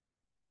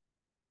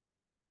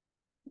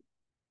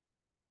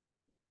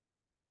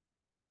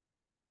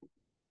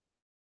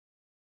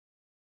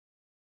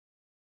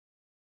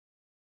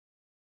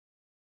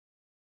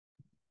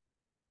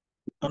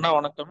 அண்ணா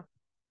வணக்கம்.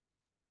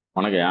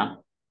 வணக்கம்யா.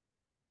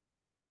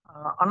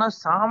 ஆனா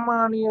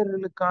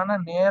சாமானியர்களுக்கான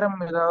நேரம்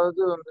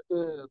ஏதாவது வந்துட்டு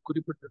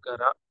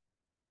குறிப்பிட்டிருக்காரா?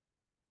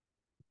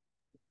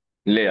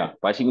 இல்லையா,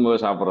 பசிக்கும்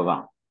போது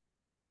சாப்பிட்றதுதான்.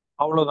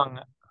 அவ்வளவுதாங்க.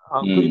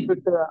 ம்.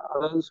 குறிப்பிட்ட,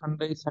 அதாவது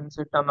சன்ரைஸ்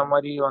சன்செட் அந்த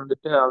மாதிரி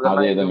வந்துட்டு அது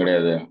அதெல்லாம் எதுவும் எதுவும்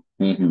கிடையாது.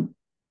 ம்.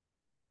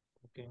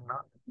 ஓகேங்களா?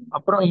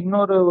 அப்புறம்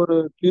இன்னொரு ஒரு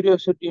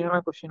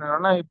கியூரியோசிட்டியான கொஸ்டின்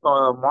என்னன்னா, இப்போ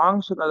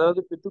மாங்ஸ்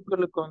அதாவது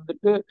பித்துக்களுக்கு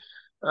வந்துட்டு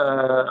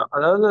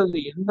அதாவது அது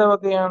எந்த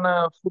வகையான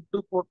ஃபுட்டு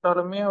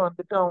போட்டாலுமே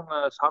வந்துட்டு அவங்க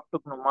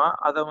சாப்பிட்டுக்கணுமா?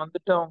 அதை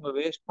வந்துட்டு அவங்க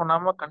வேஸ்ட்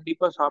பண்ணாம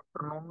கண்டிப்பா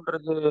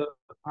சாப்பிடணும்ன்றது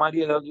மாதிரி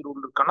ஏதாவது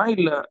ரூல் இருக்கானா?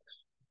 இல்ல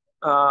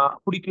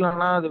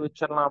பிடிக்கலன்னா அதை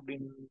வச்சிடலாம்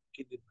அப்படின்னு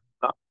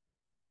இருக்குங்களா?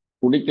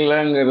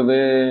 பிடிக்கலங்கிறது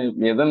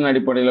எதன்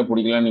அடிப்படையில்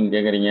பிடிக்கலன்னு நீங்க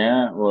கேக்குறீங்க?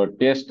 ஒரு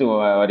டேஸ்ட்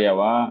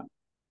வரியாவா?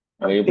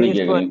 எப்படி டேஸ்ட்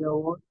கேக்குறீங்க?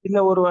 வரையாவோ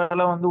இல்ல ஒரு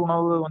வேளை வந்து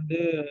உணவு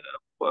வந்து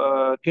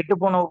கெட்டு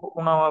போன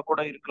உணவா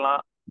கூட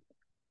இருக்கலாம்.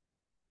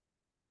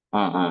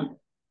 ஆ ஆ.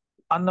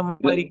 அந்த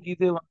இல்ல, மாதிரி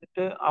இது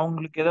வந்துட்டு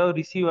அவங்களுக்கு ஏதாவது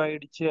ரிசீவ்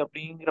ஆயிடுச்சு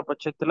அப்படிங்கிற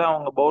பட்சத்துல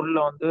அவங்க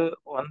பவுல்ல வந்து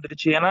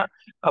வந்துருச்சு. ஏன்னா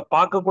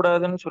பார்க்க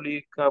கூடாதுன்னு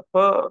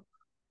சொல்லியிருக்கப்ப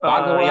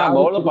பார்க்க கூட தான் யாரு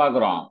பவுல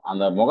பாக்குறோம்.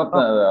 அந்த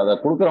முகத்தை அதை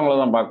கொடுக்குறவங்கள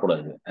தான் பார்க்க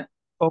கூடாது.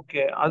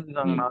 ஓகே,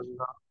 அதுதாங்கண்ணா ம்.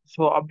 அதுதான்.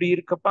 சோ அப்படி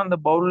இருக்கப்ப அந்த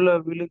பவுல்ல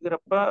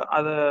விழுகிறப்ப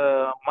அத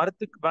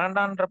மறுத்துக்கு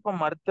வேண்டான்றப்ப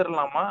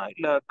மறுத்துடலாமா,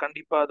 இல்ல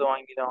கண்டிப்பா அது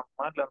வாங்கிதான்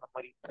ஆகணுமா, இல்ல அந்த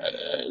மாதிரி?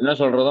 என்ன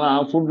சொல்றதுன்னா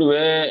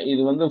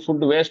இது வந்து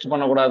ஃபுட் வேஸ்ட்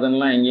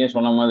பண்ணக்கூடாதுன்னுலாம் எங்கேயும்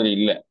சொன்ன மாதிரி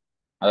இல்லை.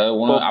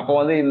 அதாவது அப்போ ஓகேங்க.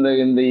 வந்து இந்த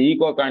இந்த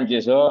ஈகோ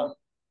கான்சியஸோ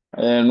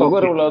ஓகே.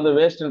 நுகர்வுல வந்து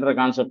வேஸ்ட்ன்ற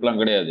கான்செப்ட்லாம்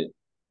கிடையாது.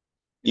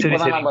 சரி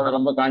இப்போதான் நம்ம அதை சரிங்கண்ணா.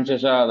 ரொம்ப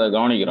கான்சியஸா அதை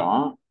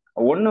கவனிக்கிறோம்.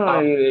 ஒண்ணு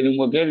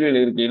உங்க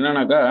கேள்வியில் இருக்கு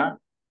என்னன்னாக்கா,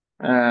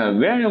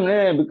 வேணும்னே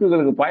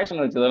பிக்குகளுக்கு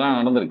பாயசம் வச்சதெல்லாம்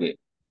நடந்திருக்கு.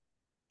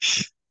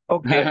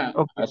 ஓகே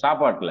ஓகே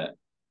சாப்பாட்டுல.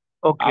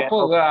 ஓகே அப்போ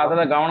ஓகேண்ணா.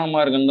 அதுல கவனமா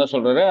இருக்குன்னு தான்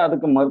சொல்றாரு.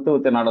 அதுக்கு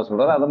மருத்துவத்தை நாட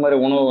சொல்றாரு. அது மாதிரி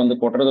உணவு வந்து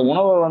கொட்டுறது.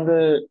 உணவை வந்து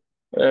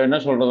என்ன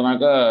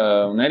சொல்றதுனாக்கா,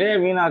 நிறைய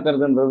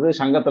வீணாக்குறதுன்றது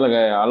சங்கத்துல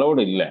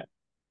அலௌடு இல்ல.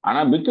 ஆனா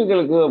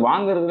பிக்குகளுக்கு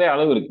வாங்குறதுலே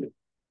அளவு இருக்கு.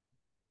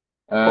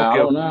 Okay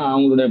அளவுன்னா okay.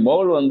 அவங்களுடைய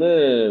பவுல் வந்து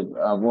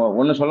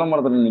ஒண்ணு சொல்ல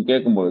மறந்துட்டு நீ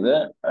கேட்கும்போது,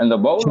 இந்த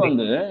பவுல் சரி.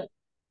 வந்து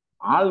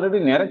ஆல்ரெடி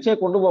நிறைச்சே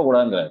கொண்டு போக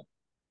கூடாதுங்க.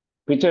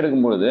 பிச்சை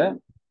எடுக்கும்பொழுது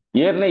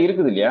ஏற்கனவே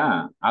இருக்குது இல்லையா?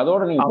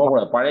 அதோட நீங்க ஆமா.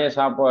 போகக்கூடாது. பழைய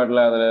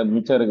சாப்பாடுல அதுல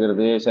மிச்சம்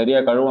இருக்கிறது, சரியா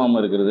கழுவாம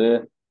இருக்கிறது,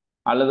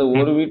 அல்லது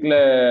ஒரு ம். வீட்ல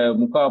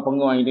 3/4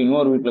 பங்கு வாங்கிட்டு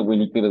இன்னொரு வீட்ல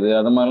போய் நிக்கிறது,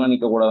 அது மாதிரிலாம்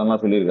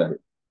நிக்கக்கூடாதுன்னுலாம் சொல்லியிருக்காரு.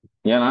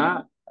 ஏன்னா,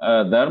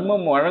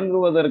 தர்மம்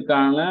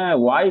வழங்குவதற்கான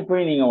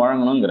வாய்ப்பை நீங்க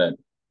வழங்கணுங்கிறாரு.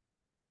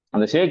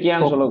 அந்த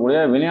சேக்கியான்னு ஓகே. சொல்லக்கூடிய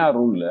வினயா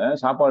ரூல்ல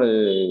சாப்பாடு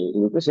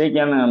இதுக்கு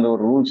சேக்கியான்னு அந்த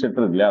ஒரு ரூல் செட்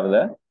இருக்கு இல்லையா? அதுல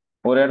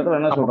ஒரு இடத்துல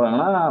என்ன ஆமா.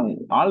 சொல்றாங்கன்னா,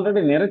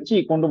 ஆல்ரெடி நிறைச்சி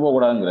கொண்டு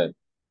போகக்கூடாதுங்கிறாரு.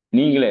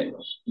 நீங்களே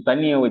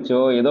தண்ணிய வச்சோ,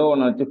 ஏதோ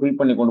ஒண்ண வச்சு ஃபில்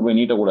பண்ணி கொண்டு போய்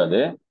நீட்டக்கூடாது.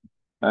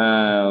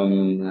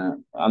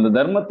 அந்த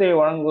தர்மத்தை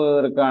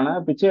வழங்குவதற்கான,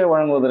 பிச்சையை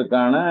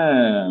வழங்குவதற்கான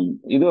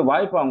இது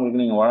வாய்ப்பு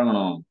அவங்களுக்கு நீங்க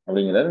வழங்கணும்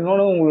அப்படிங்கிறாரு.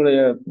 இன்னொன்னு உங்களுடைய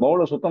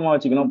பவுல சுத்தமா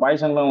வச்சுக்கணும்,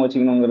 பாய்சன் இல்லாம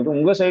வச்சுக்கணுங்கிறது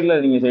உங்க சைடுல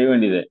நீங்க செய்ய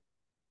வேண்டியது.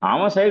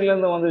 அவன் சைடுல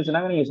இருந்து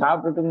வந்துருச்சுனாக்க நீங்க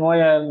சாப்பிட்டுட்டு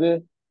நோயா இருந்து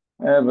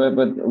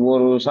இப்ப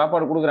ஒரு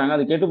சாப்பாடு குடுக்குறாங்க.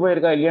 அது கெட்டு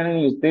போயிருக்கா இல்லையான்னு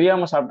நீங்க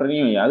தெரியாம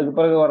சாப்பிட்றீங்க. அதுக்கு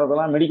பிறகு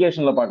வர்றதெல்லாம்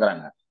மெடிகேஷன்ல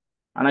பாக்குறாங்க.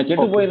 ஆனா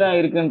கெட்டு ஓகே. போய் தான்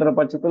இருக்குன்ற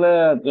பட்சத்துல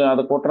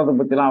அதை கொட்டுறதை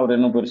பத்திலாம் அவர்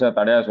இன்னும் பெருசா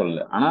தடையா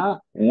சொல்லல. ஆனா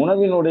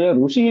உணவினுடைய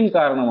ருசியின்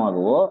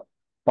காரணமாகவோ,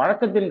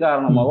 பழக்கத்தின்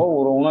காரணமாகவோ ம்.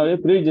 ஒரு உணவை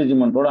ப்ரீ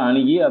ஜட்ஜ்மெண்டோட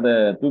அணுகி அதை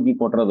தூக்கி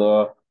கொட்டுறதோ,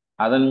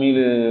 அதன்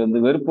மீது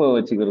வந்து வெறுப்பை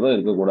வச்சுக்கிறதோ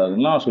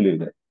இருக்கக்கூடாதுன்னு நான்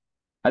சொல்லியிருக்கேன்.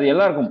 அது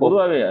எல்லாருக்கும் ஓகே.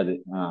 பொதுவாவே அது.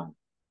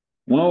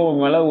 உணவு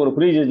மேல ஒரு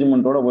ப்ரீ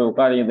ஜட்ஜ்மெண்டோட போய்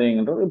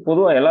உட்காரியதுங்கிறது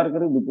பொதுவா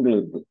எல்லாருக்கும் புத்திகள்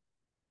இருக்கு.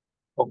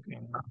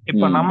 ஓகேங்கண்ணா.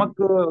 இப்ப ம்.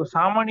 நமக்கு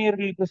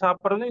சாமானியர்களுக்கு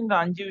சாப்பிடுறது இந்த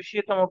 5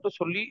 விஷயத்த மட்டும்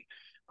சொல்லி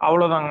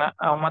அவ்வளவுதாங்க.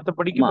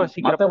 மத்தபடிக்கு ஆமா.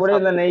 பசிக்கிறப்ப மத்தபடி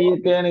இந்த நெய்,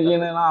 சாப்பிட்டுக்கலாம் தேனு,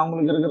 அப்படிங்கிறது கீனுலாம்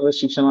அவங்களுக்கு இருக்கிற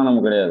ரெஸ்ட்ரிக்ஷன்லாம்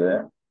நமக்கு கிடையாது.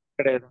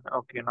 கிடையாதுங்க.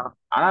 ஓகேண்ணா.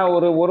 ஆனா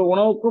ஒரு ஒரு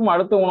உணவுக்கும்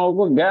அடுத்த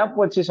உணவுக்கும்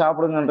கேப் வச்சு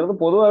சாப்பிடுங்கன்றது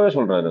பொதுவாவே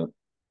சொல்றாரு.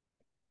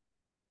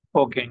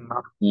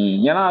 ஓகேங்கண்ணா.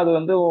 ஏன்னா அது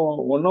வந்து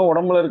ஒன்னும்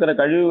உடம்புல இருக்கிற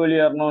கழிவு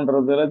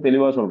வெளியேறணுன்றதுல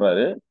தெளிவா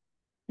சொல்றாரு.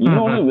 ம்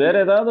இன்னொன்னு ம். வேற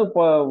ஏதாவது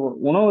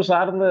உணவு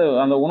சார்ந்து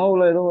அந்த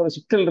உணவுல ஏதோ ஒரு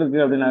சிக்கல்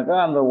இருக்கு அப்படின்னாக்கா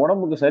அந்த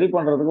உடம்புக்கு சரி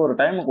பண்றதுக்கு ஒரு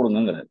டைம்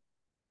கொடுங்கங்கிறாரு.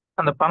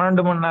 அந்த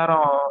 12 மணி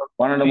நேரம்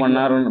 12 மணி பீரியட்.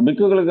 நேரம்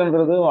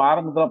பிக்குகளுக்குன்றது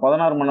ஆரம்பத்துல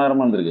 16 மணி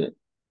நேரமா இருந்திருக்கு.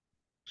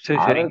 சரி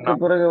அதற்கு சரிங்கண்ணா.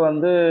 பிறகு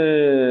வந்து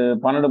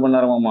 12 மணி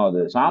நேரமும்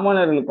ஆகுது.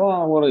 சாமானியர்களுக்கும்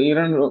ஒரு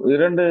இரண்டு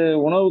இரண்டு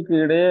உணவுக்கு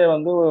இடையே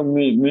வந்து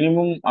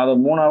மினிமம் அதை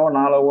 3ஆவோ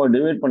 4ஆவோ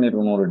டிவைட்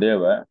பண்ணிருக்கணும் ஒரு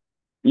டேவ.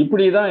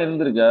 இப்படிதான்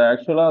இருந்திருக்கு.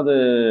 ஆக்சுவலா அது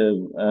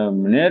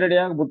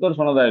நேரடியாக புத்தர்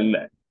சொன்னதா இல்ல.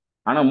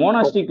 ஆனா ஓ-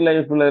 மோனாஸ்டிக்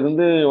லைஃப்ல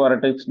இருந்து வர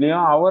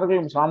டெக்ஸ்ட்லயும்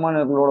அவர்கள்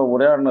சாமானியர்களோட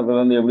உரையாடினதுல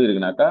இருந்து எப்படி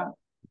இருக்குனாக்கா,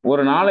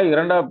 ஒரு நாளை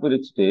இரண்டா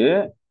பிரிச்சுட்டு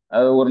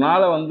அது ஒரு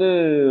நாளை வந்து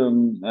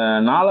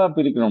நாலா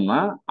பிரிக்கணும்னா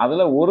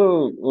அதுல ஒரு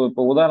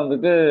இப்ப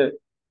உதாரணத்துக்கு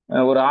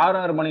ஒரு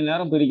 6 மணி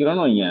நேரம்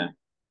பிரிக்கிறோம்னு வைங்க.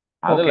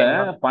 அதுல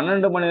ஓகேங்கண்ணா.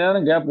 12 மணி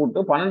நேரம் கேப் விட்டு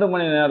 12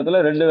 மணி நேரத்துல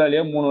 2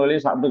 வேளையோ 3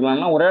 வேளையோ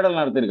சாப்பிட்டுக்கலாம்னா உரையாடல்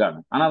நடத்திருக்காங்க.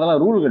 ஆனா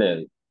அதெல்லாம் ரூல்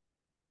கிடையாது.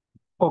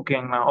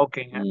 ஓகேங்கண்ணா.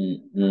 ஓகேங்க. ம்,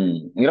 ம்.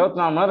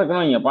 24 மணி நேரம்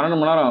இருக்கணும் வைங்க. 12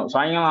 மணி நேரம்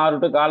சாயங்காலம் 6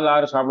 டு காலைல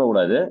 6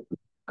 சாப்பிடக்கூடாது.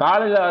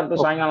 காலையில 6 டு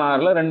ஓகே. சாயங்காலம்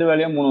 6ல 2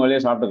 வேளையோ 3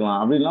 வேளையோ சாப்பிட்டுக்கலாம்.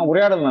 அப்படின்லாம்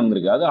உரையாடல்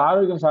நடந்திருக்கு. அது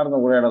ஆரோக்கியம் சார்ந்த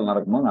உரையாடல்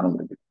நடக்கும்போது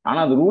நடந்திருக்கு. ஆனா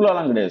அது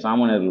ரூலாலாம் கிடையாது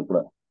சாமானியர்கள்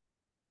கூட.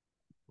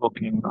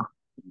 ஓகேங்கண்ணா.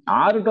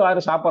 6 டு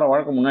 6 சாப்பிடுற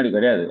வழக்கம் முன்னாடி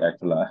கிடையாது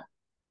ஆக்சுவலா.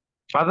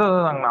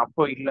 அதாங்கண்ணா.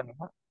 அப்போ இல்லைங்க.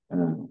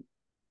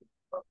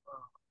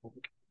 ஓகே.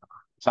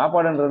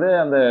 சாப்பாடுன்றது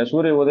அந்த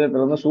சூரிய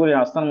உதயத்துல இருந்து சூரிய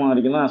அஸ்தமனம்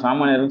வரைக்கும் தான்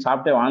சாமானியர்கள்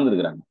சாப்பிட்டே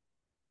வாழ்ந்துருக்காங்க.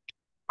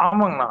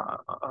 ஆமாங்கண்ணா.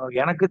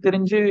 எனக்கு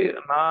தெரிஞ்சு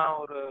நான்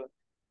ஒரு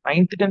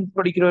 9th 10th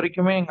படிக்கிற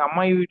வரைக்குமே எங்க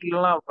அம்மாயி வீட்ல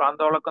எல்லாம்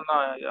அந்த வழக்கம்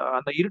தான்.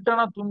 அந்த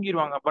இருட்டானா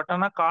தூங்கிடுவாங்க. பட்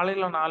ஆனா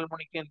காலையில 4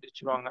 மணிக்கு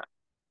எந்திரிச்சிருவாங்க.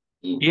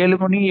 ம், 7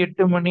 மணி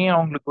 8 மணி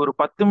அவங்களுக்கு ஒரு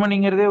 10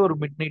 மணிங்கிறதே ஒரு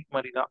மிட் நைட்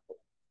மாதிரி தான்.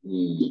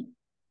 ம்.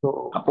 ஸோ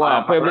அப்போ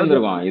அப்ப எப்படி அதாவது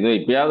இருந்திருக்கும் இது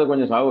இப்பயாவது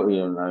கொஞ்சம்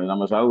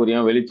நம்ம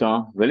சௌகரியம்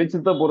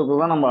வெளிச்சத்தை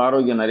பொறுத்து தான் நம்ம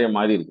ஆரோக்கியம் நிறைய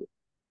மாறி இருக்கு.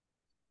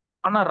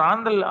 ஆனா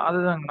ராந்தல்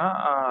அதுதாங்கண்ணா.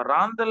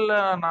 ராந்தல்ல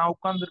நான்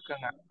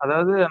உட்கார்ந்துருக்கேங்க.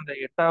 அதாவது அந்த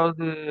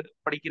 8வது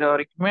படிக்கிற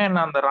வரைக்குமே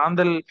நான் அந்த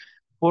ராந்தல்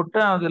போட்டு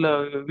அதுல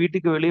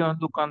வீட்டுக்கு வெளியே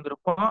வந்து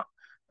உட்கார்ந்துருப்போம்.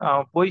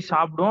 போய்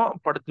சாப்பிடுவோம்,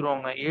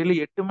 படுத்துருவோங்க. 7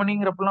 8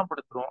 மணிங்கிறப்பெல்லாம்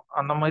படுத்துருவோம்.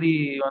 அந்த மாதிரி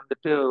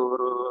வந்துட்டு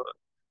ஒரு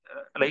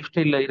லைஃப்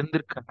ஸ்டைல்ல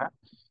இருந்திருக்கேங்க.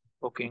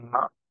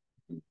 ஓகேங்களா.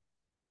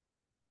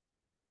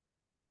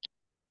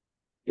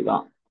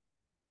 இதுதான்.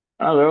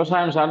 ஆனா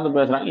விவசாயம் சார்ந்து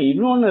பேசுறாங்க.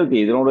 இன்னொன்னு இருக்கு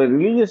இதனோட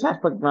ரிலீஜியஸ்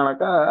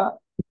ஆஸ்பெக்ட்னாக்கா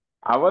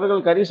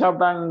அவர்கள் கறி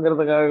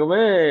சாப்பிட்டாங்கிறதுக்காகவே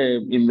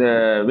இந்த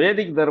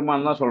வேதிக்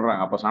தர்மான்னு தான்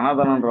சொல்றாங்க. அப்ப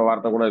சனாதனன்ற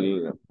வார்த்தை கூட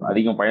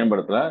அதிகம்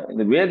பயன்படுத்தல.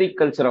 இந்த வேதிக்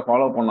கல்ச்சரை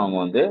ஃபாலோ பண்ணவங்க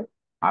வந்து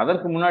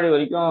அதற்கு முன்னாடி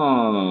வரைக்கும்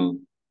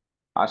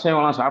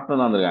அசைவம்லாம் சாப்பிட்டு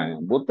தான் இருந்திருக்காங்க.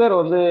 புத்தர்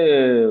வந்து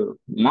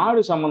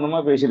மாடு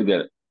சம்பந்தமா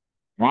பேசியிருக்காரு.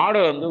 மாடு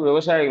வந்து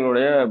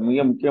விவசாயிகளுடைய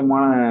மிக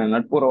முக்கியமான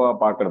நட்புறவா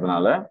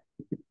பார்க்கறதுனால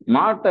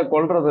மாட்டை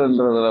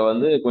கொல்றதுன்றதுல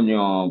வந்து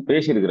கொஞ்சம்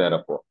பேசியிருக்கிறாரு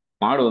அப்போ.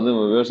 மாடு வந்து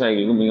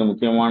விவசாயிகளுக்கு மிக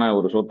முக்கியமான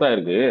ஒரு சொத்தா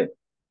இருக்கு.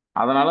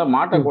 அதனால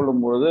மாட்டை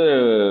கொல்லும் பொழுது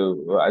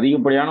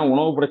அதிகப்படியான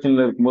உணவு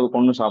பிரச்சனைகள் இருக்கும்போது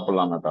கொண்டு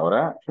சாப்பிடலாமே தவிர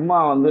சும்மா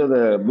வந்து அதை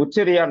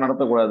புச்சரியா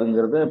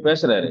நடத்தக்கூடாதுங்கிறத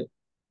பேசுறாரு.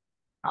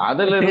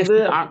 அதுல இருந்து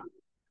டேஸ்ட்.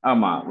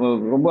 ஆமா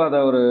ரொம்ப அதை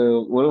ஒரு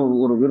ஒரு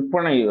ஒரு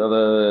விற்பனை அதை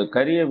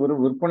கரிய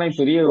விற்பனை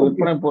பெரிய ஓகே.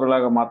 விற்பனை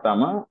பொருளாக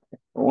மாத்தாம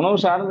உணவு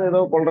சார்ந்து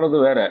ஏதோ கொள்றது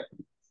வேற.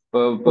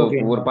 இப்போ ஒரு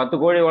ஓகேங்களா. 10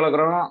 கோழி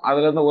வளர்க்குறோம்,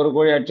 அதுல இருந்து ஒரு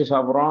கோழி அடிச்சு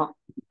சாப்பிட்றோம்,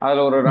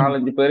 அதுல ஒரு ம். 4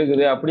 5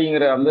 பெருகுது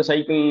அப்படிங்கிற அந்த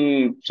சைக்கிள்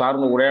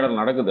சார்ந்த உரையாடல்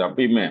நடக்குது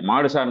அப்பயுமே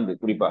மாடு சார்ந்து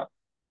குறிப்பா.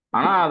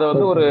 ஆனா அதை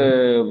வந்து ஒரு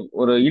ஓகேங்களா.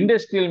 ஒரு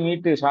இண்டஸ்ட்ரியல்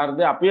மீட்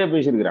சார்ந்து அப்பயே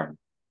பேசியிருக்கிறாங்க.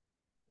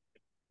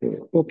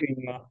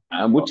 ஓகேங்களா.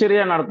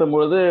 புச்சரியா நடத்தும்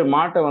பொழுது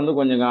மாட்டை வந்து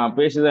கொஞ்சம்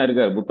பேசிதான்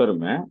இருக்காரு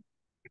புத்தருமே.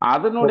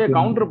 அதனுடைய ஓகேங்களா.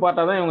 கவுண்டர்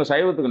பார்ட்டா தான் இவங்க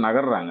சைவத்துக்கு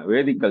நகர்றாங்க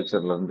வேதிக்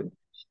கல்ச்சர்ல இருந்து.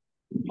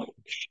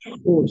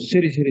 ஓ,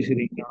 சரி சரி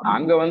சரிங்கண்ணா.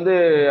 அங்க வந்து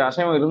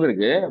அசைவம்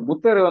இருந்திருக்கு.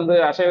 புத்தர் வந்து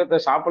அசைவத்தை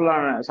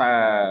சாப்பிடலாம்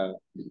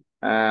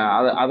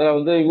அதுல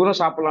வந்து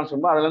இவரும் சாப்பிடலாம்னு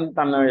சொல்லும்போது அதுல இருந்து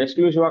தன்னை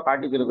எக்ஸ்க்ளூசிவா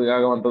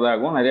காட்டிக்கிறதுக்காக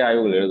வந்ததாகவும் நிறைய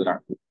ஆய்வுகள்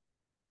எழுதுறாங்க.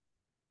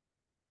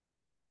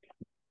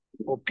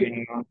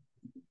 ஓகேங்கண்ணா.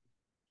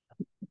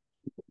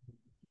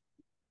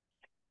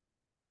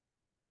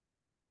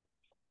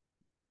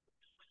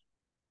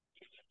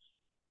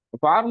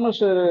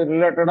 ஃபார்மர்ஸ்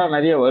ரிலேட்டடா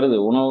நிறைய வருது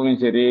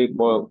உணவுலையும் சரி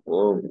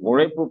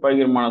உழைப்பு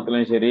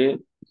பகிர்மானத்திலையும் சரி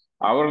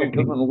அவர்கள்ட்ட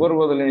இருந்து ஓகேங்க.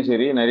 நுகர்வதிலையும்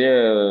சரி நிறைய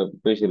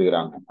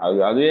பேசியிருக்கிறாங்க.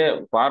 அதுவே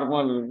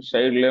ஃபார்மர்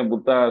சைடுல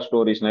புத்தா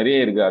ஸ்டோரிஸ்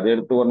நிறைய இருக்கு. அதை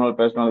எடுத்து ஒரு நாள்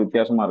பேசினாலும்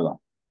வித்தியாசமா இருக்கும்.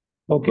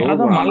 ஓகே. அதான்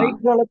தொகுக்கலாம் மழை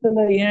ஆனா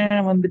காலத்துல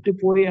ஏன் வந்துட்டு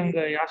போய் அங்க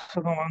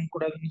யாசகம்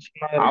வாங்கக்கூடாதுன்னு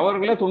சொன்னாரு?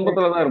 அவர்களே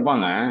துன்பத்துல தான்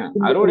இருப்பாங்க.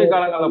 அறுவடை குடும்பத்துல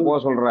காலங்கள்ல இருக்காது. போக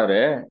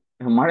சொல்றாரு.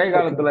 மழை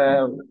காலத்துல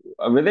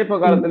ஓகேங்க. விதைப்பு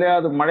ம். காலத்திலேயே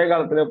அது மழை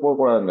காலத்திலேயே போக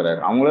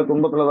கூடாதுங்கிறாரு. அவங்களே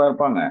துன்பத்துல தான்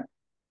இருப்பாங்க.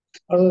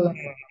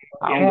 அதுதாங்க.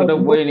 அவங்க ஏன்னா கிட்ட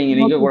ரொம்ப போய் நீங்க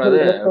நிக்க பூர்வீக கூடாது.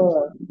 இழப்பா.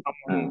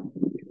 ஆமாங்க. அஹ்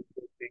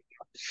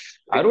ஓகேங்களா.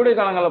 அறுவடை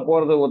காலங்கள்ல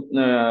போறது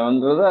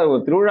வந்தது அது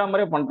ஒரு திருவிழா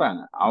மாதிரியே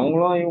பண்ணிட்டாங்க.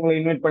 அவங்களும் இவங்களை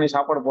இன்வைட் பண்ணி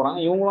சாப்பாடு போறாங்க.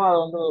 இவங்களும் அதை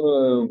வந்து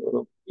ஒரு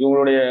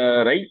இவங்களுடைய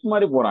ரைட்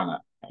மாதிரி போறாங்க.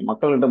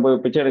 மக்கள்கிட்ட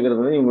போய் பிச்சை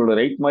எடுக்கிறது வந்து இவங்களோட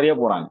ரைட் மாதிரியே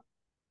போறாங்க.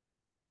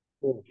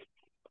 ஓ,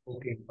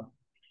 ஓகேங்களா.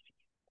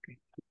 ஓகே.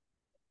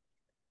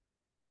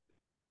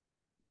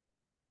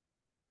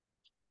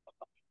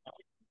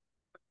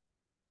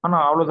 ஆனா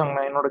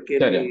அவ்வளவுதாங்கண்ணா என்னோட சரி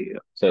கேள்வி.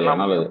 சரி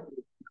எல்லாமே. நல்லது.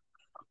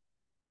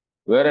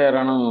 வேற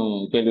யாரானும்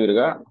கேள்வி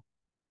இருக்கா?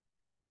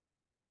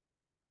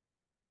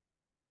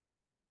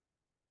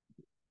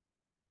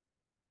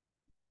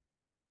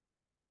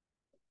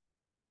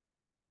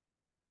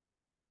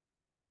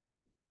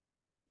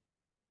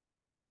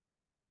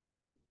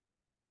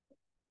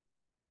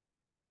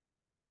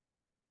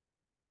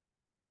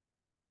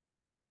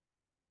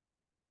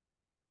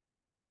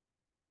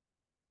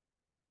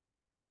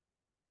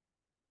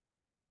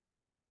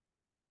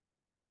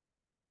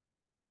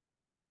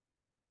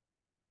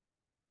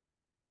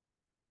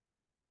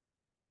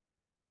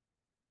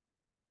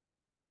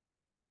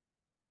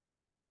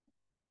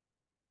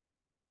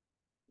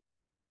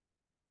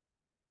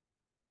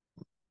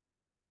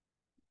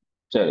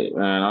 சரி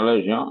நல்ல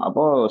விஷயம்.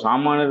 அப்போ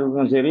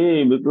சாமானியர்களுக்கும் சரி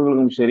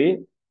பிக்குகளுக்கும் சரி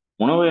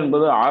உணவு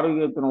என்பது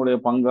ஆரோக்கியத்தினுடைய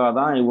பங்கா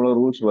தான் இவ்வளவு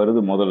ரூல்ஸ்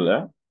வருது முதல்ல.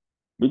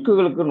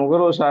 பிக்குகளுக்கு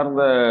நுகர்வு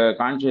சார்ந்த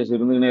கான்சியஸ்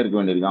இருந்துகிட்டே இருக்க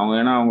வேண்டியிருக்கு. அவங்க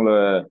ஏன்னா அவங்கள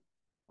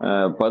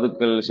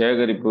பதுக்கல்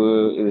சேகரிப்பு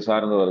இது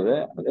சார்ந்து வருது.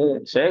 அது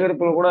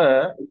சேகரிப்புல கூட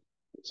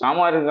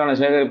சாமானியருக்கான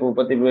சேகரிப்பு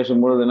பத்தி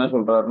பேசும்பொழுது என்ன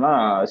சொல்றாருன்னா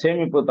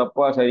சேமிப்பு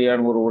தப்பா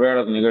சரியான ஒரு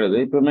உரையாடல் நிகழுது.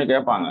 இப்பவுமே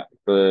கேட்பாங்க.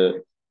 இப்போ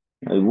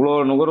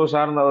இவ்வளவு நுகர்வு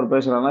சார்ந்து அவர்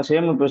பேசுறாருன்னா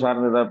சேமிப்பு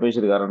சார்ந்து ஏதாவது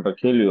பேசியிருக்காருன்ற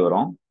கேள்வி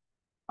வரும்.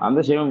 அந்த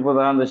சேமிப்பு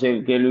தான் அந்த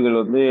கேள்விகள்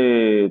வந்து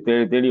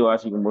தேடி தேடி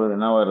வாசிக்கும் பொழுது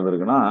என்னவா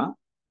இருந்திருக்குன்னா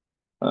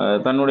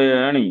தன்னுடைய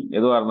ஏர்னிங்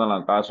எதுவாக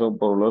இருந்தாலும் காசோ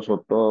பொருளோ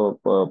சொத்தோ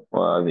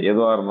அது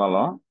எதுவாக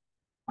இருந்தாலும்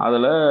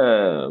அதில்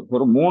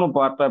ஒரு 3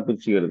 பார்ட்டாக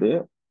பிரிச்சுக்கிறது.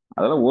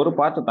 அதில் ஒரு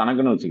பார்ட்டு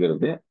தனக்குன்னு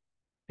வச்சுக்கிறது.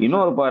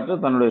 இன்னொரு பார்ட்டு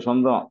தன்னுடைய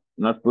சொந்தம்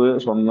நட்பு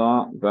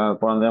சொந்தம்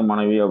குழந்தை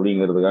மனைவி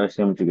அப்படிங்கிறதுக்காக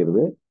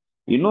சேமிச்சுக்கிறது.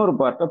 இன்னொரு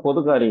பார்ட்டை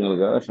பொது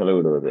காரியங்களுக்காக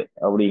செலவிடுவது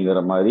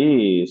அப்படிங்கிற மாதிரி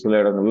சில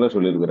இடங்கள்ல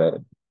சொல்லியிருக்கிறாரு.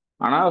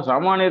 ஆனா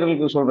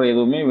சாமானியர்களுக்கு சொல்ற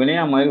எதுவுமே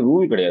வினையா மாதிரி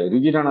ரூல் கிடையாது,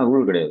 ரிஜிடான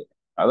ரூல் கிடையாது.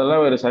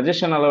 அதெல்லாம் ஒரு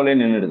சஜஷன் அளவுலேயே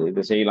நின்றுடுது.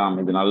 இது செய்யலாம்,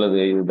 இது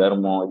நல்லது, இது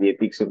தர்மம், இது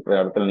எத்திக்ஸ் இருக்கிற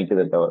இடத்துல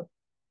நிற்குதே தவிர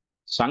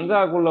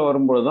சங்காக்குள்ள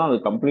வரும்பொழுது தான் அது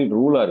கம்ப்ளீட்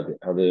ரூலா இருக்கு.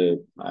 அது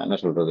என்ன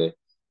சொல்றது,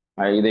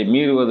 இதை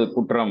மீறுவது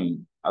குற்றம்,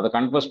 அதை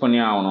கன்ஃபஸ் பண்ணி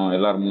ஆகணும்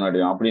எல்லாரும்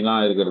முன்னாடியும்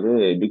அப்படிலாம் இருக்கிறது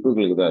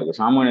பிக்குகளுக்கு தான் இருக்கு.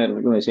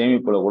 சாமானியர்களுக்கு இந்த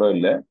சேமிப்புல கூட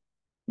இல்லை.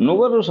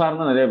 நுகர்வு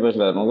சார்ந்து நிறைய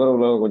பேசுறாரு.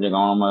 நுகர்வுல கொஞ்சம்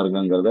கவனமா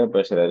இருக்குங்கிறத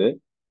பேசுறாரு.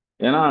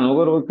 ஏன்னா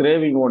நுகர்வு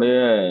கிரேவிங்கோடைய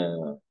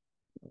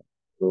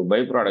பை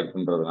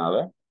ப்ராடக்ட்ன்றதுனால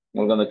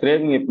உங்களுக்கு அந்த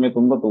கிரேவிங் எப்பவுமே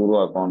துன்பத்தை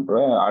உருவாக்கும்ன்ற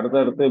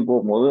அடுத்தடுத்து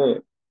போகும்போது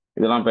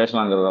இதெல்லாம்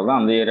பேசலாங்கிறதால தான்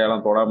அந்த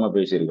ஏரியாலாம் தொடாம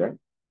பேசியிருக்கேன்.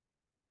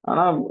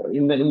 ஆனா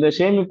இந்த இந்த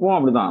சேமிப்பும்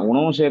அப்படிதான்.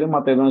 உணவும் சரி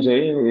மற்ற இதுவும்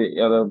சரி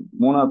அதை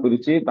மூணா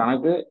பிரிச்சு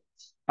தனக்கு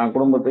தன்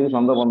குடும்பத்துக்கு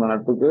சொந்த பந்த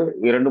நட்புக்கு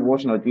 2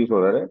 போர்ஷன் வச்சுக்க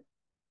சொல்றாரு.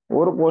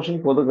 ஒரு போர்ஷன்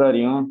பொது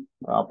காரியம்.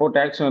 அப்போ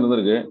டேக்ஸும்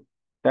இருந்திருக்கு.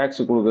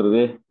 டேக்ஸ்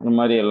கொடுக்கறது இந்த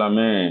மாதிரி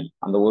எல்லாமே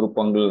அந்த ஒரு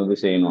பங்குல இருந்து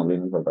செய்யணும்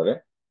அப்படின்னு சொல்றாரு.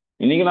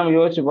 இன்னைக்கு நம்ம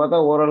யோசிச்சு பார்த்தா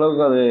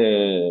ஓரளவுக்கு அது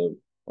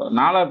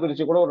நாலா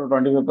பிரிச்சு கூட ஒரு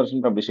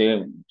 25% அப்படி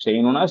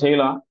செய்யணும்னா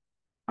செய்யலாம்.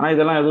 ஆனா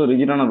இதெல்லாம் எதுவும்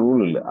ரிஜிடான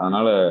ரூல் இல்லை.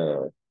 அதனால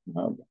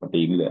அப்படி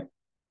இல்லை.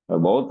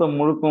 பௌத்தம்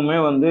முழுக்குமே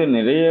வந்து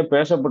நிறைய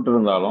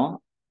பேசப்பட்டிருந்தாலும்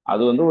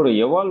அது வந்து ஒரு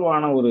எவால்வ்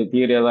ஆன ஒரு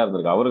தியரியா தான்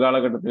இருந்திருக்கு. அவர்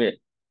காலகட்டத்திலே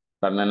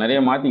தன்னை நிறைய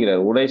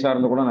மாத்திக்கிறாரு, உடை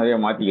சார்ந்து கூட நிறைய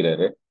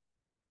மாத்திக்கிறாரு.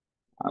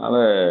 அதனால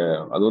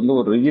அது வந்து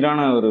ஒரு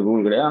ரிஜிடான ஒரு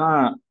ரூல் கிடையாது. ஆனா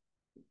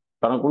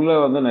தனக்குள்ள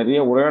வந்து நிறைய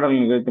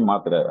உரையாடல் நிகழ்த்தி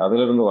மாத்துறாரு.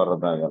 அதுல இருந்து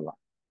வர்றதுதான் இதெல்லாம்.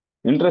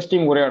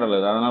 இன்ட்ரெஸ்டிங் உரையாடல்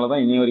அது.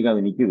 அதனாலதான் இன்னி வரைக்கும்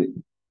அது நிக்குது.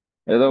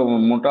 ஏதோ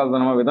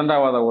முட்டாள்தனமா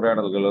விதண்டாவாத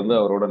உரையாடல்கள் வந்து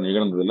அவரோட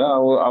நிகழ்ந்தது இல்லை.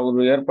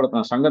 அவர்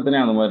ஏற்படுத்தின சங்கத்தினே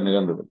அந்த மாதிரி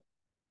நிகழ்ந்தது.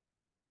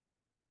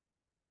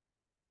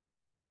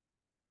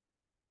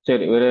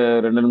 சரி, ஒரு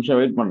 2 நிமிஷம்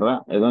வெயிட் பண்றேன்.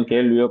 எதுவும்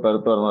கேள்வியோ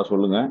கருத்தோ இருந்தா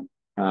சொல்லுங்க.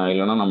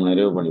 இல்லைன்னா நம்ம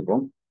நிறைவு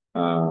பண்ணிப்போம்.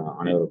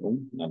 அனைவருக்கும்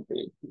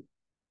நன்றி.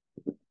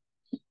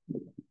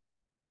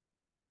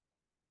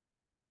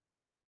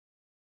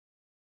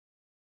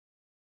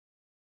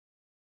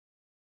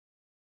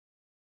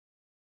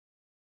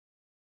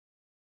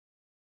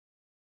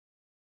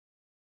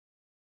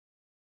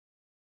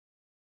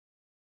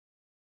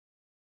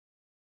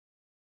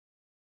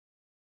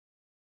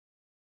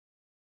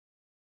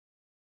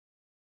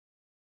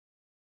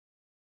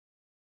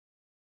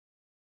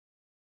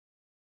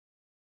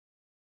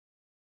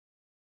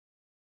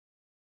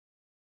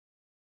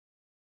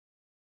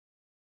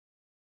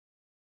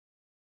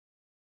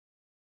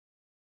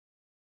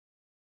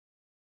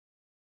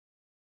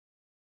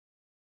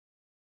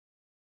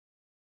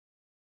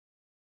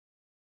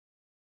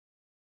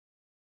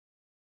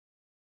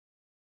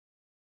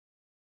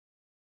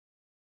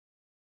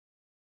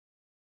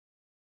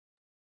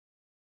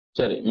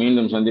 சரி,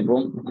 மீண்டும்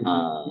சந்திப்போம்.